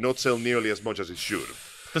sadly did not sell nearly as much as it should.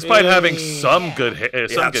 Despite having some good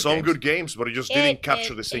It had some good games, but it just didn't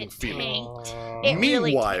capture the same feeling.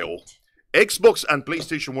 Meanwhile, Xbox and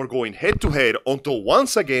PlayStation were going head-to-head until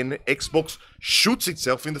once again Xbox shoots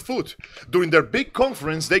itself in the foot. During their big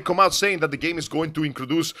conference, they come out saying that the game is going to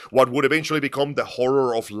introduce what would eventually become the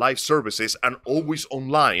horror of live services and always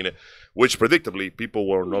online, which predictably people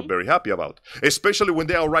were not very happy about. Especially when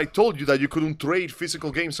they outright told you that you couldn't trade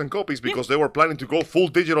physical games and copies because they were planning to go full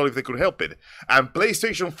digital if they could help it. And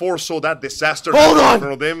PlayStation 4 saw that disaster Hold on! in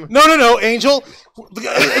front of them. No, Angel.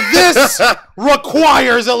 This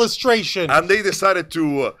requires illustration. And they decided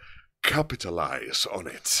to capitalize on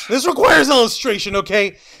it. This requires illustration,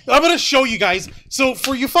 okay? I'm going to show you guys. So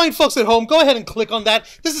for you fine folks at home, go ahead and click on that.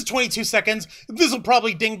 This is 22 seconds. This will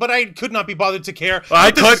probably ding, but I could not be bothered to care.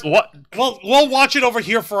 What? Well, we'll watch it over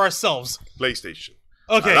here for ourselves. PlayStation.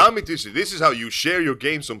 Okay. Allow me to see. This is how you share your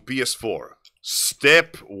games on PS4.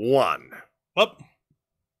 Step 1. Well,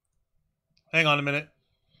 hang on a minute.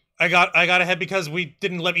 I got ahead because we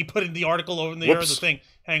didn't let me put in the article over in the air of the thing.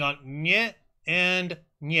 Hang on. Nyeh and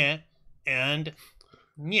nyeh and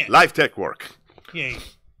nyeh. Live tech work. Yay.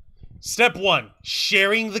 Step 1.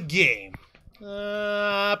 Sharing the game.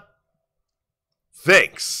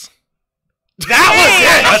 Thanks. That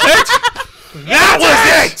was it! That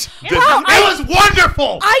was it! It was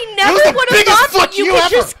wonderful! I It never was the would have biggest thought that fuck you you could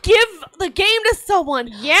ever. just give the game to someone.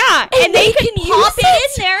 Yeah, And and they they can can pop use it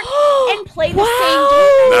it? in there and play the Wow. same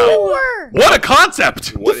game. No. Sure. What a concept!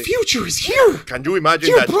 What- The future is here! Can you imagine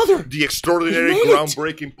Dear that brother, the extraordinary, you made it.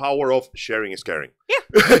 groundbreaking power of sharing is caring?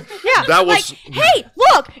 Yeah, That was- like, hey,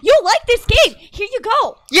 look, you like this game. Here you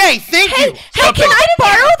go. Yay, thank you! Hey, can I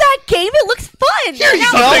borrow that game? It looks fun. Here you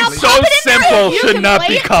Now- go. now Something so pop it in there simple and you should can not play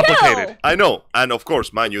be it too. complicated. I know, and of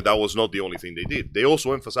course, mind you, that was not the only thing they did. They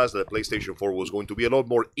also emphasized that the PlayStation 4 was going to be a lot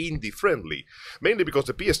more indie-friendly, mainly because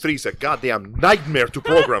the PS3 is a goddamn nightmare to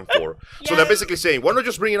program for. So they're basically saying, we're not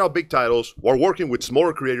just bringing out big titles, we're working with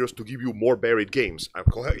smaller creators to give you more varied games. And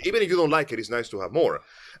even if you don't like it, it's nice to have more.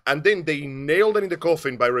 And then they nailed it in the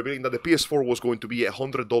coffin by revealing that the PS4 was going to be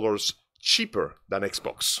 $100 cheaper than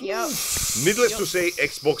Xbox. Needless to say,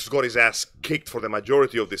 Xbox got his ass kicked for the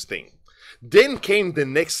majority of this thing. Then came the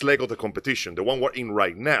next leg of the competition, the one we're in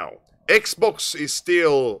right now. Xbox is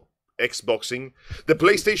still Xboxing. The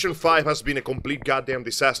PlayStation 5 has been a complete goddamn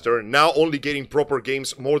disaster, now only getting proper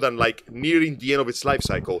games more than like nearing the end of its life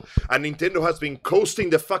cycle. And Nintendo has been coasting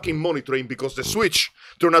the fucking money train because the Switch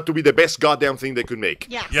turned out to be the best goddamn thing they could make.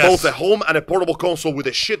 Yeah. Yes. Both a home and a portable console with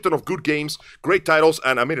a shit ton of good games, great titles,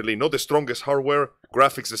 and admittedly not the strongest hardware,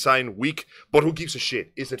 graphics design weak, but who gives a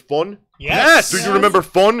shit? Is it fun? Yes! Do you remember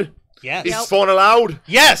fun? Yes. Is fun allowed?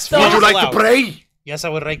 Yes! Would fun you is like allowed. to pray? Yes, I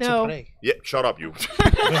would like No. to play. Yeah, shut up, you.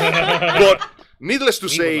 But needless to We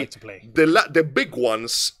would say, like to play. the big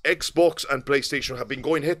ones, Xbox and PlayStation, have been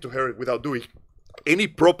going head to head without doing any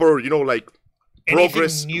proper, like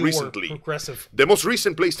progress Anything new recently. or progressive. The most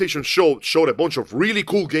recent PlayStation show showed a bunch of really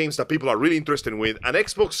cool games that people are really interested with, and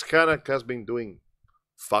Xbox kind of has been doing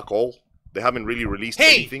fuck all. They haven't really released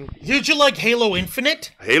Hey, anything. did you like Halo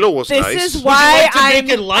Infinite? Halo was This nice. is why like to make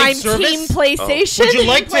it live I'm service? Team PlayStation. Would you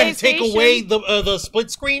like to take PlayStation. away the split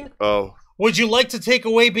screen? Oh, Would you like to take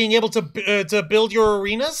away being able to build your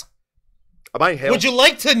arenas? am I in hell? Would you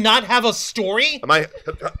like to not have a story? Am I?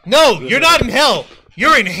 No, you're not in hell.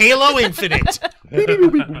 You're in Halo Infinite.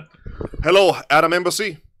 Hello, Adam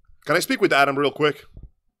Embassy. Can I speak with Adam real quick?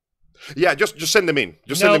 Yeah, just send them in.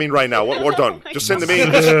 Just send No. them in right now. We're done. Just send them in.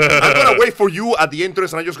 I'm gonna wait for you at the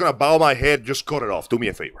entrance, and I'm just gonna bow my head. Just cut it off. Do me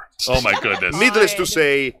a favor. Oh my goodness. Needless to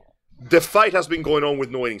say, the fight has been going on with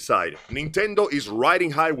no ending side. Nintendo is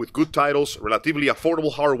riding high with good titles, relatively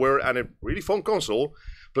affordable hardware, and a really fun console.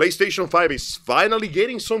 PlayStation 5 is finally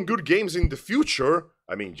getting some good games in the future.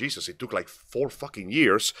 I mean, Jesus, it took like 4 fucking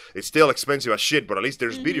years. It's still expensive as shit, but at least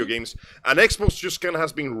there's video games. And Xbox just kind of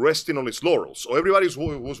has been resting on its laurels. So everybody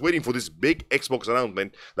was waiting for this big Xbox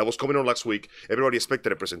announcement that was coming on last week. Everybody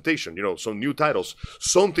expected a presentation, some new titles,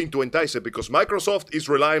 something to entice it, because Microsoft is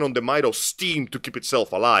relying on the might of Steam to keep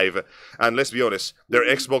itself alive. And let's be honest, their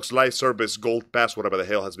Xbox Live Service Gold Pass, whatever the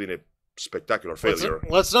hell, has been a spectacular failure.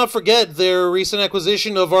 Let's not forget their recent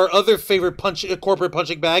acquisition of our other favorite corporate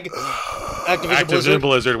punching bag, Activision Activision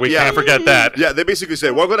Blizzard, we Yeah. can't forget that. Yeah, they basically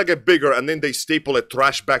say, we're gonna get bigger, and then they staple a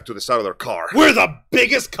trash bag to the side of their car. We're the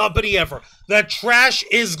biggest company ever. The trash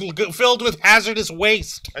is filled with hazardous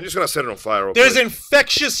waste. I'm just gonna set it on fire. real There's quick.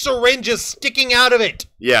 infectious syringes sticking out of it.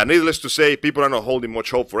 Yeah, needless to say, people are not holding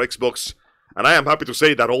much hope for Xbox. And I am happy to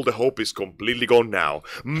say that all the hope is completely gone now.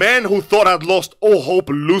 Man who thought I'd lost all hope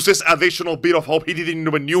loses additional bit of hope he didn't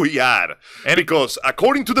even knew he had. And because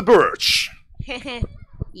according to The Verge...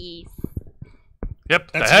 Yes.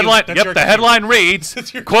 Yep, That's the headline. you. That's your The opinion. headline reads,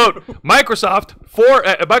 "Quote: Microsoft 4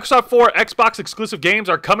 Xbox exclusive games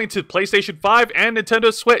are coming to PlayStation 5 and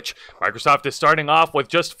Nintendo Switch. Microsoft is starting off with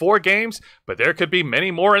just 4 games, but there could be many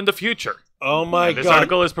more in the future." Oh my And this god.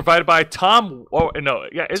 article is provided by Tom. Oh, no,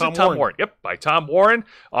 yeah, is Tom it Tom Warren. Warren? Yep, by Tom Warren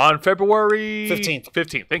on February 15th.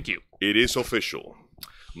 15th. Thank you. It is official.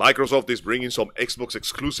 Microsoft is bringing some Xbox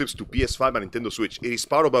exclusives to PS5 and Nintendo Switch. It is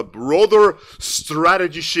part of a broader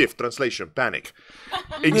strategy shift, translation, panic,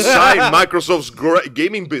 inside Microsoft's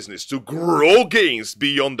gaming business to grow games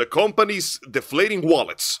beyond the company's deflating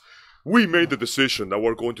wallets. We made the decision that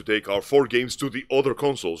we're going to take our 4 games to the other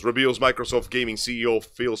consoles, reveals Microsoft Gaming CEO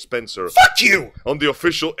Phil Spencer Fuck you! on the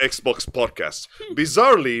official Xbox podcast.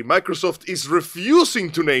 Bizarrely, Microsoft is refusing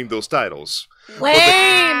to name those titles.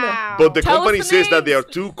 Lame. But the Tell us company the says that they are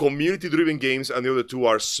names. 2 community-driven games and the other 2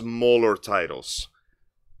 are smaller titles.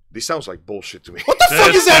 This sounds like bullshit to me. What the fuck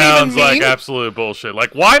This does that sounds even mean? like absolute bullshit.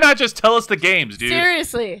 Like, why not just tell us the games, dude?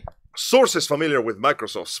 Seriously. Sources familiar with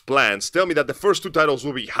Microsoft's plans tell me that the first 2 titles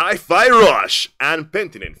will be Hi-Fi Rush and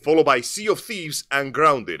Pentiment, followed by Sea of Thieves and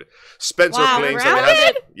Grounded. Spencer Wow, claims that it Grounded?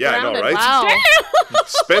 hasn't... Yeah, I know, Grounded, right? Wow.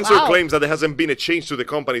 Spencer Wow. claims that there hasn't been a change to the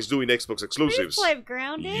companies doing Xbox exclusives. Please play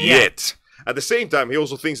Grounded. Yet. At the same time, he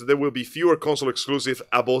also thinks that there will be fewer console exclusive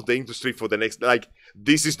above the industry for the next... Like,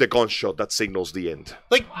 this is the gunshot that signals the end.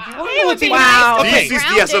 Like, It would be Wow. nice to This play is the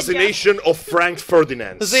Grounded, assassination of Frank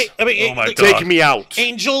Ferdinand. I mean, Oh my like, God. Take me out.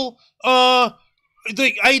 Angel, I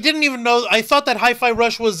didn't even know. I thought that Hi-Fi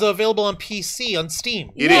Rush was available on PC on Steam.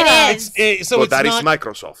 It Yes. is. So But it's that is not.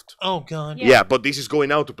 Microsoft. Oh god. Yeah. But this is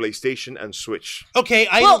going out to PlayStation and Switch. Okay,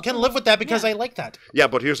 I Well, can live with that because I like that. Yeah,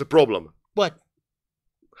 but here's the problem. What?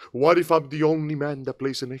 What if I'm the only man that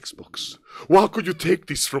plays an Xbox? How could you take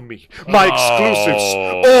this from me? My exclusives.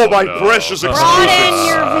 Oh, my no. precious Broaden exclusives.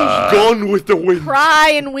 your vision. Gone with the wind. Cry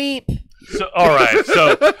and weep. So, all right.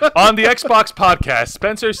 So, on the Xbox podcast,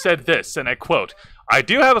 Spencer said this, and I quote: "I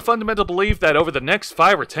do have a fundamental belief that over the next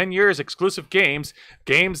 5 or 10 years, exclusive games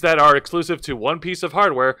that are exclusive to one piece of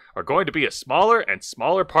hardware, are going to be a smaller and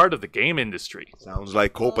smaller part of the game industry." Sounds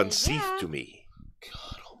like Cope and Seath to me.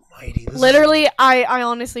 Almighty, this is- Literally, I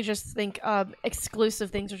honestly just think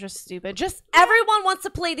exclusive things are just stupid. Just everyone wants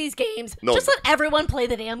to play these games. No. Just let everyone play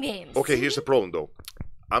the damn games. Okay, here's the problem though.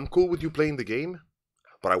 I'm cool with you playing the game,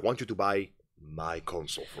 but I want you to buy my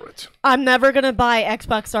console for it. I'm never gonna buy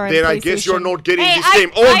Xbox or Then I guess you're not getting Hey, this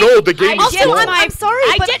game. Oh no, the game is Also, gone. I'm sorry,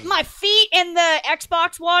 I but dipped my feet in the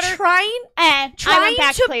Xbox water trying and I trying went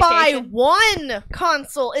back to buy PlayStation. one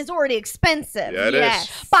console is already expensive. Yeah, it Yes.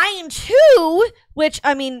 is. Buying 2, which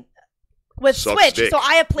I mean, with Sucks Switch. dick. So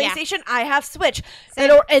I have Yeah. PlayStation, I have Switch. Same.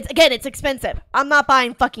 It's expensive. I'm not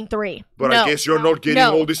buying fucking 3. But no. I guess you're not getting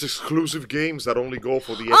No. all these exclusive games that only go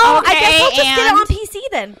for the Oh, Xbox. I guess I'll Okay, just get it and- on PC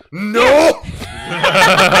then. No!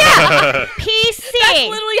 PC. That's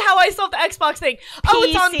literally how I solved the Xbox thing. Oh,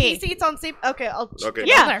 it's on PC. PC, it's on Steam. Okay, I'll Okay. get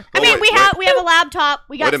Yeah. on there. I Oh, mean, wait, we have a laptop.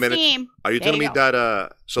 We got Wait a minute. Steam. Are you There telling you me go.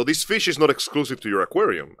 that, so this fish is not exclusive to your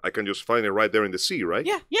aquarium? I can just find it right there in the sea, right?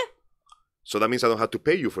 Yeah, yeah. So that means I don't have to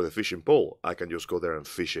pay you for the fishing pole. I can just go there and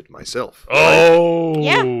fish it myself. Oh.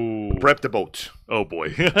 Yeah. Prep the boat. Oh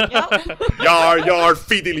boy. Yar,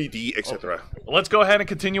 fidelity, etc. Let's go ahead and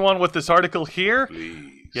continue on with this article here.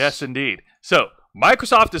 Please. Yes, indeed. So,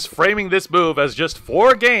 Microsoft is framing this move as just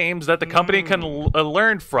 4 games that the company can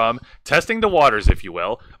learn from, testing the waters, if you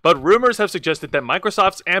will. But rumors have suggested that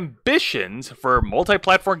Microsoft's ambitions for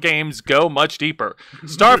multi-platform games go much deeper.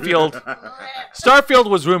 Starfield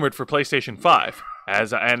was rumored for PlayStation 5.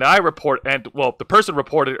 The person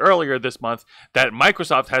reported earlier this month that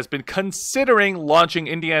Microsoft has been considering launching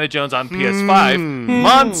Indiana Jones on PS5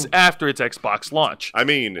 months after its Xbox launch. I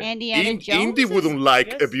mean, Indiana Jones Indy wouldn't is- like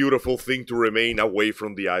yes. a beautiful thing to remain away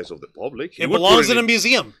from the eyes of the public. He It would belongs put in a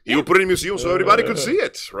museum. He would put it in a museum so everybody could see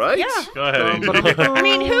it, right? Yeah. Go ahead. Andy. I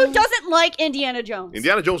mean, who doesn't like Indiana Jones?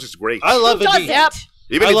 Indiana Jones is great. I love Who it. doesn't? Yep.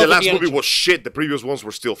 Even I if the love last Indiana movie Jones. was shit, the previous ones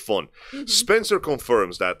were still fun. Spencer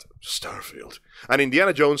confirms that Starfield and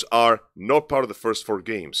Indiana Jones are not part of the first 4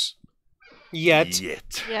 games. Yet,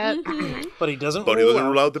 Yeah. but he doesn't. But he rule doesn't out.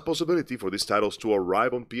 rule out the possibility for these titles to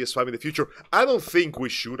arrive on PS5 in the future. I don't think we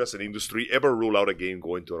should, as an industry, ever rule out a game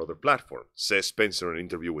going to another platform, says Spencer in an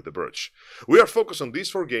interview with The Verge. We are focused on these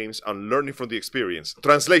 4 games and learning from the experience.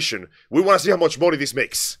 Translation, we want to see how much money this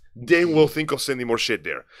makes. Then we'll think of sending more shit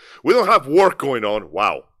there. We don't have work going on.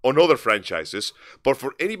 Wow. on other franchises, but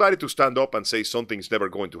for anybody to stand up and say something's never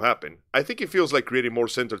going to happen, I think it feels like creating more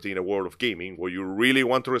centeredly in a world of gaming where you really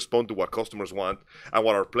want to respond to what customers want and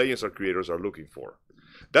what our players and creators are looking for.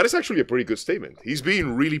 That is actually a pretty good statement. He's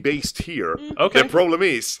being really based here. Okay. The problem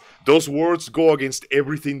is, those words go against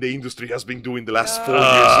everything the industry has been doing the last 4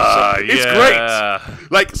 years. It's great.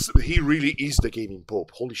 Like, he really is the gaming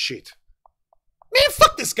pope. Holy shit. Man,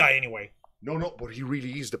 fuck this guy anyway. No, but he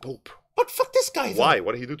really is the pope. But fuck this guy. Why?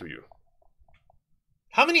 What did he do to you?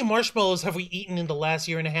 How many marshmallows have we eaten in the last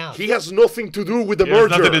year and a half? He has nothing to do with the It has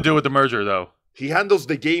merger. nothing to do with the merger, though. He handles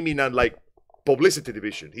the gaming and like publicity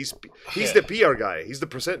division. He's the PR guy. He's the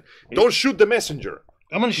present. Don't shoot the messenger.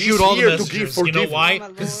 I'm gonna He's shoot all the here to give messages. You know forgiveness. why?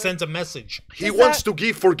 Because it sends a message. He wants to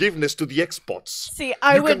give forgiveness to the Xbox. See,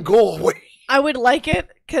 You can go away. I would like it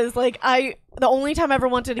because, like, the only time I ever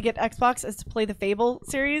wanted to get Xbox is to play the Fable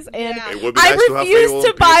series, and It would be I nice to have refuse Fable to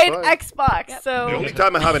on buy an PS5. Xbox. The So only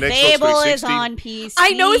time I have an Xbox Fable 360. is on PC. I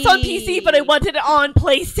know it's on PC, but I wanted it on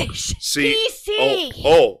PlayStation. See,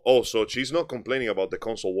 PC. So she's not complaining about the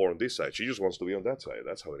console war on this side. She just wants to be on that side.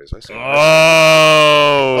 That's how it is. I see.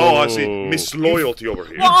 I see. Misloyalty over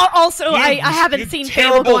here. Well, also, You- I haven't you seen Fable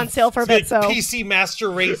terrible go on sale for a bit, so PC master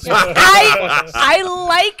race. I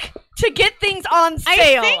like to get things on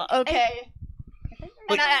sale. Okay.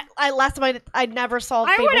 And I last time I never saw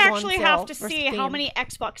I Fable would go on actually sale have to for see how Steam. many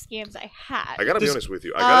Xbox games I had. I gotta be honest with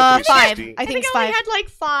you. I got a 360. 5. I think it's I only 5. had like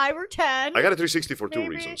 5 or 10. I got a 360 for two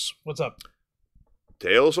Maybe. reasons. What's up?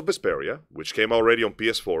 Tales of Vesperia, which came already on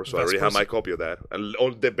PS4, so I already have Vespers. my copy of that. And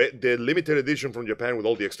on the limited edition from Japan with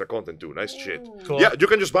all the extra content too. Nice shit. Cool. Yeah, you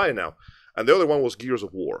can just buy it now. And the other one was Gears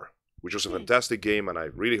of War, which was a fantastic game, and I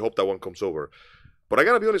really hope that one comes over. But I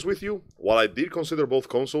gotta be honest with you, while I did consider both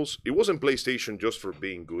consoles, it wasn't PlayStation just for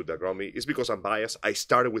being good that got me. It's because I'm biased. I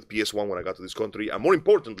started with PS1 when I got to this country, and more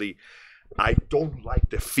importantly, I don't like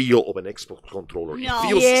the feel of an Xbox controller. No. It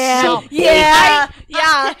feels Yeah, so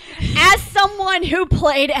yeah. As someone who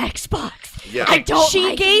played Xbox, Yeah. I don't She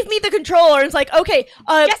like gave me the controller and it's like, okay,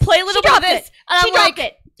 play a little she bit of dropped this. it. And She I'm like, dropped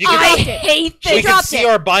it. You can- I hate We this. can see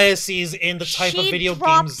our biases in the type of She video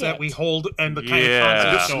dropped games that it. we hold and the kind Yeah. of I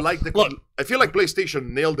content. just So, like the. look, I feel like PlayStation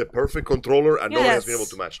nailed the perfect controller, and no one has Yes. been able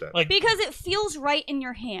to match that. like, because it feels right in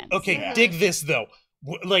your hands. okay, dig this though.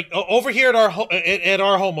 Like over here at our at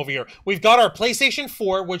our home over here, we've got our PlayStation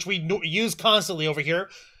 4, which we use constantly over here.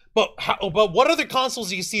 But what other consoles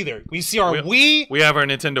do you see there? We see our Wii, We have our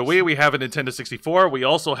Nintendo Wii. We have a Nintendo 64. We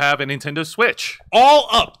also have a Nintendo Switch. all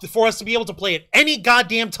up for us to be able to play at any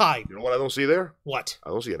goddamn time. You know what I don't see there? What? I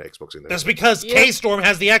don't see an Xbox in there. That's because K-Storm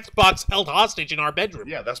has the Xbox held hostage in our bedroom.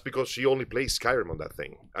 Yeah, that's because she only plays Skyrim on that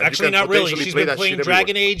thing. And Actually, you can not really. potentially She's play been that playing shit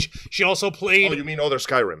Dragon everywhere. Age. She also played, Oh, you mean other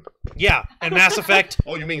Skyrim? yeah, and Mass Effect.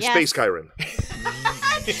 Oh, you mean Yes. Space Skyrim?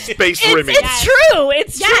 Space Rimming. It's true.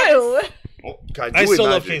 It's true. Oh, can I you still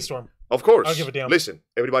love imagine? K-Storm. Of course. I'll give a damn. Listen,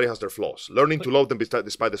 everybody has their flaws. Learning to love them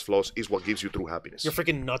despite those flaws is what gives you true happiness. You're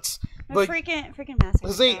freaking nuts. I'm Like, freaking massive.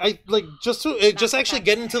 Cause I like just to actually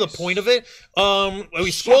get into the point of it.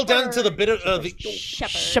 We scrolled down to the bit of the.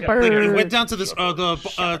 Shepherd. Like, we went down to this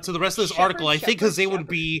to the rest of this article. I think because they would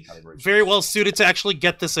be very well suited to actually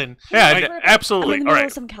get this in. Yeah, Right? absolutely. I'm in the All middle right,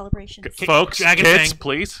 of some calibrations. folks, Dragon kids, Fang.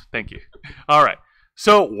 please. Thank you. All right.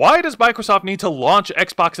 So, why does Microsoft need to launch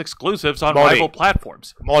Xbox exclusives on Money. rival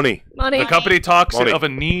platforms? Money. Money. The company talks Money. of a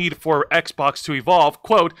need for Xbox to evolve,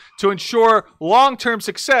 quote, to ensure long-term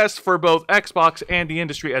success for both Xbox and the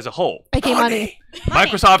industry as a whole. Making money.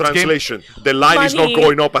 Microsoft's game, Translation. The line is not Money.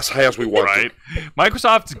 going up as high as we want right? it.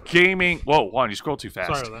 Microsoft's gaming. Whoa, Juan, you scrolled too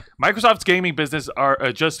fast. Sorry about Microsoft's gaming business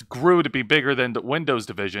just grew to be bigger than the Windows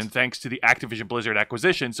division thanks to the Activision Blizzard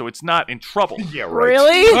acquisition, so it's not in trouble. Yeah, right.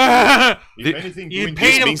 Really? If anything, You doing paid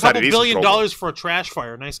this him a means that couple it is $billion in trouble. for a trash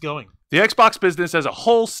fire. Nice going. The Xbox business as a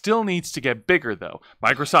whole still needs to get bigger, though.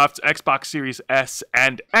 Microsoft's Xbox Series S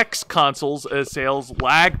and X consoles sales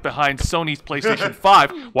lag behind Sony's PlayStation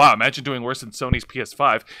 5. Wow, imagine doing worse than Sony's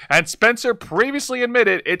PS5. And Spencer previously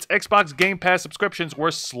admitted its Xbox Game Pass subscriptions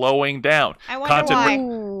were slowing down. I wonder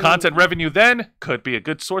why. Content revenue then could be a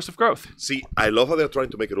good source of growth. See, I love how they're trying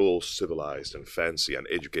to make it all civilized and fancy and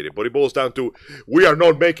educated, but it boils down to, we are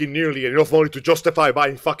not making nearly enough money to justify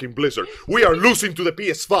buying fucking Blizzard. We are losing to the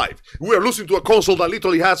PS5. We are losing to a console that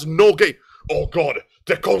literally has no game. Oh god,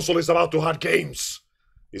 the console is about to have games.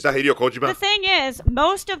 Is that Hideo Kojima? The thing is,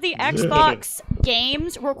 most of the Xbox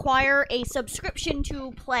games require a subscription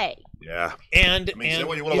to play. Yeah. And, I mean, say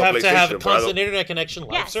what you you will about have to have a PlayStation, but I constant don't- internet connection,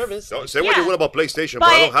 live Yes. service. So, say what you Yeah. will about PlayStation, but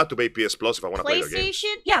I But don't have to pay PS Plus if I want to play the game.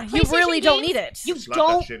 PlayStation, Yeah, you PlayStation really don't games, need it. You Slap that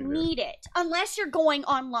don't shit in there. need it unless you're going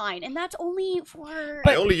online, and that's only for.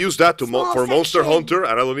 I only use that Small for Monster section. Hunter,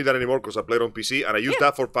 and I don't need that anymore because I played on PC, and I use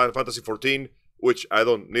that for Final Fantasy 14, which I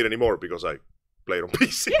don't need anymore because I played on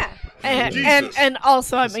PC. Yeah. And, Jesus. and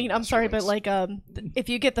also, I mean, I'm sorry, but like, if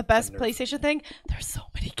you get the best PlayStation thing, there's so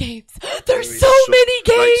many games. There's so many Like,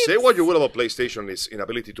 games. say what you will about PlayStation, its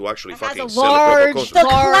inability to actually It has fucking a sell a proper large- console. The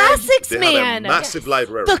Large. classics, They man. have a massive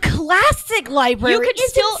library. The classic library. You could is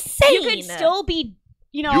still, insane. you could still be,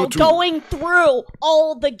 You too. going through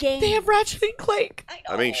all the games. They have Ratchet and Clank.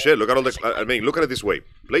 I mean, shit. Look at all the. I mean, look at it this way.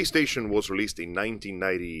 PlayStation was released in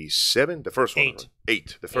 1997. The first one. Eight.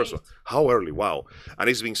 Eight. The first one. How early? Wow. And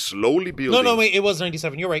it's been slowly building. No, wait, it was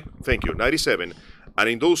 97. You're right. Thank you. 97. And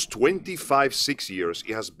in those 6 years,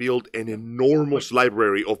 it has built an enormous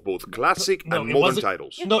library of both classic No, and it modern wasn't-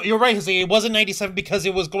 titles. No, you're right, Jose. It wasn't 97 because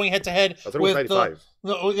it was going head to head I thought it was with 95.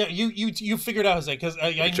 No, yeah, you figured out, Jose, because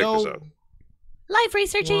I Check know. this out. Live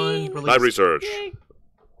researching. Live research.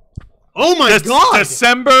 Oh my god!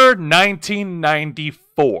 December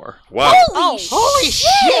 1994. Wow. Holy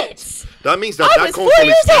shit! That means that I that was 4 console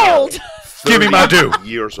years is now old. Give me my due.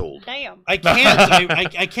 years old. Damn. I can't.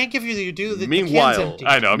 I can't give you the due. The can's Meanwhile, empty.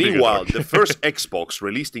 I know. I'm being Meanwhile, good. the first Xbox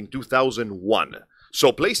released in 2001.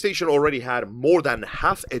 So PlayStation already had more than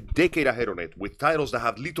half a decade ahead on it with titles that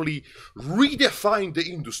have literally redefined the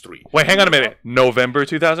industry. Wait, hang on a minute. November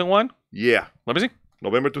 2001? Yeah. Let me see.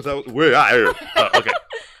 November 2000. Wait, here. Okay.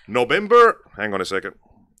 November. Hang on a second.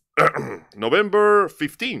 November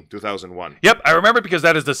 15, 2001. Yep, I remember because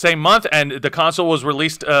that is the same month, and the console was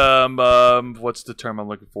released. What's the term I'm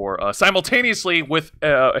looking for? Simultaneously with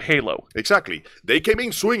Halo. Exactly. They came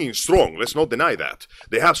in swinging strong. Let's not deny that.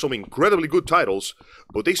 They have some incredibly good titles,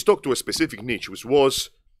 but they stuck to a specific niche, which was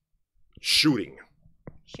shooting.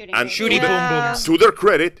 Shooting. And Shooty to, boom booms. to their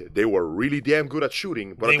credit, they were really damn good at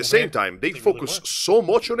shooting, but They at the same were. time, they They really focused were. so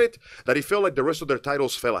much on it that it felt like the rest of their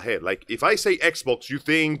titles fell ahead. Like, if I say Xbox, you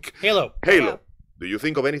think Halo. Halo. Do you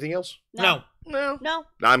think of anything else? No. No. No.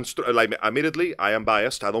 Like, admittedly, I am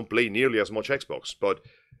biased. I don't play nearly as much Xbox, but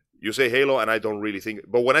you say Halo, and I don't really think.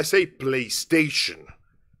 But when I say PlayStation,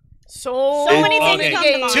 So many things Okay. come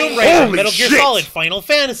to mind. Tomb Raider, Holy Metal Gear shit. Solid, Final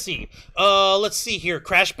Fantasy. Let's see here.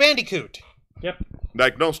 Crash Bandicoot. Yep.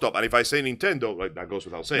 like nonstop. And if I say Nintendo, like that goes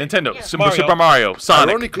without saying. Nintendo, Yeah. Super Mario, Sonic.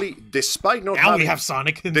 Ironically, despite not Now having we have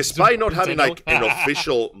Sonic. Despite not having like an Nintendo.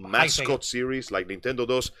 official Sega. mascot series like Nintendo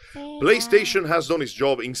does, PlayStation has done its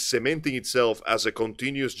job in cementing itself as a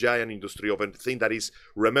continuous giant industry of a thing that is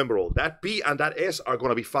rememberable. That P and that S are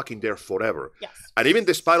gonna be fucking there forever. Yes. And even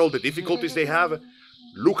despite all the difficulties they have,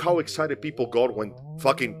 look how excited people got when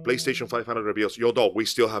fucking PlayStation 500 reveals, yo dog, we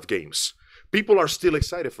still have games. People are still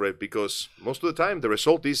excited for it because most of the time the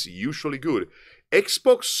result is usually good.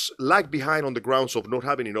 Xbox lag behind on the grounds of not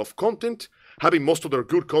having enough content, having most of their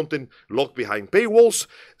good content locked behind paywalls.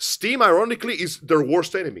 Steam, ironically, is their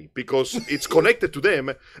worst enemy because it's connected to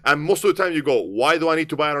them, and most of the time you go, why do I need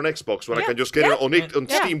to buy it on Xbox when I can just get it on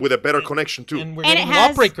Steam with a better connection too? And we're And it getting has-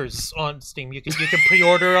 Lawbreakers on Steam. You can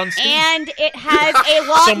pre-order on Steam. And it has a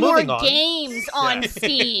lot So more moving on. games on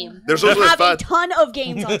Steam. There's You also the have a fact- ton of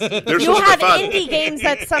games on Steam. There's You also the have fact- indie games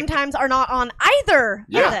that sometimes are not on either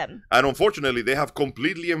of them. And unfortunately, they have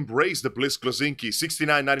completely embraced the Blizz Klasinki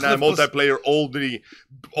 $69.99 multiplayer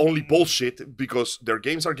only bullshit because their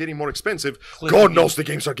games are getting more expensive. God knows the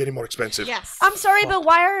games are getting more expensive. Yes. I'm sorry, but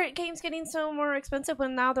why are games getting so more expensive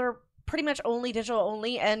when now they're pretty much only digital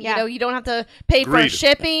only, and Yeah. you don't have to pay for Greed.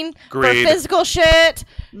 shipping, Greed. for physical shit.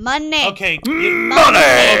 Money. Okay. Money!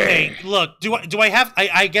 Okay. Look, do I have?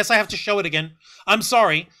 I guess I have to show it again. I'm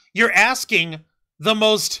sorry. You're asking the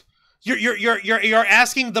most. You're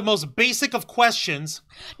asking the most basic of questions.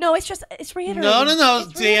 No, it's reiterating. No,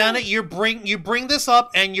 It's Diana, reiterating. you bring this up,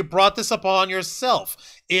 and you brought this upon yourself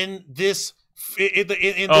in this. In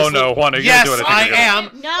this Oh, no, Juan, are you yes, gonna do it? I am.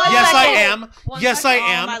 No. Yes, I One am. second. Yes, I Oh,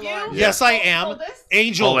 am. my Lord. Yes, I am.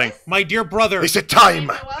 Angel, Holding. my dear brother. It's a time.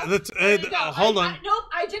 Hold on. Nope,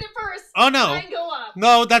 I did it first. Oh no. Go up.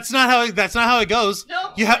 No, that's not how it goes.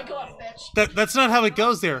 Nope, You have go up, bitch. that's not how it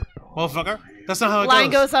goes there, motherfucker. That's not how it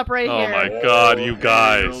Line goes. goes up right Oh here. my god, you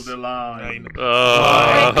guys. Line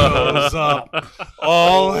goes up.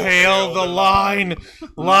 All hail the line.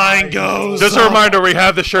 Line goes Just up. a reminder, we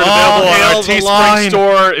have the shirt All available on hail our the Teespring line.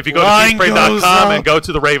 store. If you go to Line goes teespring.com and up. go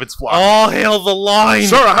to the Ravens flock. All hail the line.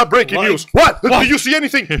 Sir, I have breaking Like- news. What? Did you see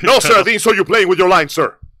anything? No, sir, I didn't saw you playing with your line,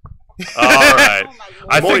 sir. All right.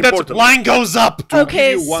 I More think that's important- Line goes up. To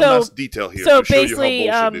Okay, give you one so- last detail here So to show you basically,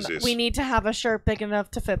 how bullshit this is. we need to have a shirt big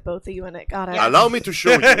enough to fit both of you in it. Got it. Allow me to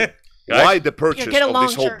show you why the purchase get a of long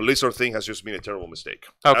this whole shirt. Blizzard thing has just been a terrible mistake.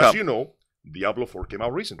 How As come? you know, Diablo 4 came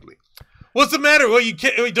out recently. What's the matter? Well, you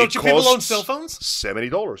can't, don't It you people own costs cell phones?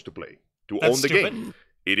 $70 to play, to That's own the stupid. game.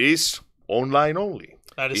 It is online only.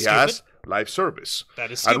 That is it has live service.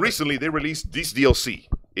 That is stupid. And recently they released this DLC.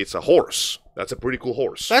 It's a horse. That's a pretty cool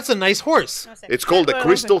horse. That's a nice horse. It's called the Well,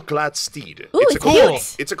 Crystal Clad Steed. Ooh, it's a cool.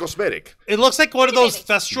 cute. It's a cosmetic. It looks like one of those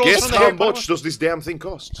thestrals Guess from the how Harry Potter much does this damn thing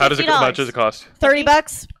cost? How much does it cost?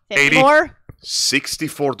 $30. 80. More.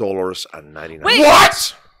 $64.99. Wait.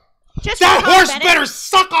 What? Just That for horse Bennett. better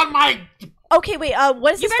suck on my... Okay, wait.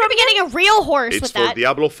 What is You this better from? be getting a real horse It's with for that.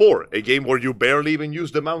 Diablo 4, a game where you barely even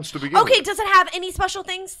use the mounts to begin Okay, with. does it have any special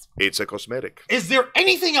things? It's a cosmetic. Is there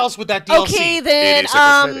anything else with that DLC? Okay, then It is a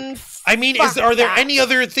cosmetic. I mean, fuck are there that. any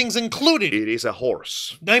other things included? It is a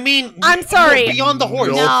horse. I mean, I'm sorry. beyond the horse.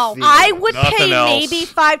 Nothing. I would Nothing pay else. maybe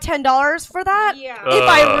 $5-10 for that. Yeah. If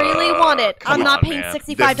I really want it. come I'm not on, paying man. The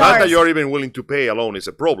 $65. fact that you're even willing to pay alone is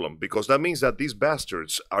a problem, because that means that these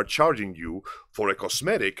bastards are charging you for a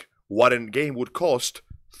cosmetic what a game would cost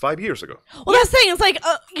 5 years ago. Well, that's the thing. It's like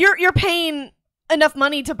you're paying enough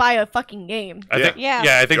money to buy a fucking game. I think, Yeah.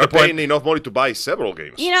 I think You're the point. paying enough money to buy several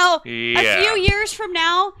games. You know, Yeah. a few years from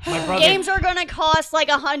now, brother- games are gonna cost like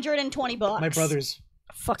 $120. My brothers,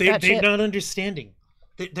 Fuck they're that shit. not understanding.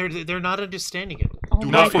 They're not understanding it. Oh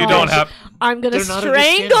my You don't gosh. have I'm gonna They're not strangle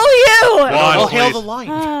understanding. you. Juan, I'll hail please. the line.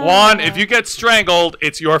 Juan. If you get strangled,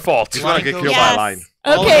 it's your fault. He's gonna get Line killed goes- by a Yes. line.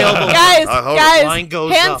 I'll Okay, hail the line. guys, hold guys, Line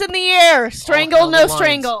goes hands up. in the air. Strangle, hail no the lines.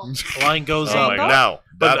 strangle. Line goes Oh up. my God. Now,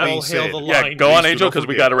 that I'll being hail said, the Yeah, line. go on, Please do Angel, not because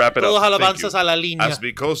we forget. got to wrap it Todos up. alabanzas a la línea. as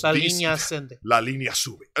because La this... línea ascende. La línea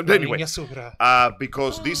sube. La Anyway, línea subirá.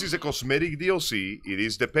 because this is a cosmetic DLC, it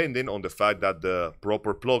is dependent on the fact that the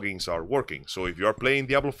proper plugins are working. So if you are playing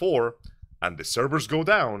Diablo 4 and the servers go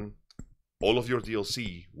down, all of your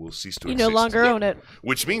DLC will cease to You exist. no longer own it.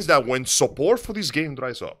 Which means that when support for this game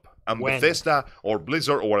dries up, and When? Bethesda or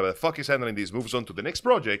Blizzard or whatever the fuck is handling this moves on to the next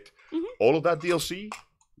project, all of that DLC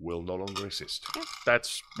will no longer exist.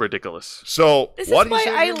 That's ridiculous. So, This what is why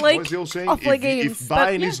saying I here? like What is the old saying? offline If games,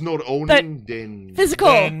 buying but- is not owning, then... Physical,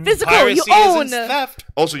 Then physical. You piracy own. isn't theft.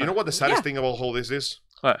 Also, you know what the saddest Yeah. thing about all this is?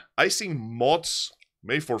 What? I seen mods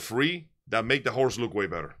made for free that make the horse look way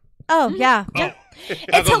better. Oh yeah. Oh.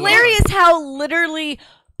 It's hilarious how literally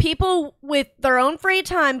people with their own free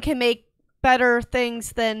time can make better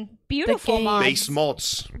things than Beautiful the game. mods. Base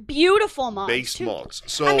mods. Beautiful mods. Base too. mods.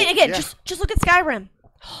 So, I mean, again, yeah. just look at Skyrim.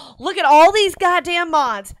 Look at all these goddamn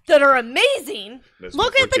mods that are amazing. Let's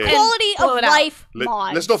Look not at the forget- quality Blow of it out. life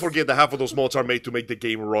mods. Let's not forget that half of those mods are made to make the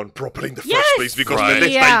game run properly in the Yes! first place because Right.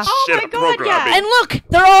 Bethesda Yeah. is Oh shit my at God, programming. yeah. And look,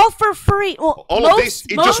 they're all for free. Well, All of most, this,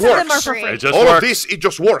 it most just of them works. are for free. It just All works. of this, it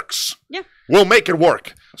just works. Yeah. We'll make it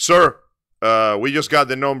work. Sir, we just got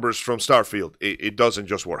the numbers from Starfield. It doesn't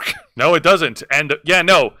just work. No, it doesn't. And yeah,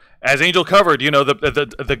 no. As Angel covered, you know,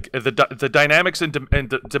 the dynamics and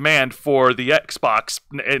demand for the Xbox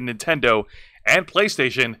and Nintendo and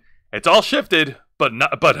PlayStation, it's all shifted, but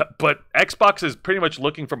Xbox is pretty much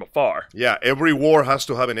looking from afar. Yeah, every war has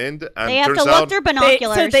to have an end, and They have turns to look out through They,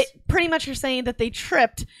 binoculars. so they pretty much are saying that they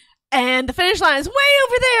tripped, and the finish line is way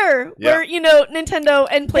over there, Yeah. where Nintendo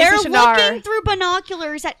and They're PlayStation looking are. through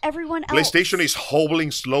binoculars at everyone else. PlayStation is hobbling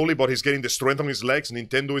slowly, but he's getting the strength on his legs.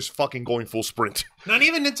 Nintendo is fucking going full sprint. Not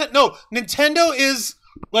even Nintendo. No, Nintendo is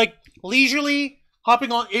like leisurely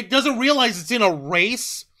hopping on. It doesn't realize it's in a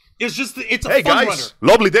race. It's just it's a Hey fun guys,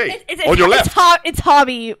 lovely day. It's, on your left. It's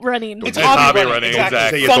hobby running. runner. It's It's hobby, hobby running. running, Exactly.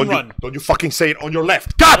 exactly. Say it, Fun don't run. don't you fucking say it on your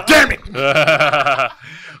left. God damn it!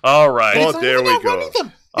 All right. But It's not there even we about go. running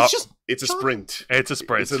them. It's just It's a sprint. It's a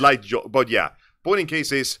sprint. It's a light job. But yeah, point in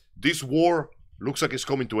case is this war looks like it's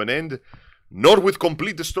coming to an end, not with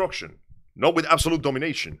complete destruction, not with absolute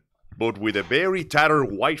domination, but with a very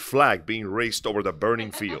tattered white flag being raised over the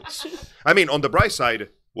burning fields. I mean, on the bright side,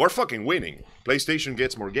 we're fucking winning. PlayStation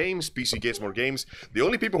gets more games, PC gets more games. The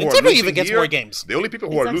only people who are Nintendo losing even gets here, more games. The only people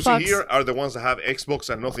who are It's losing Xbox. here are the ones that have Xbox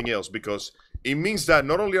and nothing else, because it means that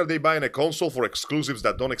not only are they buying a console for exclusives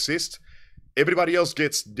that don't exist, everybody else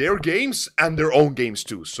gets their games and their own games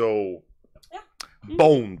too. So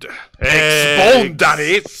Boned. X-boned, that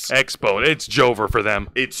is. X-boned. It's Jover for them.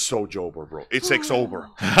 It's so Jover, bro. It's X-over.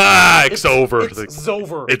 Ha! X-over. It's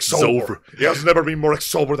over. X-over. It has never been more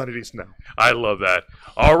X-over than it is now. I love that.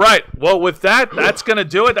 All right. Well, with that, that's going to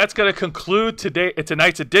do it. That's going to conclude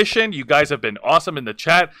tonight's edition. You guys have been awesome in the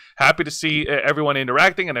chat. Happy to see everyone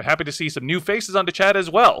interacting, and I'm happy to see some new faces on the chat as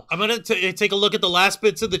well. I'm going to take a look at the last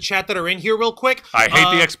bits of the chat that are in here real quick. I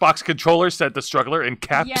hate the Xbox controller, said the struggler in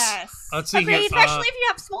caps. Yes. Let's see Agreed, here. especially if you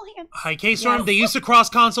have small hands. Hi, K-Storm. They used to cross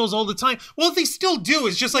consoles all the time. Well, they still do.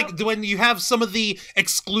 It's just like when you have some of the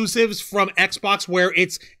exclusives from Xbox where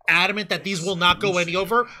it's adamant that these will not go any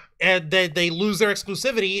over, and they lose their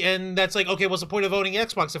exclusivity, and that's like, okay, what's the point of owning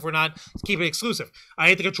Xbox if we're not keeping it exclusive? I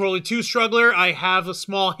hate the controller too, struggler. I have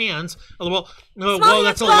small hands. Well,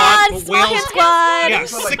 that's a lot. Small hand squad. Yeah,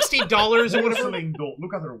 $60 or whatever.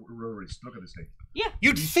 Look at the wrist. Look at this thing.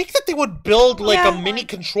 You'd think that they would build like Yeah. a mini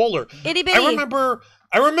controller. Itty bitty. I remember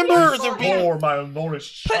there being. Poor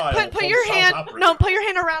malnourished child. Put your hand. No, put your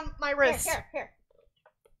hand around my wrist. Here.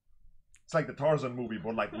 It's like the Tarzan movie,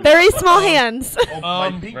 but like Very small hands.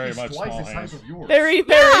 my pinky very is much twice small the hands. size of yours. Very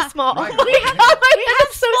small. Right. We have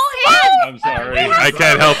so small hands. I'm sorry. I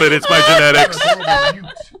can't help it. It's my genetics.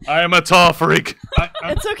 I am a tall freak.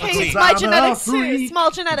 It's okay. Let's see. It's my genetics too.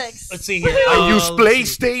 Small genetics. Let's see here. I use let's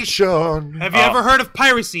see. PlayStation. Have you ever heard of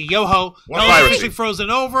piracy? Yo-ho. What No, piracy? it's actually frozen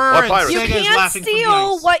over. What and piracy? You Sega is can't laughing from steal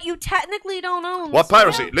behind. what you technically don't own. What so-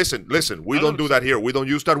 piracy? Listen. We don't do that here. We don't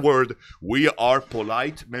use that word. We are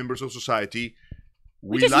polite members of society.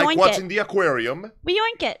 We just like yoink what's it. in the aquarium. We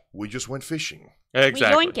yoink it. We just went fishing.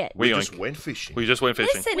 Exactly. yoink it. We We just yoink. went fishing. We just went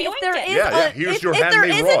fishing. Listen, We if there yoinked it. is Yeah, here's if your there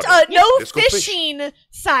handmade isn't rod. a no Let's go fish. fishing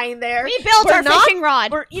sign there, We built we're our not- fishing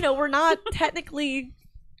rod. We're not technically.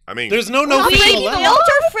 I mean, There's no We fishing built allowed.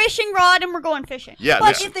 our fishing rod and we're going fishing. yeah, But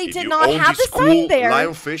listen, if they did you not own have this the sign cool there-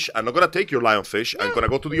 lionfish, I'm not gonna take your lionfish. I'm gonna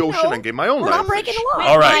go to the ocean No, and get my own we're not breaking lionfish. the law.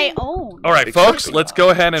 All right. My own. All right, Exactly. folks, let's go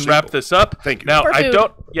ahead and wrap Simple. this up. Thank you. Now, For I food.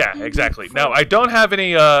 don't. Yeah, exactly. Now, I don't have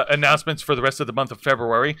any announcements for the rest of the month of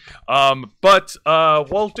February. But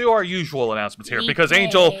we'll do our usual announcements here because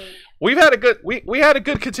Angel, we've had a good we had a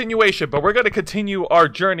good continuation, but we're going to continue our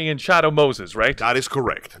journey in Shadow Moses, right? That is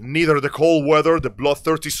correct. Neither the cold weather, the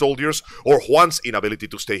bloodthirsty soldiers, or Juan's inability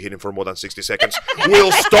to stay hidden for more than 60 seconds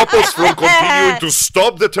will stop us from continuing to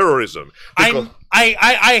stop the terrorism. Because-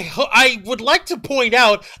 I would like to point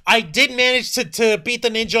out I did manage to beat the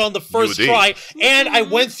ninja on the first did. try, and I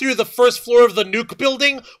went through the first floor of the nuke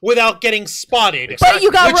building without getting spotted. But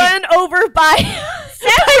you got Which is- run over by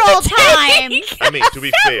Several times. I mean, to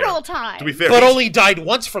be fair, Several times. to be fair, but he's- only died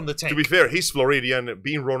once from the tank. to be fair, he's Floridian.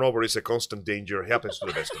 Being run over is a constant danger. It happens to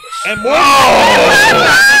the best of us. And more,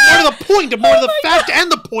 more to the point, and more to the fact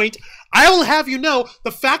and the point, I will have you know,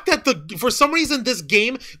 the fact that for some reason this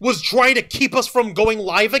game was trying to keep us from going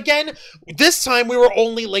live again, this time we were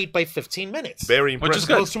only late by 15 minutes. Very Which is impressive.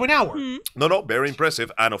 good. Close to an hour. No, very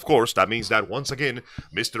impressive. And of course, that means that once again,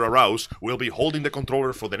 Mr. Arouse will be holding the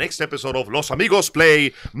controller for the next episode of Los Amigos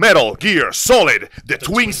Play Metal Gear Solid, the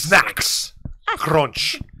Twin Snacks.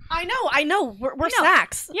 Crunch. I know. We're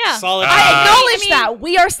snacks. Yeah. Solid. I acknowledge I mean- that.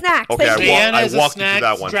 We are snacks. Okay, Thank you. Dan I is a walked into snack.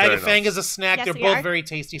 that one, fair Dragon enough. Fang is a snack. Yes, They're they both are. very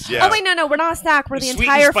tasty snacks. Yeah. Oh wait, no, we're not a snack. We're the Sweet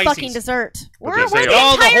and entire spicy. fucking dessert. We're Okay, the say it.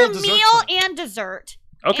 Oh, the entire whole dessert meal thing. and dessert.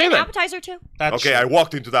 Okay, and then. appetizer too. That's Okay, true. I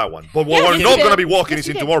walked into that one. But what Yes, we're you not did. going to be walking Yes, is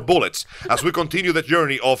you into did. more bullets as we continue the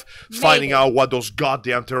journey of finding Maybe. out what those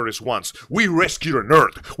goddamn terrorists want. We rescued a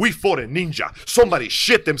nerd. We fought a ninja. Somebody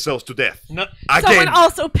shit themselves to death. No, Someone Again.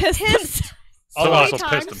 also pissed himself Someone also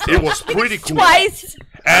times. pissed It himself. was pretty cool. twice.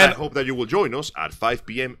 And I hope that you will join us at 5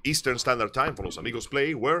 p.m. Eastern Standard Time for Los Amigos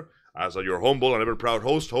Play, where, as your humble and ever proud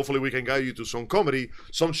host, hopefully we can guide you to some comedy,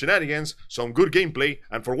 some shenanigans, some good gameplay,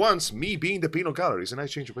 and for once, me being the peanut gallery is a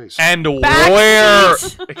nice change of pace. And Back where?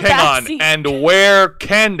 seat. Hang on. Back seat. And where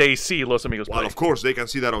can they see Los Amigos Well, play? of course, they can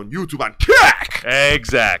see that on YouTube and Kick!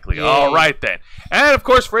 Exactly. Yay. All right then. And of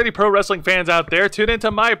course, for any pro wrestling fans out there, tune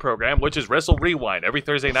into my program, which is Wrestle Rewind, every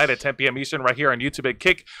Thursday night at 10 p.m. Eastern, right here on YouTube at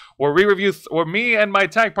Kick, where we review, or me and my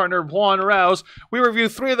tag partner Juan Rouse, we review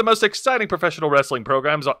 3 of the most exciting professional wrestling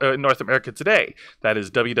programs in North America today. That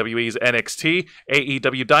is WWE's NXT,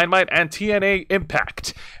 AEW Dynamite, and TNA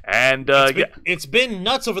Impact. And it's been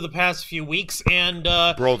nuts over the past few weeks, and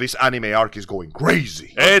Bro, this anime arc is going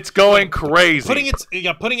crazy. it's going crazy.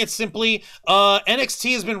 putting it simply,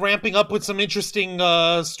 NXT has been ramping up with some interesting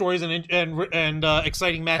stories and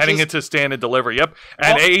exciting matches. Heading into Stand and Deliver, yep.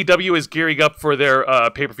 And Well- AEW is gearing up for their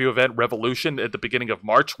pay-per-view event, Revolution, at the beginning of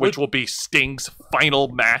March, which will be Sting's final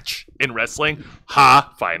match in wrestling.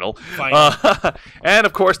 Ha! Final. And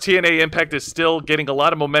of course, TNA Impact is still getting a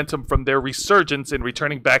lot of momentum from their resurgence in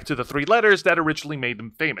returning back to the 3 letters that originally made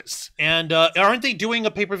them famous. And aren't they doing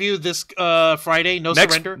a pay-per-view this Friday? No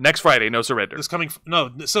Surrender? Next Friday, No Surrender.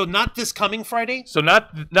 So not this coming Friday? So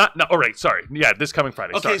not all right, sorry. Yeah, this coming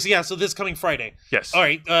Friday. Okay, sorry. so this coming Friday. Yes. All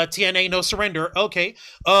right, TNA No Surrender. Okay.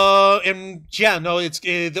 And yeah, no, it's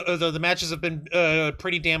the matches have been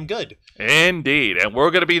pretty damn good. Indeed. And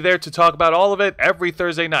we're going to be there to talk about all of it every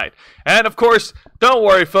Thursday night. And of course, don't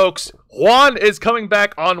worry, folks. Juan is coming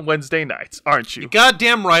back on Wednesday nights, aren't you?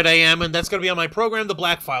 Goddamn right I am, and that's going to be on my program, The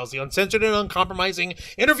Black Files, the uncensored and uncompromising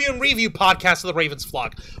interview and review podcast of the Ravens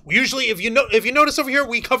Flock. We usually, if you notice over here,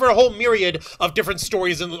 we cover a whole myriad of different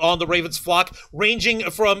stories on the Ravens Flock, ranging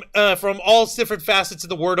from all different facets of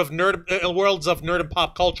the worlds of nerd and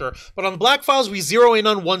pop culture. But on the Black Files, we zero in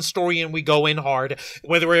on one story and we go in hard.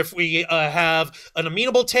 Whether if we have an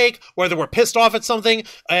amenable take, whether we're pissed off at something,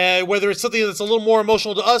 whether it's something that's a little more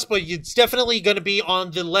emotional to us, but it's definitely going to be on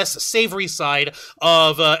the less savory side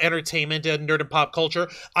of entertainment and nerd and pop culture.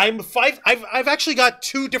 I've actually got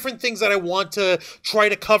 2 different things that I want to try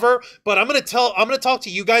to cover, but I'm going to talk to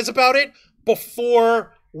you guys about it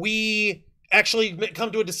before we actually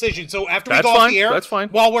come to a decision. So after we go off the air, that's fine.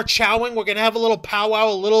 While we're chowing, we're going to have a little powwow,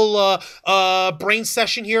 a little brain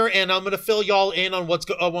session here, and I'm going to fill y'all in on what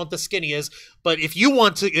the skinny is. But if you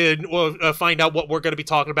want to find out what we're going to be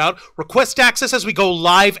talking about, request access as we go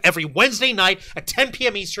live every Wednesday night at 10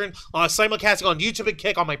 p.m. Eastern, simulcasting on YouTube and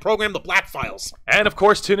Kick on my program, The Black Files. And of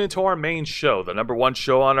course, tune into our main show, the #1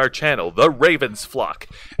 show on our channel, The Ravens Flock,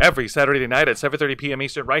 every Saturday night at 7:30 p.m.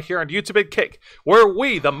 Eastern, right here on YouTube and Kick, where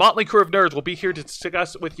we, the motley crew of nerds, will be here to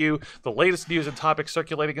discuss with you the latest news and topics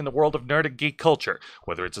circulating in the world of nerd and geek culture.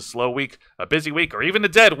 Whether it's a slow week, a busy week, or even a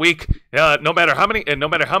dead week, no matter how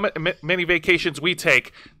many vacations we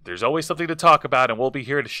take, there's always something to talk about, and we'll be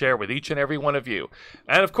here to share with each and every one of you.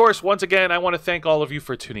 And of course, once again, I want to thank all of you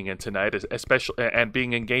for tuning in tonight, especially and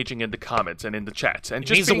being engaging in the comments and in the chats, and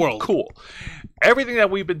just being cool. Everything that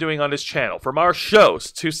we've been doing on this channel, from our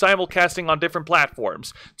shows to simulcasting on different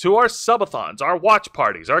platforms, to our subathons, our watch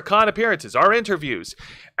parties, our con appearances, our interviews,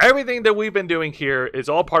 everything that we've been doing here is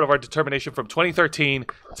all part of our determination from 2013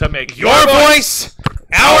 to make your voice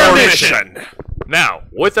our mission. Now,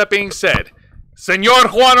 with that being said, Senor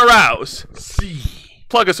Juan Arauz,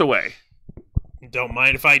 plug us away. Don't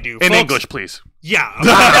mind if I do. In English, please. Yeah.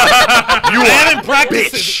 I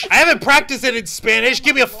haven't practiced it in Spanish.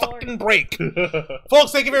 Give me a fucking break.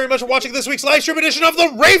 Folks, thank you very much for watching this week's live stream edition of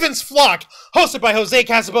The Ravens Flock, hosted by Jose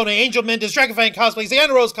Casabona, Angel Mendez, Dragonfang Cosplays,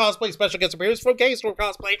 and Rose Cosplay, special guest appearance from K-Store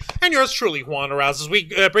Cosplay, and yours truly, Juan Arauz, as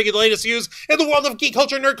we bring you the latest news in the world of geek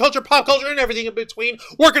culture, nerd culture, pop culture, and everything in between.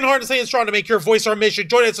 Working hard and staying strong to make your voice our mission.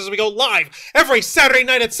 Join us as we go live every Saturday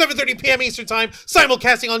night at 7:30 p.m. Eastern Time,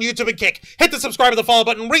 simulcasting on YouTube and Kick. Hit the subscribe and the follow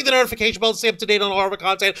button, ring the notification bell to stay up to date on all of our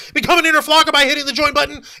content. Become an inner flocker by hitting the join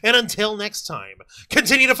button. And until next time,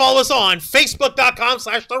 continue to follow us on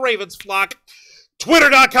Facebook.com/TheRavensFlock,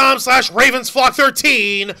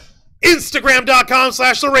 Twitter.com/RavensFlock13,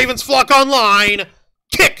 Instagram.com/TheRavensFlockOnline,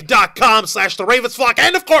 Kick.com/TheRavensFlock,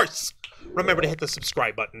 and of course, remember to hit the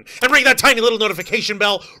subscribe button and ring that tiny little notification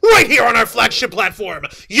bell right here on our flagship platform,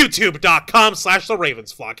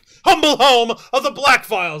 youtube.com/TheRavensFlock, humble home of the Black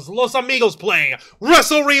Files, Los Amigos Play,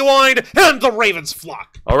 Wrestle Rewind, and The Ravens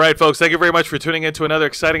Flock. All right, folks, thank you very much for tuning in to another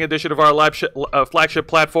exciting edition of our flagship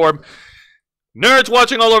platform. Nerds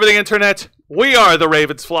watching all over the internet, we are The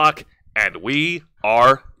Ravens Flock, and we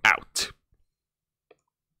are out.